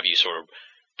great to have you sort of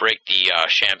break the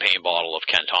champagne bottle of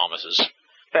Ken Thomas's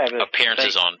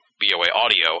appearances on BOA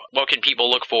Audio. What can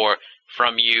people look for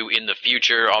from you in the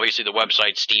future? Obviously, the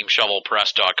website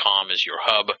steamshovelpress.com is your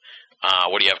hub.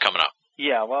 What do you have coming up?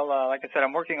 Yeah, well, like I said,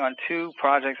 I'm working on 2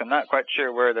 projects. I'm not quite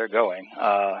sure where they're going.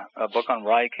 A book on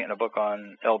Reich and a book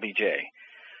on LBJ.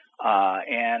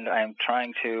 And I'm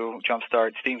trying to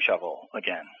jumpstart Steam Shovel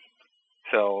again.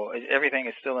 So everything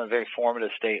is still in a very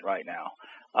formative state right now.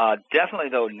 Definitely,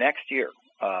 though, next year,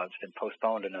 it's been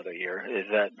postponed another year, is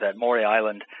that Maury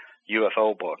Island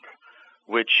UFO book,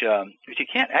 which you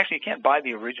can't buy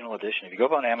the original edition. If you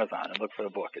go on Amazon and look for the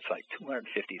book, it's like $250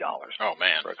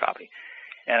 for a copy.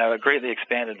 And a greatly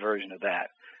expanded version of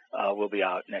that will be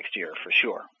out next year for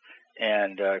sure.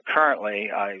 And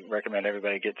currently, I recommend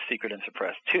everybody get Secret and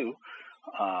Suppressed 2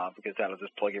 because that'll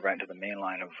just plug you right into the main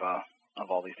line of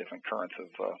all these different currents of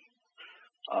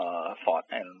thought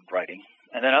and writing.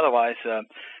 And then otherwise,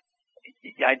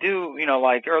 I do,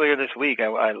 like earlier this week,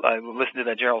 I listened to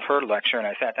that Gerald Hurd lecture and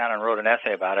I sat down and wrote an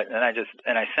essay about it, and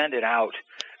I send it out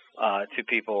to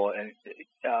people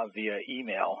via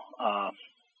email.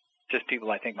 Just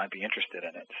people I think might be interested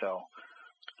in it. So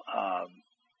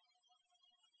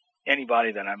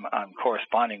anybody that I'm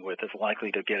corresponding with is likely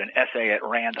to get an essay at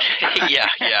random. yeah.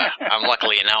 I'm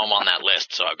luckily now I'm on that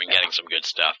list, so I've been getting some good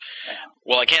stuff.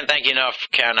 Well, I can't thank you enough,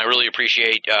 Ken. I really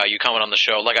appreciate you coming on the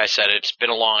show. Like I said, it's been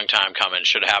a long time coming.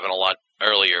 Should have happened a lot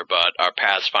earlier, but our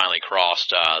paths finally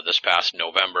crossed this past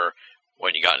November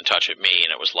when you got in touch with me,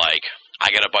 and it was like, I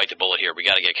got to bite the bullet here. We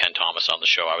got to get Ken Thomas on the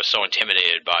show. I was so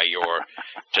intimidated by your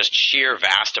just sheer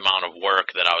vast amount of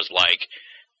work that I was like,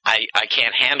 I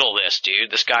can't handle this,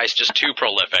 dude. This guy's just too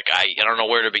prolific. I don't know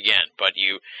where to begin, but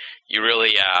you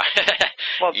really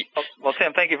Well,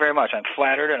 Tim, thank you very much. I'm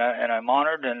flattered and I'm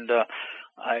honored, and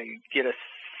I get a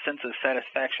sense of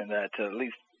satisfaction that at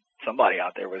least somebody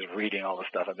out there was reading all the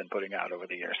stuff I've been putting out over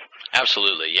the years.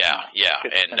 Absolutely, yeah.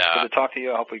 And good to talk to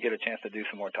you. I hope we get a chance to do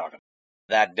some more talking.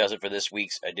 That does it for this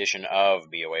week's edition of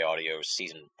BOA Audio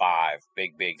Season 5.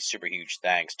 Big, super huge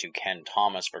thanks to Ken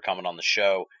Thomas for coming on the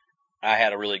show. I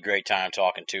had a really great time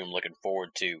talking to him. Looking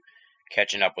forward to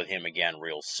catching up with him again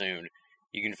real soon.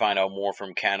 You can find out more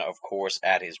from Ken, of course,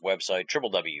 at his website,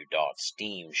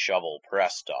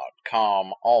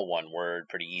 www.steamshovelpress.com. All one word,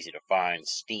 pretty easy to find,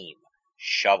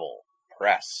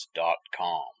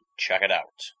 steamshovelpress.com. Check it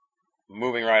out.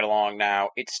 Moving right along now,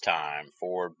 it's time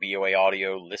for BOA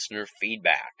Audio listener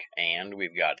feedback. And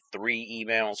we've got 3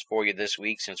 emails for you this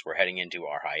week since we're heading into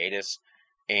our hiatus.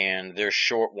 And they're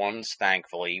short ones,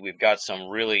 thankfully. We've got some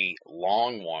really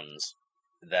long ones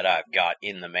that I've got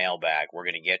in the mailbag we're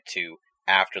going to get to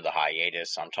after the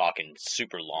hiatus. I'm talking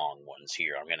super long ones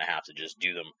here. I'm going to have to just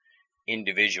do them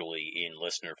individually in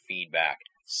listener feedback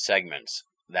segments.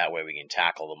 That way we can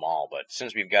tackle them all. But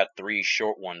since we've got 3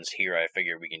 short ones here, I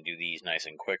figure we can do these nice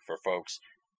and quick for folks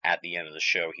at the end of the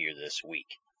show here this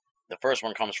week. The first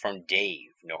one comes from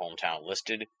Dave, no hometown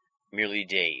listed, merely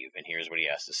Dave, and here's what he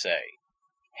has to say.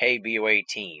 Hey BOA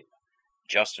team,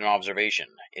 just an observation.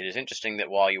 It is interesting that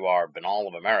while you are Banal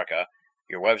of America,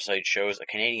 your website shows a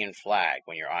Canadian flag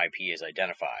when your IP is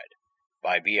identified.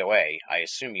 By BOA, I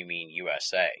assume you mean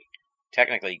USA.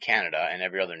 Technically, Canada and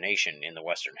every other nation in the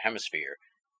Western Hemisphere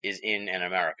is in an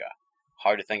America.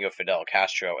 Hard to think of Fidel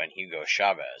Castro and Hugo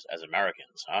Chavez as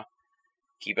Americans, huh?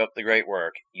 Keep up the great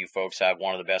work. You folks have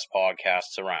one of the best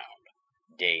podcasts around.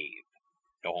 Dave,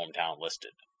 no hometown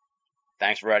listed.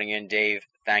 Thanks for writing in, Dave.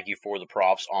 Thank you for the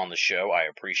props on the show. I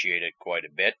appreciate it quite a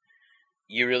bit.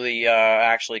 You really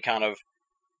actually kind of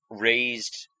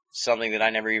raised something that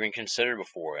I never even considered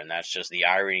before, and that's just the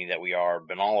irony that we are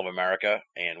Banal of America,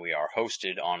 and we are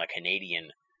hosted on a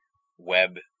Canadian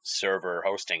web server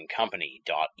hosting company.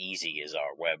 .easy is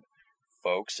our web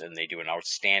folks, and they do an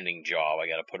outstanding job. I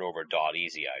got to put over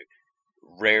 .easy. I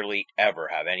rarely ever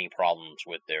have any problems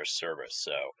with their service,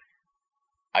 so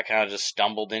I kind of just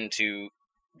stumbled into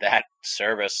that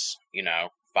service,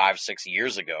 5-6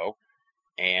 years ago,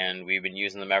 and we've been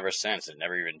using them ever since. It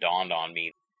never even dawned on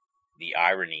me the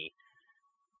irony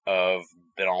of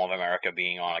Banal of America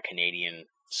being on a Canadian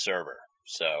server.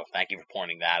 So thank you for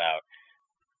pointing that out.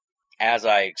 As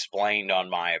I explained on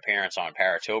my appearance on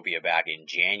Paratopia back in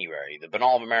January, the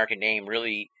Banal of America name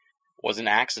really was an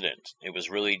accident. It was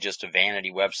really just a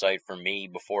vanity website for me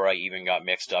before I even got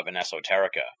mixed up in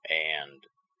Esoterica. And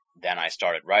then I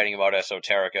started writing about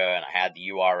Esoterica, and I had the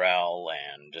URL,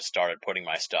 and just started putting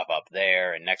my stuff up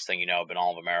there. And next thing you know,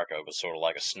 Banal of America was sort of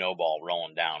like a snowball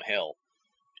rolling downhill.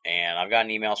 And I've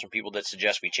gotten emails from people that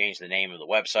suggest we change the name of the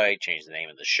website, change the name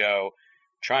of the show,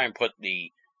 try and put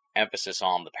the emphasis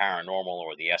on the paranormal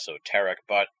or the esoteric,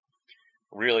 but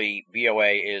really,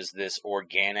 BOA is this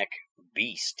organic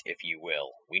beast, if you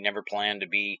will. We never planned to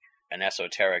be an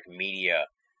esoteric media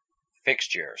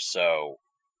fixture, so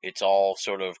it's all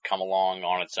sort of come along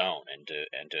on its own, and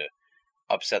to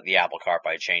upset the apple cart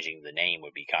by changing the name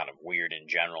would be kind of weird in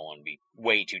general and be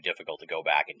way too difficult to go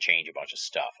back and change a bunch of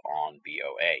stuff on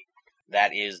BOA.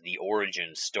 That is the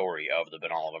origin story of the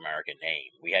Binnall of America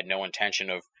name. We had no intention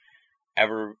of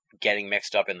ever getting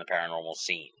mixed up in the paranormal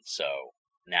scene, so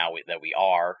now that we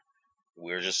are,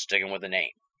 we're just sticking with the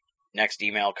name. Next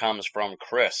email comes from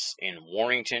Chris in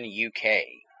Warrington, UK,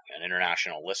 an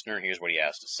international listener. Here's what he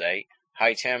has to say.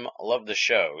 Hi, Tim. Love the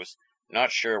shows.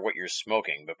 Not sure what you're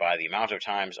smoking, but by the amount of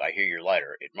times I hear your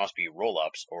lighter, it must be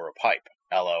roll-ups or a pipe.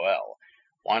 LOL.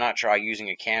 Why not try using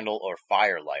a candle or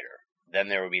fire lighter? Then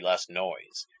there would be less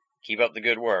noise. Keep up the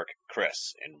good work,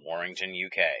 Chris in Warrington,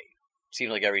 UK.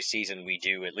 Seems like every season we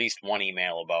do at least one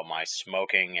email about my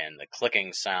smoking and the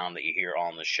clicking sound that you hear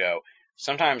on the show.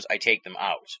 Sometimes I take them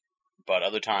out, but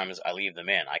other times I leave them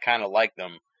in. I kind of like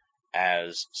them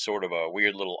as sort of a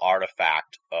weird little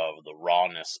artifact of the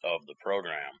rawness of the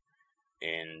program,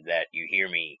 in that you hear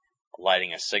me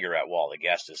lighting a cigarette while the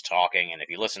guest is talking, and if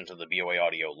you listen to the BOA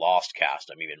Audio Lost cast,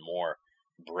 I'm even more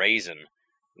brazen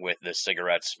with the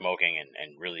cigarette smoking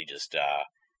and really just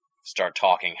start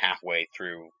talking halfway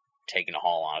through taking a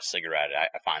haul on a cigarette.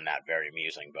 I find that very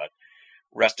amusing, but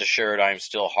rest assured I'm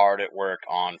still hard at work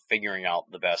on figuring out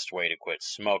the best way to quit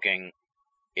smoking.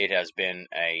 It has been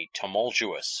a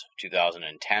tumultuous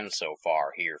 2010 so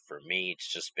far here for me. It's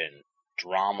just been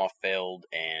drama-filled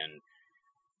and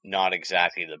not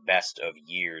exactly the best of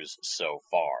years so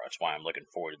far. That's why I'm looking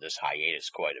forward to this hiatus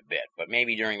quite a bit. But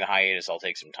maybe during the hiatus I'll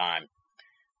take some time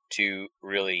to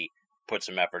really put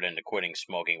some effort into quitting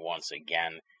smoking once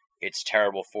again. It's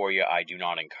terrible for you. I do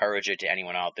not encourage it to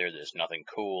anyone out there. There's nothing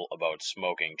cool about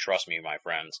smoking. Trust me, my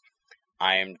friends.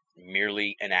 I am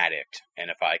merely an addict, and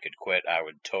if I could quit, I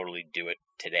would totally do it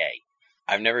today.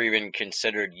 I've never even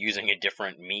considered using a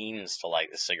different means to light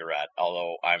the cigarette,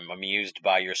 although I'm amused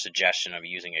by your suggestion of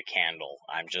using a candle.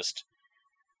 I'm just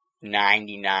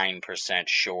 99%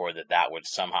 sure that that would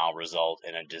somehow result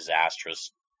in a disastrous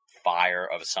fire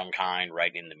of some kind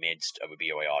right in the midst of a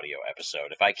BOA Audio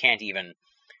episode. If I can't even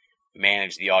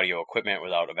manage the audio equipment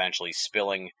without eventually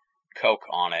spilling Coke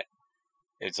on it,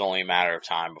 it's only a matter of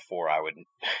time before I would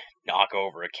knock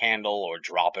over a candle or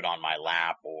drop it on my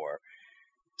lap or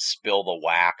spill the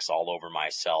wax all over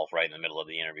myself right in the middle of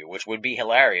the interview, which would be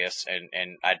hilarious,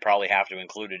 and I'd probably have to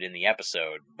include it in the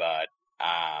episode, but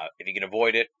if you can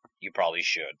avoid it, you probably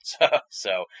should.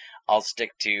 So I'll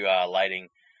stick to lighting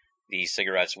the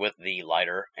cigarettes with the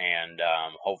lighter, and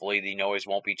hopefully the noise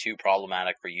won't be too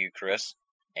problematic for you, Chris,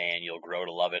 and you'll grow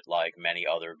to love it like many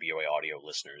other BOA Audio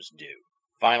listeners do.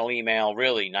 Final email,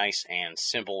 really nice and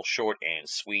simple, short and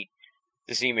sweet.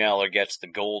 This emailer gets the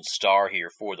gold star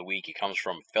here for the week. It comes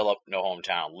from Philip, no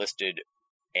hometown listed,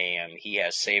 and he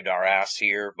has saved our ass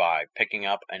here by picking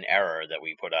up an error that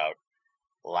we put out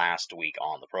last week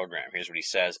on the program. Here's what he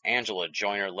says. Angela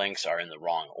Joyner links are in the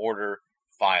wrong order.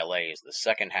 File A is the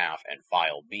second half, and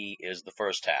File B is the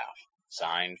first half.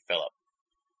 Signed, Philip.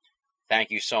 Thank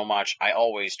you so much. I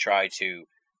always try to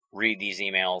read these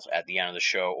emails at the end of the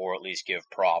show, or at least give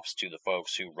props to the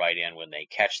folks who write in when they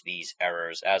catch these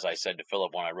errors. As I said to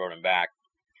Philip when I wrote him back,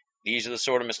 these are the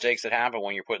sort of mistakes that happen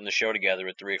when you're putting the show together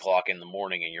at 3 o'clock in the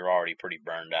morning and you're already pretty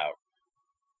burned out.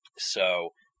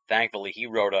 So thankfully he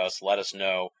wrote us, let us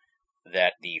know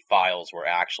that the files were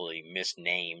actually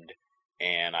misnamed,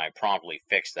 and I promptly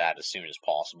fixed that as soon as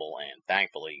possible, and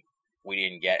thankfully we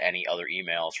didn't get any other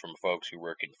emails from folks who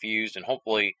were confused, and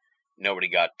hopefully nobody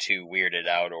got too weirded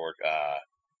out or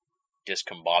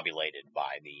discombobulated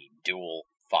by the dual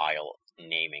file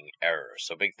naming error.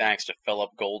 So big thanks to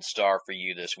Philip. Gold star for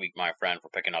you this week, my friend, for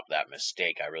picking up that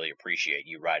mistake. I really appreciate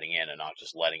you writing in and not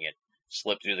just letting it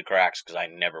slip through the cracks, because I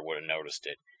never would have noticed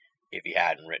it if you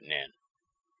hadn't written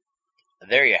in.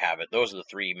 There you have it. Those are the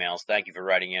 3 emails. Thank you for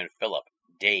writing in, Philip,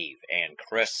 Dave, and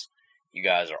Chris. You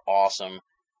guys are awesome.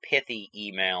 Pithy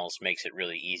emails makes it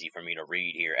really easy for me to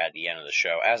read here at the end of the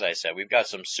show. As I said, we've got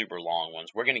some super long ones.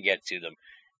 We're going to get to them.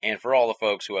 And for all the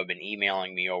folks who have been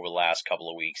emailing me over the last couple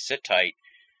of weeks, sit tight.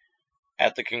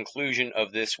 At the conclusion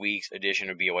of this week's edition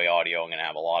of BOA Audio, I'm going to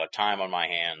have a lot of time on my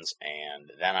hands,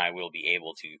 and then I will be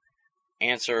able to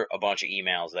answer a bunch of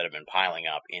emails that have been piling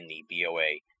up in the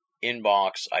BOA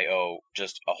inbox. I owe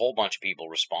just a whole bunch of people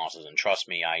responses, and trust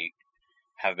me, I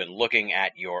have been looking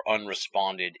at your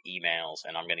unresponded emails,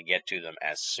 and I'm going to get to them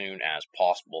as soon as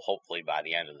possible, hopefully by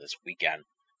the end of this weekend.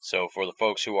 So for the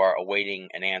folks who are awaiting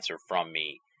an answer from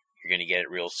me, you're going to get it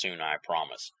real soon, I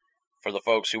promise. For the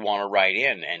folks who want to write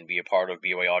in and be a part of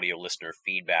BOA Audio listener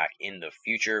feedback in the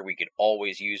future, we could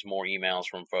always use more emails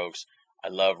from folks. I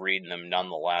love reading them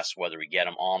nonetheless, whether we get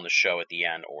them on the show at the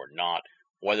end or not.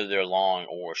 Whether they're long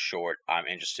or short, I'm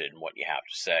interested in what you have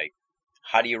to say.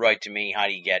 How do you write to me? How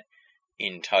do you get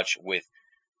in touch with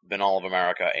Binnall of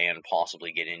America and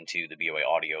possibly get into the BOA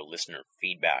Audio listener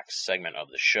feedback segment of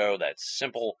the show? That's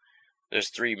simple. There's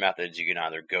three methods. You can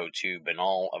either go to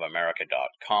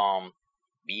binnallofamerica.com,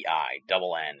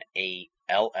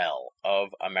 BINNALL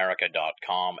of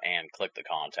America.com, and click the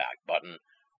contact button,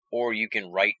 or you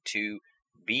can write to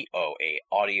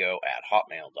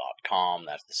boaaudio@hotmail.com.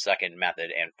 That's the second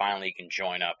method. And finally, you can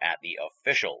join up at the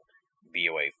official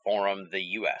BOA forum, the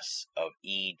US of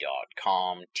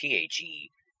E.com,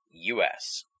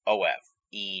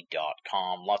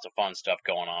 THEUSOFE.com. Lots of fun stuff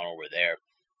going on over there.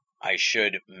 I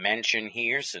should mention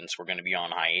here, since we're going to be on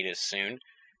hiatus soon,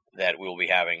 that we'll be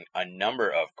having a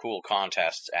number of cool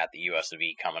contests at the US of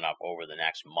E coming up over the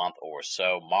next month or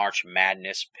so. March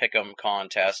Madness Pick'em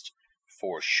contest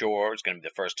for sure. It's going to be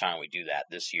the first time we do that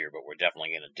this year, but we're definitely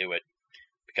going to do it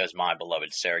because my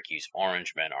beloved Syracuse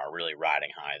Orangemen are really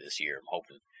riding high this year. I'm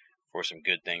hoping for some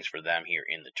good things for them here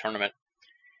in the tournament.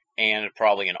 And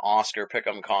probably an Oscar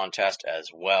Pick'em contest as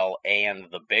well.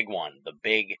 And the big one, the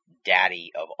big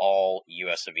daddy of all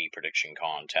US of E prediction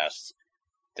contests,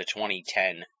 the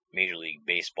 2010 Major League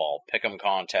Baseball Pick'em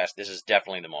contest. This is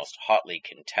definitely the most hotly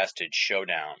contested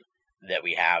showdown that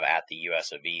we have at the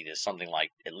US of E. There's something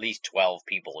like at least 12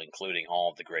 people, including all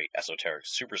of the great esoteric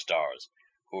superstars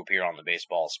who appear on the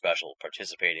baseball special,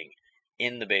 participating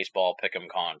in the baseball pick'em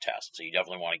contest. So you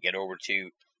definitely want to get over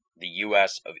to the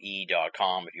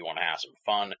USofE.com if you want to have some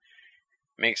fun,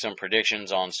 make some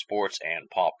predictions on sports and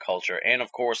pop culture, and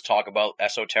of course talk about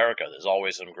esoterica. There's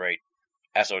always some great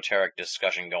esoteric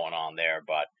discussion going on there,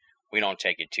 but we don't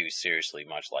take it too seriously,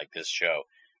 much like this show,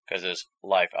 because there's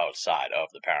life outside of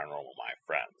the paranormal, my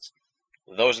friends.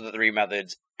 Those are the three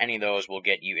methods. Any of those will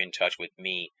get you in touch with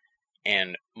me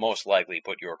and most likely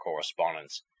put your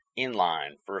correspondence in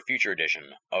line for a future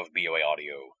edition of BOA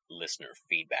Audio listener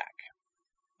feedback.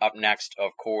 Up next,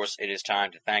 of course, it is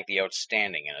time to thank the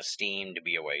outstanding and esteemed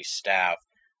BOA staff.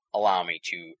 Allow me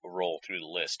to roll through the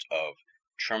list of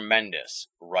tremendous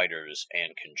writers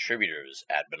and contributors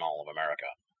at Binnall of America.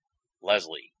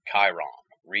 Leslie, Chiron,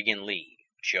 Regan Lee,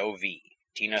 Joe V,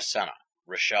 Tina Senna,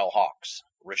 Rochelle Hawks,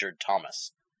 Richard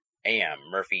Thomas, A.M.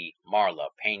 Murphy, Marla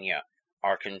Pena,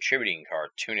 our contributing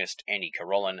cartoonist Andy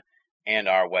Carolyn, and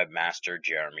our webmaster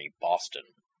Jeremy Boston.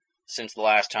 Since the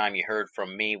last time you heard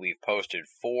from me, we've posted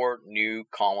 4 new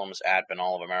columns at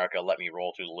Binnall of America. Let me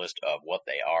roll through the list of what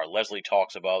they are. Leslie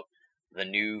talks about the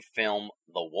new film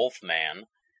The Wolfman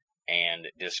and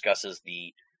discusses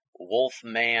the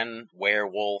Wolfman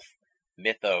werewolf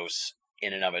mythos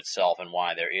in and of itself and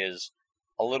why there is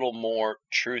a little more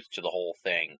truth to the whole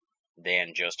thing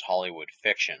than just Hollywood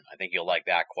fiction. I think you'll like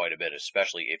that quite a bit,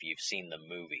 especially if you've seen the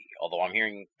movie. Although I'm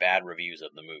hearing bad reviews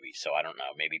of the movie, so I don't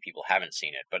know. Maybe people haven't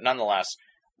seen it. But nonetheless,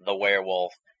 The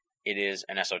Werewolf, it is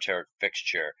an esoteric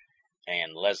fixture,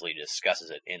 and Leslie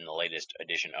discusses it in the latest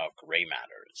edition of Gray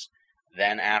Matters.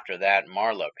 Then after that,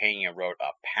 Marla Pena wrote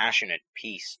a passionate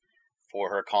piece for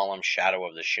her column Shadow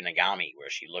of the Shinigami, where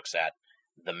she looks at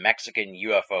the Mexican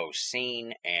UFO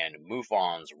scene and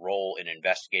MUFON's role in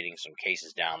investigating some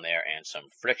cases down there and some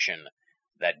friction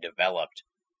that developed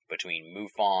between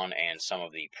MUFON and some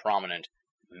of the prominent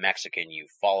Mexican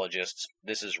ufologists.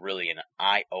 This is really an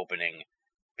eye-opening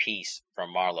piece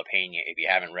from Marla Pena. If you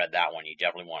haven't read that one, you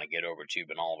definitely want to get over to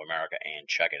Binnall of America and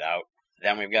check it out.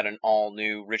 Then we've got an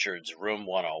all-new Richard's Room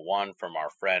 101 from our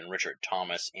friend Richard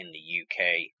Thomas in the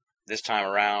UK. This time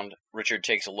around, Richard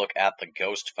takes a look at the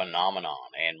ghost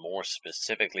phenomenon, and more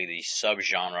specifically the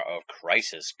subgenre of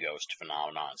crisis ghost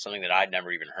phenomenon, something that I'd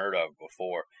never even heard of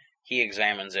before. He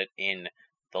examines it in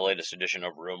the latest edition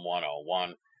of Room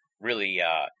 101. Really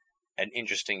an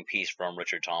interesting piece from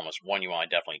Richard Thomas, one you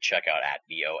want to definitely check out at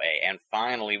BOA. And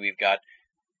finally, we've got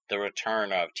the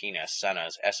return of Tina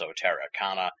Senna's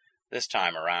Esotericana, this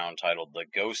time around titled The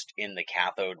Ghost in the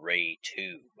Cathode Ray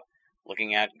Tube,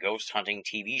 looking at ghost hunting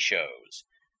TV shows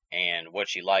and what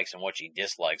she likes and what she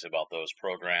dislikes about those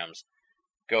programs.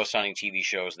 Ghost hunting TV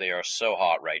shows, they are so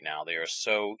hot right now. They are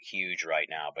so huge right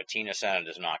now, but Tina Senna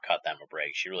does not cut them a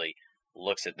break. She really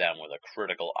looks at them with a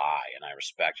critical eye, and I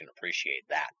respect and appreciate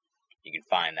that. You can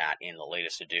find that in the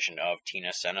latest edition of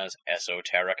Tina Senna's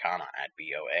Esotericana at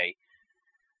BOA.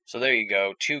 So there you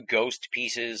go, 2 ghost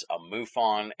pieces, a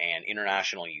MUFON and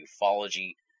international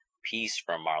ufology piece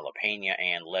from Marla Pena,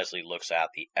 and Leslie looks at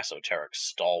the esoteric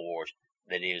stalwart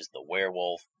that is the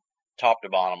werewolf. Top to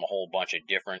bottom, a whole bunch of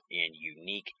different and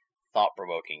unique,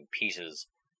 thought-provoking pieces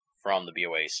from the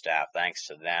BOA staff. Thanks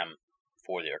to them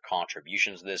for their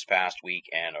contributions this past week,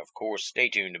 and of course, stay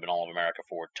tuned to Binnall of America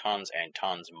for tons and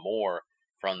tons more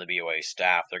from the BOA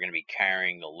staff. They're going to be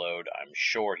carrying the load, I'm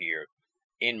sure, here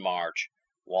in March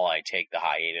while I take the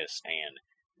hiatus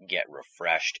and get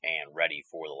refreshed and ready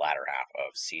for the latter half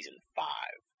of Season 5.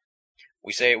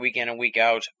 We say it week in and week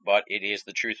out, but it is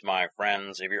the truth, my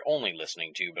friends. If you're only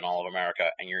listening to Binnall of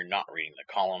America and you're not reading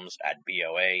the columns at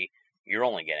BOA, you're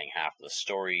only getting half the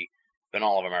story.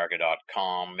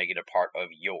 BinnallofAmerica.com, make it a part of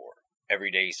your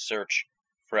everyday search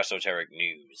for esoteric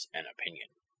news and opinion.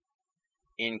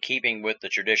 In keeping with the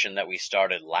tradition that we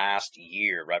started last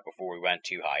year, right before we went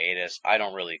to hiatus, I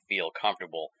don't really feel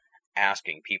comfortable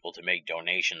asking people to make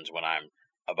donations when I'm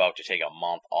about to take a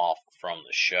month off from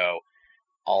the show.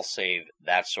 I'll save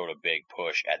that sort of big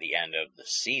push at the end of the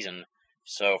season.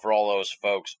 So for all those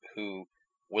folks who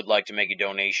would like to make a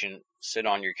donation, sit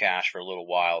on your cash for a little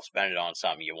while, spend it on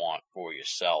something you want for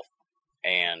yourself,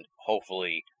 and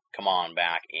hopefully come on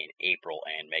back in April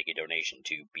and make a donation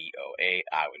to BOA.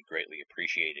 I would greatly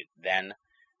appreciate it then.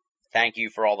 Thank you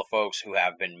for all the folks who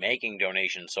have been making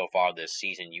donations so far this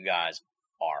season. You guys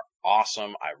are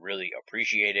awesome. I really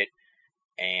appreciate it.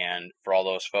 And for all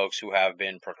those folks who have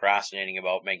been procrastinating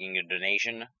about making a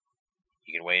donation,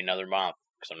 you can wait another month,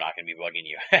 because I'm not going to be bugging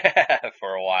you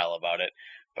for a while about it.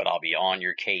 But I'll be on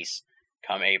your case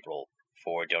come April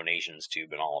for donations to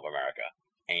Binnall of America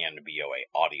and BOA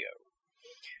Audio.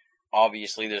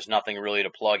 Obviously, there's nothing really to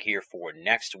plug here for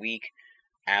next week.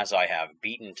 As I have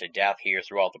beaten to death here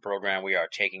throughout the program, we are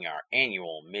taking our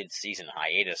annual mid-season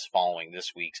hiatus following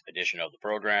this week's edition of the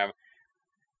program.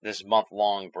 This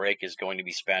month-long break is going to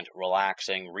be spent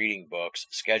relaxing, reading books,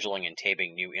 scheduling and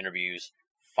taping new interviews,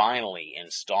 finally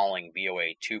installing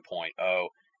BOA 2.0,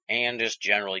 and just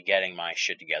generally getting my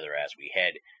shit together as we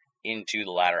head into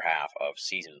the latter half of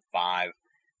Season 5.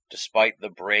 Despite the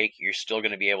break, you're still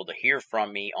going to be able to hear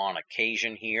from me on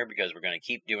occasion here, because we're going to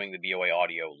keep doing the BOA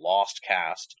Audio Lost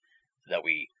Cast that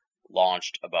we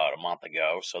launched about a month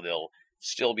ago, so there'll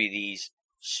still be these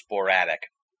sporadic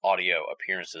audio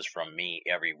appearances from me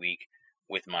every week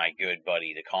with my good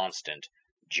buddy, the constant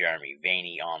Jeremy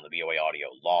Vaney, on the BOA Audio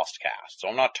Lost Cast. So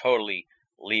I'm not totally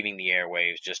leaving the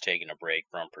airwaves, just taking a break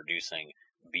from producing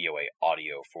BOA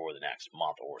Audio for the next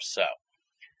month or so.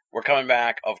 We're coming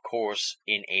back, of course,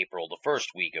 in April, the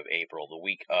first week of April, the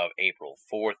week of April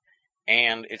 4th,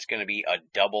 and it's going to be a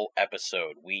double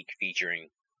episode week featuring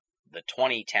the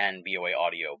 2010 BOA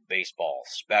Audio Baseball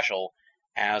Special,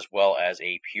 as well as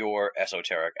a pure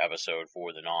esoteric episode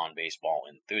for the non-baseball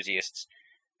enthusiasts.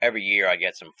 Every year I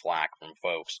get some flack from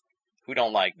folks who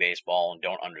don't like baseball and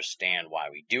don't understand why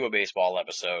we do a baseball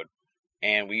episode,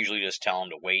 and we usually just tell them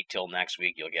to wait till next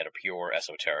week, you'll get a pure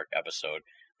esoteric episode.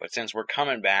 But since we're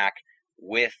coming back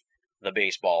with the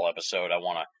baseball episode, I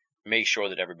want to make sure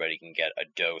that everybody can get a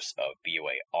dose of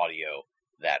BOA Audio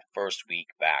that first week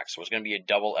back. So it's going to be a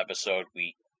double episode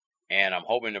week, and I'm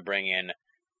hoping to bring in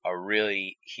a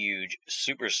really huge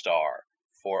superstar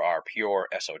for our pure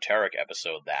esoteric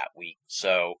episode that week.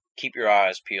 So keep your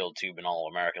eyes peeled to Binnall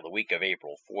of America. The week of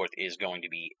April 4th is going to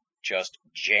be just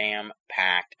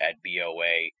jam-packed at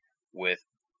BOA with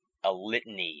a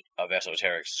litany of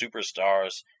esoteric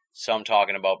superstars, some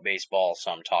talking about baseball,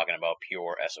 some talking about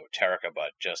pure esoterica,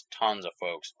 but just tons of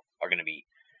folks are going to be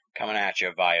coming at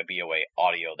you via BOA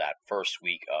Audio that first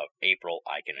week of April,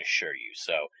 I can assure you.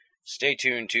 So stay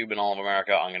tuned to Binnall of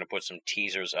America. I'm going to put some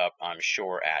teasers up, I'm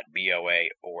sure, at BOA,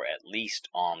 or at least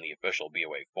on the official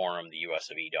BOA forum,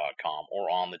 theusofE.com, or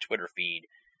on the Twitter feed,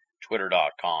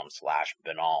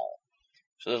 twitter.com/Binnall.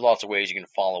 So there's lots of ways you can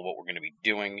follow what we're going to be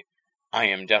doing. I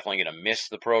am definitely going to miss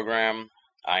the program.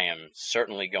 I am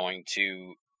certainly going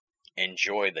to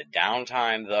enjoy the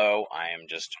downtime, though. I am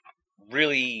just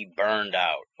really burned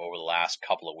out over the last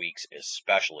couple of weeks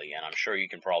especially, and I'm sure you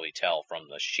can probably tell from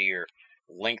the sheer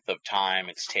length of time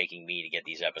it's taking me to get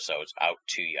these episodes out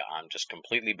to you. I'm just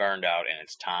completely burned out, and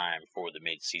it's time for the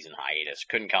mid-season hiatus.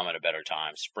 Couldn't come at a better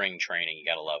time. Spring training, you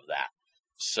gotta love that.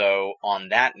 So on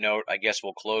that note, I guess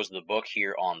we'll close the book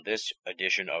here on this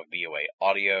edition of BOA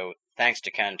Audio. Thanks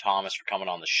to Ken Thomas for coming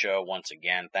on the show once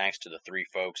again. Thanks to the 3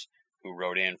 folks who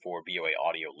wrote in for BOA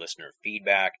Audio listener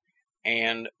feedback.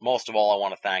 And most of all, I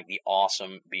want to thank the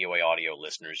awesome BOA Audio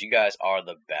listeners. You guys are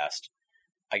the best.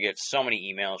 I get so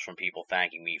many emails from people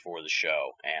thanking me for the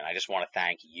show, and I just want to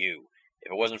thank you.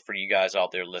 If it wasn't for you guys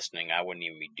out there listening, I wouldn't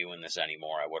even be doing this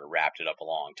anymore. I would have wrapped it up a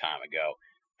long time ago.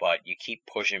 But you keep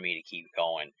pushing me to keep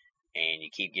going, and you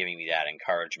keep giving me that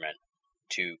encouragement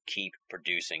to keep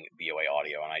producing BOA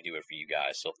audio, and I do it for you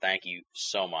guys. So thank you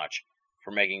so much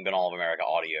for making Ben All of America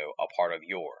Audio a part of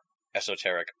your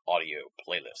esoteric audio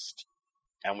playlist.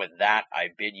 And with that, I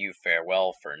bid you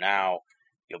farewell for now.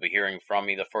 You'll be hearing from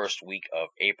me the first week of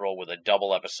April with a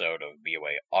double episode of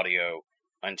BOA Audio.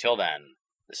 Until then,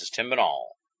 this is Tim Benall,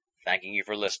 thanking you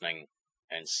for listening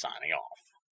and signing off.